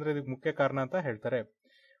ಗೇಮ್ಸ್ ಏನಪ್ಪ ಅಂದ್ರೆ ಇದಕ್ಕೆ ಮುಖ್ಯ ಕಾರಣ ಅಂತ ಹೇಳ್ತಾರೆ.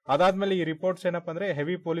 ಅದಾದ್ಮೇಲೆ ಈ ರಿಪೋರ್ಟ್ಸ್ ಏನಪ್ಪ ಅಂದ್ರೆ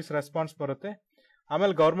ಹೆವಿ ಪೊಲೀಸ್ ರೆಸ್ಪಾನ್ಸ್ ಬರುತ್ತೆ.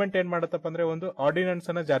 ಆಮೇಲೆ ಗೌರ್ಮೆಂಟ್ ಏನ್ ಮಾಡುತ್ತಪ್ಪ ಅಂದ್ರೆ ಒಂದು ಆರ್ಡಿನೆನ್ಸ್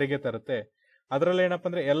ಅನ್ನ ಜಾರಿಗೆ ತರುತ್ತೆ. ಅದರಲ್ಲಿ ಏನಪ್ಪ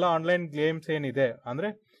ಅಂದ್ರೆ ಎಲ್ಲ ಆನ್ಲೈನ್ ಗೇಮ್ಸ್ ಏನಿದೆ ಅಂದ್ರೆ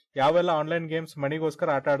ಯಾವೆಲ್ಲ ಆನ್ಲೈನ್ ಗೇಮ್ಸ್ ಮನಿಗೋಸ್ಕರ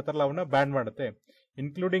ಆಟ ಆಡ್ತಾರಲ್ಲ ಅವನ್ನ ಬ್ಯಾನ್ ಮಾಡುತ್ತೆ,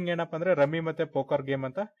 ಇನ್ಕ್ಲೂಡಿಂಗ್ ಏನಪ್ಪ ಅಂದ್ರೆ ರಮ್ಮಿ ಮತ್ತೆ ಪೋಕರ್ ಗೇಮ್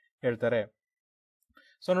ಅಂತ ಹೇಳ್ತಾರೆ.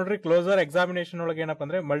 ಸೊ ನೋಡ್ರಿ ಕ್ಲೋಸರ್ ಎಕ್ಸಾಮಿನೇಷನ್ ಒಳಗೆ ಏನಪ್ಪ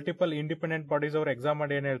ಅಂದ್ರೆ ಮಲ್ಟಿಪಲ್ ಇಂಡಿಪೆಂಡೆಂಟ್ ಬಾಡೀಸ್ ಅವ್ರ ಎಕ್ಸಾಮ್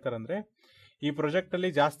ಮಾಡಿ ಏನ್ ಹೇಳ್ತಾರೆ ಅಂದ್ರೆ ಈ ಪ್ರಾಜೆಕ್ಟ್ ಅಲ್ಲಿ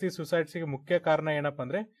ಜಾಸ್ತಿ ಸುಸೈಡ್ಸ್ ಗೆ ಮುಖ್ಯ ಕಾರಣ ಏನಪ್ಪ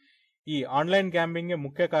ಅಂದ್ರೆ ಈ ಆನ್ಲೈನ್ ಗ್ಯಾಂಬಿಂಗ್ ಗೆ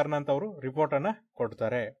ಮುಖ್ಯ ಕಾರಣ ಅಂತ ಅವರು ರಿಪೋರ್ಟ್ ಅನ್ನ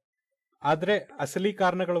ಕೊಡ್ತಾರೆ. ಆದ್ರೆ ಅಸಲಿ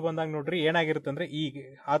ಕಾರಣಗಳು ಬಂದಾಗ ನೋಡ್ರಿ ಏನಾಗಿರುತ್ತೆ ಅಂದ್ರೆ ಈ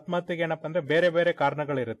ಆತ್ಮಹತ್ಯೆಗೆ ಏನಪ್ಪ ಅಂದ್ರೆ ಬೇರೆ ಬೇರೆ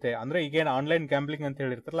ಕಾರಣಗಳಿರುತ್ತೆ. ಅಂದ್ರೆ ಈಗೇನು ಆನ್ಲೈನ್ ಗ್ಯಾಂಬ್ಲಿಂಗ್ ಅಂತ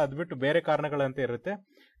ಹೇಳಿರ್ತಾರಲ್ಲ ಅದು ಬಿಟ್ಟು ಬೇರೆ ಕಾರಣಗಳಂತ ಇರುತ್ತೆ.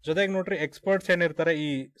 ಜೊತೆಗೆ ನೋಡ್ರಿ ಎಕ್ಸ್ಪರ್ಟ್ಸ್ ಏನಿರ್ತಾರೆ ಈ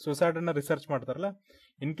ಸುಸೈಡ್ ಅನ್ನ ರಿಸರ್ಚ್ ಮಾಡ್ತಾರಲ್ಲ,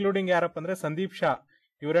 ಇನ್ಕ್ಲೂಡಿಂಗ್ ಯಾರಪ್ಪ ಅಂದ್ರೆ ಸಂದೀಪ್ ಶಾ,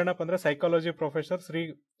 ಇವ್ರೇನಪ್ಪ ಅಂದ್ರೆ ಸೈಕಾಲಜಿ ಪ್ರೊಫೆಸರ್, ಶ್ರೀ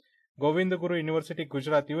ಗೋವಿಂದ ಗುರು ಯೂನಿವರ್ಸಿಟಿ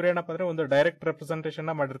ಗುಜರಾತ್, ಇವ್ರೇನಪ್ಪ ಅಂದ್ರೆ ಒಂದು ಡೈರೆಕ್ಟ್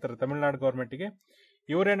ರೆಪ್ರೆಸೆಂಟೇಷನ್ ಮಾಡಿರ್ತಾರೆ ತಮಿಳುನಾಡು ಗೌರ್ಮೆಂಟ್ ಗೆ.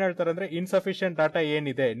 ಇವ್ರೇನ್ ಹೇಳ್ತಾರೆ ಅಂದ್ರೆ ಇನ್ಸಫಿಷಿಯಂಟ್ ಡಾಟಾ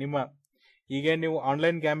ಏನಿದೆ ನಿಮ್ಮ ಈಗ ನೀವು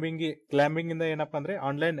ಆನ್ಲೈನ್ ಗ್ಯಾಂಬ್ಲಿಂಗ್ ಇಂದ ಏನಪ್ಪಾ ಅಂದ್ರೆ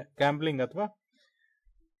ಆನ್ಲೈನ್ ಗ್ಯಾಂಬ್ಲಿಂಗ್ ಅಥವಾ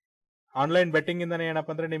ಆನ್ಲೈನ್ ಬೆಟ್ಟಿಂಗ್ ಇಂದ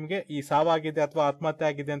ಏನಪ್ಪಾ ಅಂದ್ರೆ ನಿಮ್ಗೆ ಈ ಸಾವಾಗಿದೆ ಅಥವಾ ಆತ್ಮಹತ್ಯೆ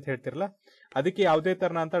ಆಗಿದೆ ಅಂತ ಹೇಳ್ತಿರಲ್ಲ, ಅದಕ್ಕೆ ಯಾವುದೇ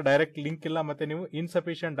ತರನ ಅಂತ ಡೈರೆಕ್ಟ್ ಲಿಂಕ್ ಇಲ್ಲ, ಮತ್ತೆ ನೀವು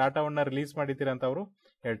ಇನ್ಸಫಿಷಿಯಂಟ್ ಡಾಟಾವನ್ನ ರಿಲೀಸ್ ಮಾಡಿದ್ದೀರಾ ಅಂತ ಅವರು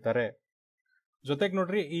ಹೇಳ್ತಾರೆ. ಜೊತೆಗೆ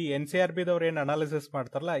ನೋಡ್ರಿ ಈ NCRB ದವ್ರು ಏನ್ ಅನಾಲಿಸಿಸ್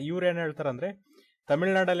ಮಾಡ್ತಾರಲ್ಲ, ಇವ್ರು ಏನ್ ಹೇಳ್ತಾರಂದ್ರೆ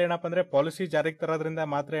ತಮಿಳುನಾಡಲ್ಲಿ ಏನಪ್ಪಾ ಅಂದ್ರೆ ಪಾಲಿಸಿ ಜಾರಿಗೆ ತರೋದ್ರಿಂದ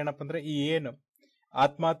ಮಾತ್ರ ಏನಪ್ಪಾ ಅಂದ್ರೆ ಈ ಏನು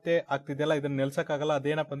ಆತ್ಮಹತ್ಯೆ ಆಗ್ತಿದೆಯಲ್ಲ ಇದನ್ನ ನಿಲ್ಸಕ್ಕಾಗಲ್ಲ,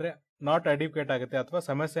 ಅದೇನಪ್ಪ ಅಂದ್ರೆ ನಾಟ್ ಅಡ್ಯುಕೇಟ್ ಆಗುತ್ತೆ ಅಥವಾ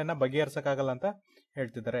ಸಮಸ್ಯೆಯನ್ನ ಬಗೆಹರಿಸಕ್ಕಾಗಲ್ಲ ಅಂತ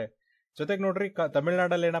ಹೇಳ್ತಿದ್ದಾರೆ. ಜೊತೆಗೆ ನೋಡ್ರಿ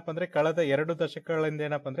ತಮಿಳುನಾಡಲ್ಲಿ ಏನಪ್ಪ ಅಂದ್ರೆ ಕಳೆದ 2 ದಶಕಗಳಿಂದ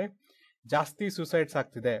ಏನಪ್ಪ ಅಂದ್ರೆ ಜಾಸ್ತಿ ಸುಸೈಡ್ಸ್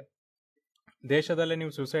ಆಗ್ತಿದೆ. ದೇಶದಲ್ಲೇ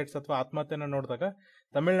ನೀವು ಸುಸೈಡ್ಸ್ ಅಥವಾ ಆತ್ಮಹತ್ಯೆನ ನೋಡಿದಾಗ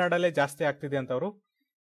ತಮಿಳುನಾಡಲ್ಲೇ ಜಾಸ್ತಿ ಆಗ್ತಿದೆ ಅಂತ ಅವರು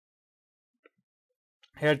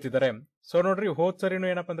ಹೇಳ್ತಿದ್ದಾರೆ. ಸೊ ನೋಡ್ರಿ ಹೋದ್ ಸರಿನು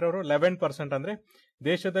ಏನಪ್ಪ ಅಂದ್ರೆ ಅವರು 11% ಅಂದ್ರೆ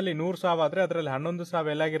ದೇಶದಲ್ಲಿ 100 ಸಾವು ಆದ್ರೆ ಅದರಲ್ಲಿ 11 ಸಾವು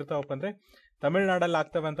ಎಲ್ಲಾಗಿರ್ತಾವಪ್ಪ ಅಂದ್ರೆ ತಮಿಳುನಾಡಲ್ಲಿ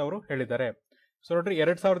ಆಗ್ತವೆ ಅಂತ ಅವರು ಹೇಳಿದ್ದಾರೆ. ಸೊ ನೋಡ್ರಿ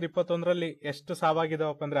 2021ರಲ್ಲಿ ಎಷ್ಟು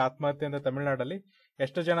ಸಾವಾಗಿದಾವಪ್ಪ ಅಂದ್ರೆ ಆತ್ಮಹತ್ಯೆಯಿಂದ ತಮಿಳುನಾಡಲ್ಲಿ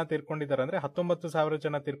ಎಷ್ಟು ಜನ ತೀರ್ಕೊಂಡಿದ್ದಾರೆ ಅಂದ್ರೆ 19,000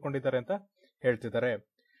 ಜನ ತೀರ್ಕೊಂಡಿದ್ದಾರೆ ಅಂತ ಹೇಳ್ತಿದ್ದಾರೆ.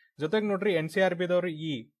 ಜೊತೆಗೆ ನೋಡ್ರಿ NCRB ದವರು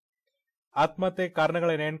ಈ ಆತ್ಮಹತ್ಯೆ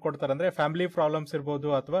ಕಾರಣಗಳನ್ನ ಏನ್ ಕೊಡ್ತಾರೆ ಅಂದ್ರೆ ಫ್ಯಾಮಿಲಿ ಪ್ರಾಬ್ಲಮ್ಸ್ ಇರ್ಬೋದು,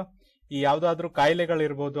 ಅಥವಾ ಈ ಯಾವ್ದಾದ್ರು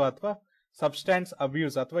ಕಾಯಿಲೆಗಳಿರ್ಬೋದು, ಅಥವಾ ಸಬ್ಸ್ಟಾನ್ಸ್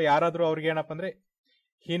ಅಬ್ಯೂಸ್, ಅಥವಾ ಯಾರಾದ್ರೂ ಅವ್ರಿಗೆ ಏನಪ್ಪ ಅಂದ್ರೆ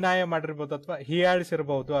ಹೀನಾಯ ಮಾಡಿರ್ಬೋದು ಅಥವಾ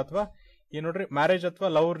ಹೀಯಾಳಿಸಿರ್ಬಹುದು, ಅಥವಾ ಈ ನೋಡ್ರಿ ಮ್ಯಾರೇಜ್ ಅಥವಾ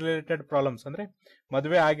ಲವ್ ರಿಲೇಟೆಡ್ ಪ್ರಾಬ್ಲಮ್ಸ್ ಅಂದ್ರೆ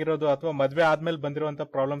ಮದುವೆ ಆಗಿರೋದು ಅಥವಾ ಮದುವೆ ಆದ್ಮೇಲೆ ಬಂದಿರುವಂತ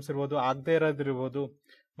ಪ್ರಾಬ್ಲಮ್ಸ್ ಇರ್ಬೋದು, ಆಗದೆ ಇರೋದಿರ್ಬೋದು,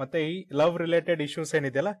 ಮತ್ತೆ ಈ ಲವ್ ರಿಲೇಟೆಡ್ ಇಶ್ಯೂಸ್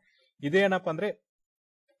ಏನಿದೆಯಲ್ಲ ಇದೇನಪ್ಪ ಅಂದ್ರೆ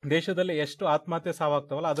ದೇಶದಲ್ಲಿ ಎಷ್ಟು ಆತ್ಮಹತ್ಯೆ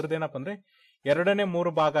ಸಾವಾಗ್ತಾವಲ್ಲ ಅದ್ರದ್ದೇನಪ್ಪ ಅಂದ್ರೆ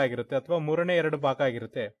 2/3 ಭಾಗ ಆಗಿರುತ್ತೆ ಅಥವಾ 3/2 ಭಾಗ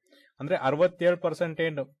ಆಗಿರುತ್ತೆ. ಅಂದ್ರೆ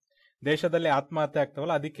 67% ದೇಶದಲ್ಲಿ ಆತ್ಮಹತ್ಯೆ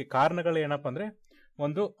ಆಗ್ತಾವಲ್ಲ ಅದಕ್ಕೆ ಕಾರಣಗಳು ಏನಪ್ಪ ಅಂದ್ರೆ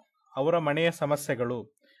ಒಂದು ಅವರ ಮನೆಯ ಸಮಸ್ಯೆಗಳು,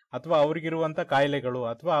 ಅಥವಾ ಅವ್ರಿಗಿರುವಂತ ಕಾಯಿಲೆಗಳು,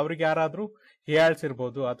 ಅಥವಾ ಅವ್ರಿಗೆ ಯಾರಾದ್ರೂ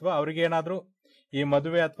ಹೀಯಾಳ್ಸಿರ್ಬೋದು, ಅಥವಾ ಅವ್ರಿಗೆ ಏನಾದ್ರೂ ಈ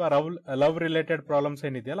ಮದುವೆ ಅಥವಾ ಲವ್ ರಿಲೇಟೆಡ್ ಪ್ರಾಬ್ಲಮ್ಸ್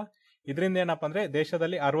ಏನಿದೆಯಲ್ಲ ಇದರಿಂದ ಏನಪ್ಪ ಅಂದ್ರೆ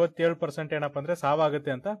ದೇಶದಲ್ಲಿ 67% ಏನಪ್ಪ ಅಂದ್ರೆ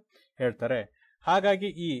ಸಾವಾಗುತ್ತೆ ಅಂತ ಹೇಳ್ತಾರೆ. ಹಾಗಾಗಿ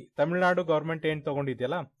ಈ ತಮಿಳುನಾಡು ಗೌರ್ಮೆಂಟ್ ಏನ್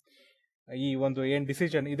ತಗೊಂಡಿದೆಯಲ್ಲ ಈ ಒಂದು ಏನ್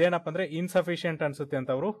ಡಿಸಿಷನ್ ಇದೇನಪ್ಪ ಅಂದ್ರೆ ಇನ್ಸಫಿಷಿಯಂಟ್ ಅನ್ಸುತ್ತೆ ಅಂತ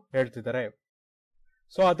ಅವರು ಹೇಳ್ತಿದ್ದಾರೆ.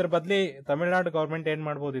 ಸೊ ಅದ್ರ ಬದಲಿ ತಮಿಳುನಾಡು ಗೌರ್ಮೆಂಟ್ ಏನ್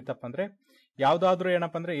ಮಾಡ್ಬೋದಿತ್ತಪ್ಪ ಅಂದ್ರೆ ಯಾವ್ದಾದ್ರು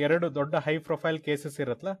ಏನಪ್ಪ ಅಂದ್ರೆ 2 ದೊಡ್ಡ ಹೈ ಪ್ರೊಫೈಲ್ ಕೇಸಸ್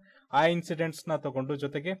ಇರತ್ತಲ್ಲ ಆ ಇನ್ಸಿಡೆಂಟ್ಸ್ ನ ತಗೊಂಡು,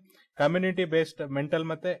 ಜೊತೆಗೆ ಕಮ್ಯುನಿಟಿ ಬೇಸ್ಡ್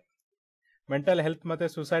ಮೆಂಟಲ್ ಹೆಲ್ತ್ ಮತ್ತೆ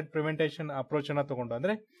ಸುಸೈಡ್ ಪ್ರಿವೆಂಟೇಷನ್ ಅಪ್ರೋಚ್ ಅನ್ನ ತಗೊಂಡು,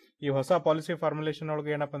 ಅಂದ್ರೆ ಈ ಹೊಸ ಪಾಲಿಸಿ ಫಾರ್ಮುಲೇಷನ್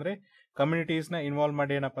ಒಳಗೆ ಏನಪ್ಪ ಅಂದ್ರೆ ಕಮ್ಯುನಿಟೀಸ್ ನ ಇನ್ವಾಲ್ವ್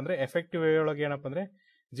ಮಾಡಿ ಏನಪ್ಪ ಅಂದ್ರೆ ಎಫೆಕ್ಟಿವ್ ವೇ ಒಳಗೆ ಏನಪ್ಪ ಅಂದ್ರೆ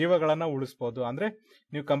ಜೀವಗಳನ್ನ ಉಳಿಸಬಹುದು. ಅಂದ್ರೆ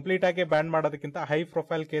ನೀವು ಕಂಪ್ಲೀಟ್ ಆಗಿ ಬ್ಯಾನ್ ಮಾಡೋದಕ್ಕಿಂತ ಹೈ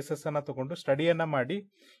ಪ್ರೊಫೈಲ್ ಕೇಸಸ್ ಅನ್ನ ತಗೊಂಡು ಸ್ಟಡಿಯನ್ನ ಮಾಡಿ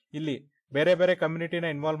ಇಲ್ಲಿ ಬೇರೆ ಬೇರೆ ಕಮ್ಯುನಿಟಿನ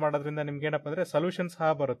ಇನ್ವಾಲ್ವ್ ಮಾಡೋದ್ರಿಂದ ನಿಮ್ಗೆ ಏನಪ್ಪ ಅಂದ್ರೆ ಸೊಲ್ಯೂಷನ್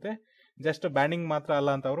ಸಹ ಬರುತ್ತೆ, ಜಸ್ಟ್ ಬ್ಯಾನಿಂಗ್ ಮಾತ್ರ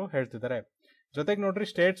ಅಲ್ಲ ಅಂತ ಅವರು ಹೇಳ್ತಿದ್ದಾರೆ. ಜೊತೆಗೆ ನೋಡ್ರಿ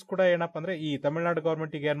ಸ್ಟೇಟ್ಸ್ ಕೂಡ ಏನಪ್ಪ ಅಂದ್ರೆ ಈ ತಮಿಳುನಾಡು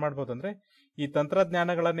ಗೌರ್ಮೆಂಟ್ ಏನ್ ಮಾಡ್ಬೋದು ಅಂದ್ರೆ ಈ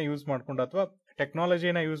ತಂತ್ರಜ್ಞಾನಗಳನ್ನ ಯೂಸ್ ಮಾಡ್ಕೊಂಡು ಅಥವಾ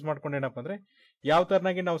ಟೆಕ್ನಾಲಜಿನ ಯೂಸ್ ಮಾಡ್ಕೊಂಡು ಏನಪ್ಪ ಅಂದ್ರೆ ಯಾವ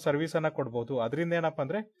ತರನಾಗಿ ನಾವು ಸರ್ವಿಸ್ ಅನ್ನ ಕೊಡ್ಬೋದು, ಅದರಿಂದ ಏನಪ್ಪ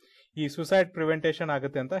ಅಂದ್ರೆ ಈ ಸುಸೈಡ್ ಪ್ರಿವೆಂಟೇಷನ್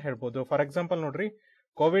ಆಗುತ್ತೆ ಅಂತ ಹೇಳ್ಬೋದು. ಫಾರ್ ಎಕ್ಸಾಂಪಲ್ ನೋಡ್ರಿ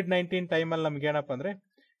COVID-19 ಟೈಮಲ್ಲಿ ನಮ್ಗೆ ಏನಪ್ಪ ಅಂದ್ರೆ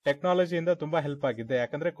ಟೆಕ್ನಾಲಜಿಯಿಂದ ತುಂಬಾ ಹೆಲ್ಪ್ ಆಗಿದೆ.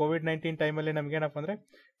 ಯಾಕಂದ್ರೆ COVID-19 ಟೈಮಲ್ಲಿ ನಮ್ಗೆ ಏನಪ್ಪ ಅಂದ್ರೆ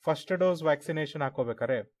ಫಸ್ಟ್ ಡೋಸ್ ವ್ಯಾಕ್ಸಿನೇಷನ್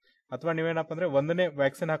ಹಾಕೋಬೇಕಾರೆ ಅಥವಾ ನೀವೇನಪ್ಪ ಅಂದ್ರೆ 1ನೇ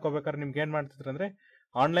ವ್ಯಾಕ್ಸಿನ್ ಹಾಕೋಬೇಕಾದ್ರೆ ನಿಮ್ಗೆ ಏನ್ ಮಾಡ್ತಿದ್ರು ಅಂದ್ರೆ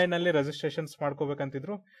ಆನ್ಲೈನ್ ಅಲ್ಲಿ ರಿಜಿಸ್ಟ್ರೇಷನ್ಸ್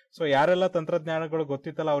ಮಾಡ್ಕೋಬೇಕಂತಿದ್ರು. ಸೊ ಯಾರೆಲ್ಲ ತಂತ್ರಜ್ಞಾನಗಳು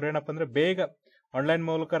ಗೊತ್ತಿತ್ತಲ್ಲ ಅವ್ರೇನಪ್ಪ ಅಂದ್ರೆ ಬೇಗ ಆನ್ಲೈನ್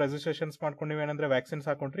ಮೂಲಕ ರಿಜಿಸ್ಟ್ರೇಷನ್ಸ್ ಮಾಡ್ಕೊಂಡು ನೀವೇನಂದ್ರೆ ವ್ಯಾಕ್ಸಿನ್ಸ್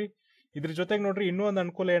ಹಾಕೊಂಡ್ರಿ. ಇದ್ರ ಜೊತೆಗೆ ನೋಡ್ರಿ ಇನ್ನೂ ಒಂದು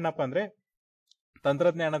ಅನುಕೂಲ ಏನಪ್ಪಾ ಅಂದ್ರೆ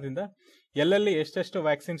ತಂತ್ರಜ್ಞಾನದಿಂದ ಎಲ್ಲೆಲ್ಲಿ ಎಷ್ಟೆಷ್ಟು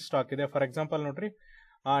ವ್ಯಾಕ್ಸಿನ್ ಸ್ಟಾಕ್ ಇದೆ. ಫಾರ್ ಎಕ್ಸಾಂಪಲ್ ನೋಡ್ರಿ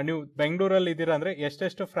ನೀವು ಬೆಂಗಳೂರಲ್ಲಿ ಇದ್ದೀರಾ ಅಂದ್ರೆ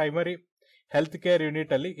ಎಷ್ಟೆಷ್ಟು ಪ್ರೈಮರಿ ಹೆಲ್ತ್ ಕೇರ್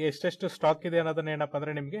ಯೂನಿಟ್ ಅಲ್ಲಿ ಎಷ್ಟೆಷ್ಟು ಸ್ಟಾಕ್ ಇದೆ ಅನ್ನೋದನ್ನ ಏನಪ್ಪ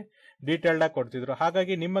ಅಂದ್ರೆ ನಿಮ್ಗೆ ಡೀಟೇಲ್ಡ್ ಆಗಿ ಕೊಡ್ತಿದ್ರು.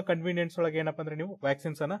 ಹಾಗಾಗಿ ನಿಮ್ಮ ಕನ್ವೀನಿಯನ್ಸ್ ಒಳಗೆ ಏನಪ್ಪ ಅಂದ್ರೆ ನೀವು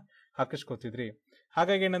ವ್ಯಾಕ್ಸಿನ್ಸ್ ಅನ್ನ ಹಾಕಿಸ್ಕೊತಿದ್ರಿ.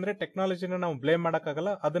 ಹಾಗಾಗಿ ಏನಂದ್ರೆ ಟೆಕ್ನಾಲಜಿನ ನಾವು ಬ್ಲೇಮ್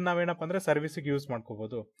ಮಾಡೋಕ್ಕಾಗಲ್ಲ, ಅದನ್ನ ನಾವೇನಪ್ಪ ಅಂದ್ರೆ ಸರ್ವಿಸ್ಗೆ ಯೂಸ್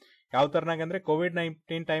ಮಾಡ್ಕೋಬಹುದು. ಯಾವ ತರನಾಗಿ ಅಂದ್ರೆ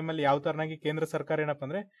COVID-19 ಟೈಮಲ್ಲಿ ಯಾವ ತರನಾಗಿ ಕೇಂದ್ರ ಸರ್ಕಾರ ಏನಪ್ಪ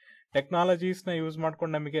ಅಂದ್ರೆ ಟೆಕ್ನಾಲಜೀಸ್ನ ಯೂಸ್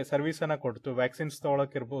ಮಾಡ್ಕೊಂಡು ನಮಗೆ ಸರ್ವಿಸ್ ಅನ್ನ ಕೊಡ್ತು, ವ್ಯಾಕ್ಸಿನ್ಸ್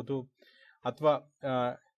ತಗೊಳಕಿರ್ಬೋದು ಅಥವಾ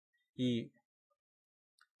ಈ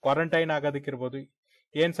ಕ್ವಾರಂಟೈನ್ ಆಗೋದಕ್ಕಿರ್ಬೋದು,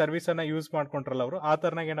 ಏನ್ ಸರ್ವಿಸ್ ಅನ್ನ ಯೂಸ್ ಮಾಡ್ಕೊಂಡ್ರಲ್ಲ ಅವರು ಆ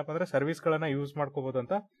ತರನಾಗಿ ಏನಪ್ಪ ಅಂದ್ರೆ ಸರ್ವಿಸ್ಗಳನ್ನ ಯೂಸ್ ಮಾಡ್ಕೋಬಹುದು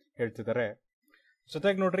ಅಂತ ಹೇಳ್ತಿದ್ದಾರೆ.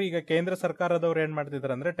 ಜೊತೆಗೆ ನೋಡ್ರಿ, ಈಗ ಕೇಂದ್ರ ಸರ್ಕಾರದವ್ರು ಏನ್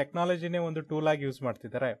ಮಾಡ್ತಿದಾರೆ ಅಂದ್ರೆ ಟೆಕ್ನಾಲಜಿನೇ ಒಂದು ಟೂಲ್ ಆಗಿ ಯೂಸ್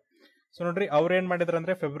ಮಾಡ್ತಿದ್ದಾರೆ. ಸೊ ನೋಡ್ರಿ, ಅವ್ರು ಏನ್ ಮಾಡಿದಾರೆ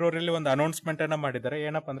ಅಂದ್ರೆ ಫೆಬ್ರವರಿಲಿ ಒಂದು ಅನೌನ್ಸ್ಮೆಂಟ್ ಅನ್ನ ಮಾಡಿದ್ದಾರೆ.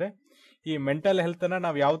 ಏನಪ್ಪ ಅಂದ್ರೆ ಈ ಮೆಂಟಲ್ ಹೆಲ್ತ್ ಅನ್ನ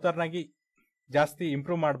ನಾವು ಯಾವ ತರನಾಗಿ ಜಾಸ್ತಿ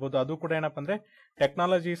ಇಂಪ್ರೂವ್ ಮಾಡಬಹುದು, ಅದು ಕೂಡ ಏನಪ್ಪ ಅಂದ್ರೆ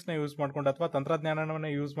ಟೆಕ್ನಾಲಜೀಸ್ ನ ಯೂಸ್ ಮಾಡ್ಕೊಂಡು ಅಥವಾ ತಂತ್ರಜ್ಞಾನವನ್ನ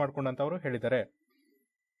ಯೂಸ್ ಮಾಡ್ಕೊಂಡು ಅಂತ ಅವರು ಹೇಳಿದ್ದಾರೆ.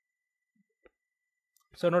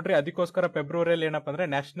 ಸೊ ನೋಡ್ರಿ, ಅದಕ್ಕೋಸ್ಕರ ಫೆಬ್ರವರಿಯಲ್ಲಿ ಏನಪ್ಪ ಅಂದ್ರೆ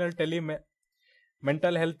ನ್ಯಾಷನಲ್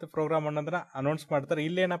ಮೆಂಟಲ್ ಹೆಲ್ತ್ ಪ್ರೋಗ್ರಾಮ್ ಅನ್ನೋದನ್ನ ಅನೌನ್ಸ್ ಮಾಡ್ತಾರೆ.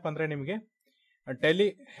 ಇಲ್ಲಿ ಏನಪ್ಪ ಅಂದ್ರೆ ನಿಮಗೆ ಟೆಲಿ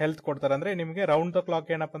ಹೆಲ್ತ್ ಕೊಡ್ತಾರೆ, ಅಂದ್ರೆ ನಿಮಗೆ ರೌಂಡ್ ದ ಕ್ಲಾಕ್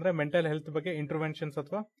ಏನಪ್ಪ ಅಂದ್ರೆ ಮೆಂಟಲ್ ಹೆಲ್ತ್ ಬಗ್ಗೆ ಇಂಟರ್ವೆನ್ಷನ್ಸ್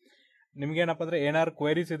ಅಥವಾ ನಿಮ್ಗೆ ಏನಪ್ಪ ಅಂದ್ರೆ ಏನಾದ್ರು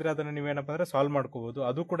ಕ್ವೈರೀಸ್ ಇದ್ರೆ ಅದನ್ನ ನೀವೇನಪ್ಪ ಅಂದ್ರೆ ಸಾಲ್ವ್ ಮಾಡ್ಕೋಬಹುದು.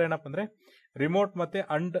 ಅದು ಕೂಡ ಏನಪ್ಪ ಅಂದ್ರೆ ರಿಮೋಟ್ ಮತ್ತೆ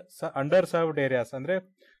ಅಂಡರ್ ಸರ್ವ್ಡ್ ಏರಿಯಾಸ್, ಅಂದ್ರೆ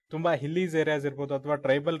ತುಂಬಾ ಹಿಲ್ಲೀಸ್ ಏರಿಯಾಸ್ ಇರ್ಬೋದು ಅಥವಾ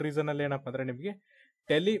ಟ್ರೈಬಲ್ ರೀಸನ್ ಅಲ್ಲಿ ಏನಪ್ಪ ಅಂದ್ರೆ ನಿಮಗೆ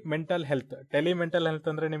ಟೆಲಿ ಮೆಂಟಲ್ ಹೆಲ್ತ್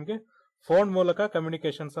ಅಂದ್ರೆ ನಿಮಗೆ ಫೋನ್ ಮೂಲಕ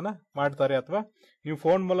ಕಮ್ಯುನಿಕೇಶನ್ಸ್ ಅನ್ನ ಮಾಡ್ತಾರೆ, ಅಥವಾ ನೀವು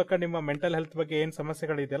ಫೋನ್ ಮೂಲಕ ನಿಮ್ಮ ಮೆಂಟಲ್ ಹೆಲ್ತ್ ಬಗ್ಗೆ ಏನ್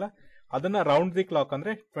ಸಮಸ್ಯೆಗಳಿದೆಯಲ್ಲ ಅದನ್ನ ರೌಂಡ್ ದಿ ಕ್ಲಾಕ್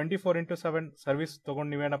ಅಂದ್ರೆ 24/7 ಸರ್ವಿಸ್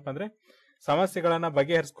ತಗೊಂಡು ನೀವೇನಪ್ಪ ಅಂದ್ರೆ ಸಮಸ್ಯೆಗಳನ್ನ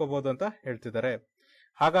ಬಗೆಹರಿಸ್ಕೋಬಹುದು ಅಂತ ಹೇಳ್ತಿದ್ದಾರೆ.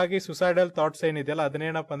 ಹಾಗಾಗಿ ಸುಸೈಡಲ್ ಥಾಟ್ಸ್ ಏನಿದೆಯಲ್ಲ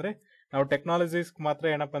ಅದನ್ನೇನಪ್ಪ ಅಂದ್ರೆ ನಾವು ಟೆಕ್ನಾಲಜೀಸ್ ಮಾತ್ರ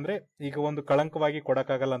ಏನಪ್ಪ ಅಂದ್ರೆ ಈಗ ಒಂದು ಕಳಂಕವಾಗಿ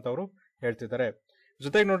ಕೊಡಕ್ಕಾಗಲ್ಲ ಅಂತ ಅವರು ಹೇಳ್ತಿದ್ದಾರೆ.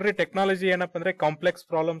 ಜೊತೆಗೆ ನೋಡ್ರಿ, ಟೆಕ್ನಾಲಜಿ ಏನಪ್ಪ ಅಂದ್ರೆ ಕಾಂಪ್ಲೆಕ್ಸ್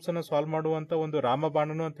ಪ್ರಾಬ್ಲಮ್ಸ್ ಅನ್ನು ಸಾಲ್ವ್ ಮಾಡುವಂತ ಒಂದು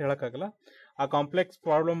ರಾಮಬಾಣನು ಅಂತ ಹೇಳಕ್ಕಾಗಲ್ಲ. ಆ ಕಾಂಪ್ಲೆಕ್ಸ್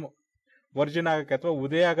ಪ್ರಾಬ್ಲಮ್ ವರ್ಜಿನ್ ಆಗಕ್ಕೆ ಅಥವಾ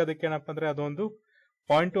ಉದಯ ಆಗೋದಕ್ಕೆ ಏನಪ್ಪ ಅಂದ್ರೆ ಅದೊಂದು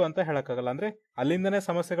ಪಾಯಿಂಟು ಅಂತ ಹೇಳಕ್ಕಾಗಲ್ಲ. ಅಂದ್ರೆ ಅಲ್ಲಿಂದನೇ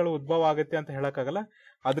ಸಮಸ್ಯೆಗಳು ಉದ್ಭವ ಆಗುತ್ತೆ ಅಂತ ಹೇಳಕ್ಕಾಗಲ್ಲ,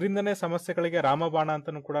 ಅದರಿಂದನೇ ಸಮಸ್ಯೆಗಳಿಗೆ ರಾಮಬಾಣ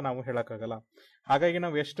ಅಂತಾನು ಕೂಡ ನಾವು ಹೇಳಕ್ಕಾಗಲ್ಲ. ಹಾಗಾಗಿ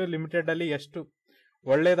ನಾವು ಎಷ್ಟು ಲಿಮಿಟೆಡ್ ಅಲ್ಲಿ ಎಷ್ಟು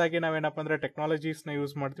ಒಳ್ಳೇದಾಗಿ ನಾವೇನಪ್ಪ ಅಂದ್ರೆ ಟೆಕ್ನಾಲಜೀಸ್ ನ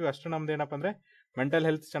ಯೂಸ್ ಮಾಡ್ತೀವಿ ಅಷ್ಟು ನಮ್ದು ಏನಪ್ಪ ಅಂದ್ರೆ ಮೆಂಟಲ್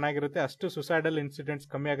ಹೆಲ್ತ್ ಚೆನ್ನಾಗಿರುತ್ತೆ, ಅಷ್ಟು ಸುಸೈಡಲ್ ಇನ್ಸಿಡೆಂಟ್ಸ್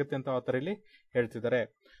ಕಮ್ಮಿ ಆಗುತ್ತೆ ಅಂತ ಆತರ ಇಲ್ಲಿ ಹೇಳ್ತಿದ್ದಾರೆ.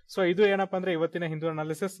 ಸೊ ಇದು ಏನಪ್ಪ ಅಂದ್ರೆ ಇವತ್ತಿನ ಹಿಂದೂ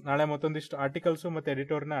ಅನಾಲಿಸಿಸ್. ನಾಳೆ ಮತ್ತೊಂದಿಷ್ಟು ಆರ್ಟಿಕಲ್ಸ್ ಮತ್ತೆ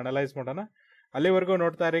ಎಡಿಟೋರಿಯಲ್ ಅನಲೈಸ್ ಮಾಡೋಣ. ಅಲ್ಲಿವರೆಗೂ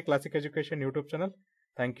ನೋಡ್ತಾ ಇರಿ classic education YouTube channel.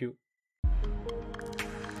 Thank you.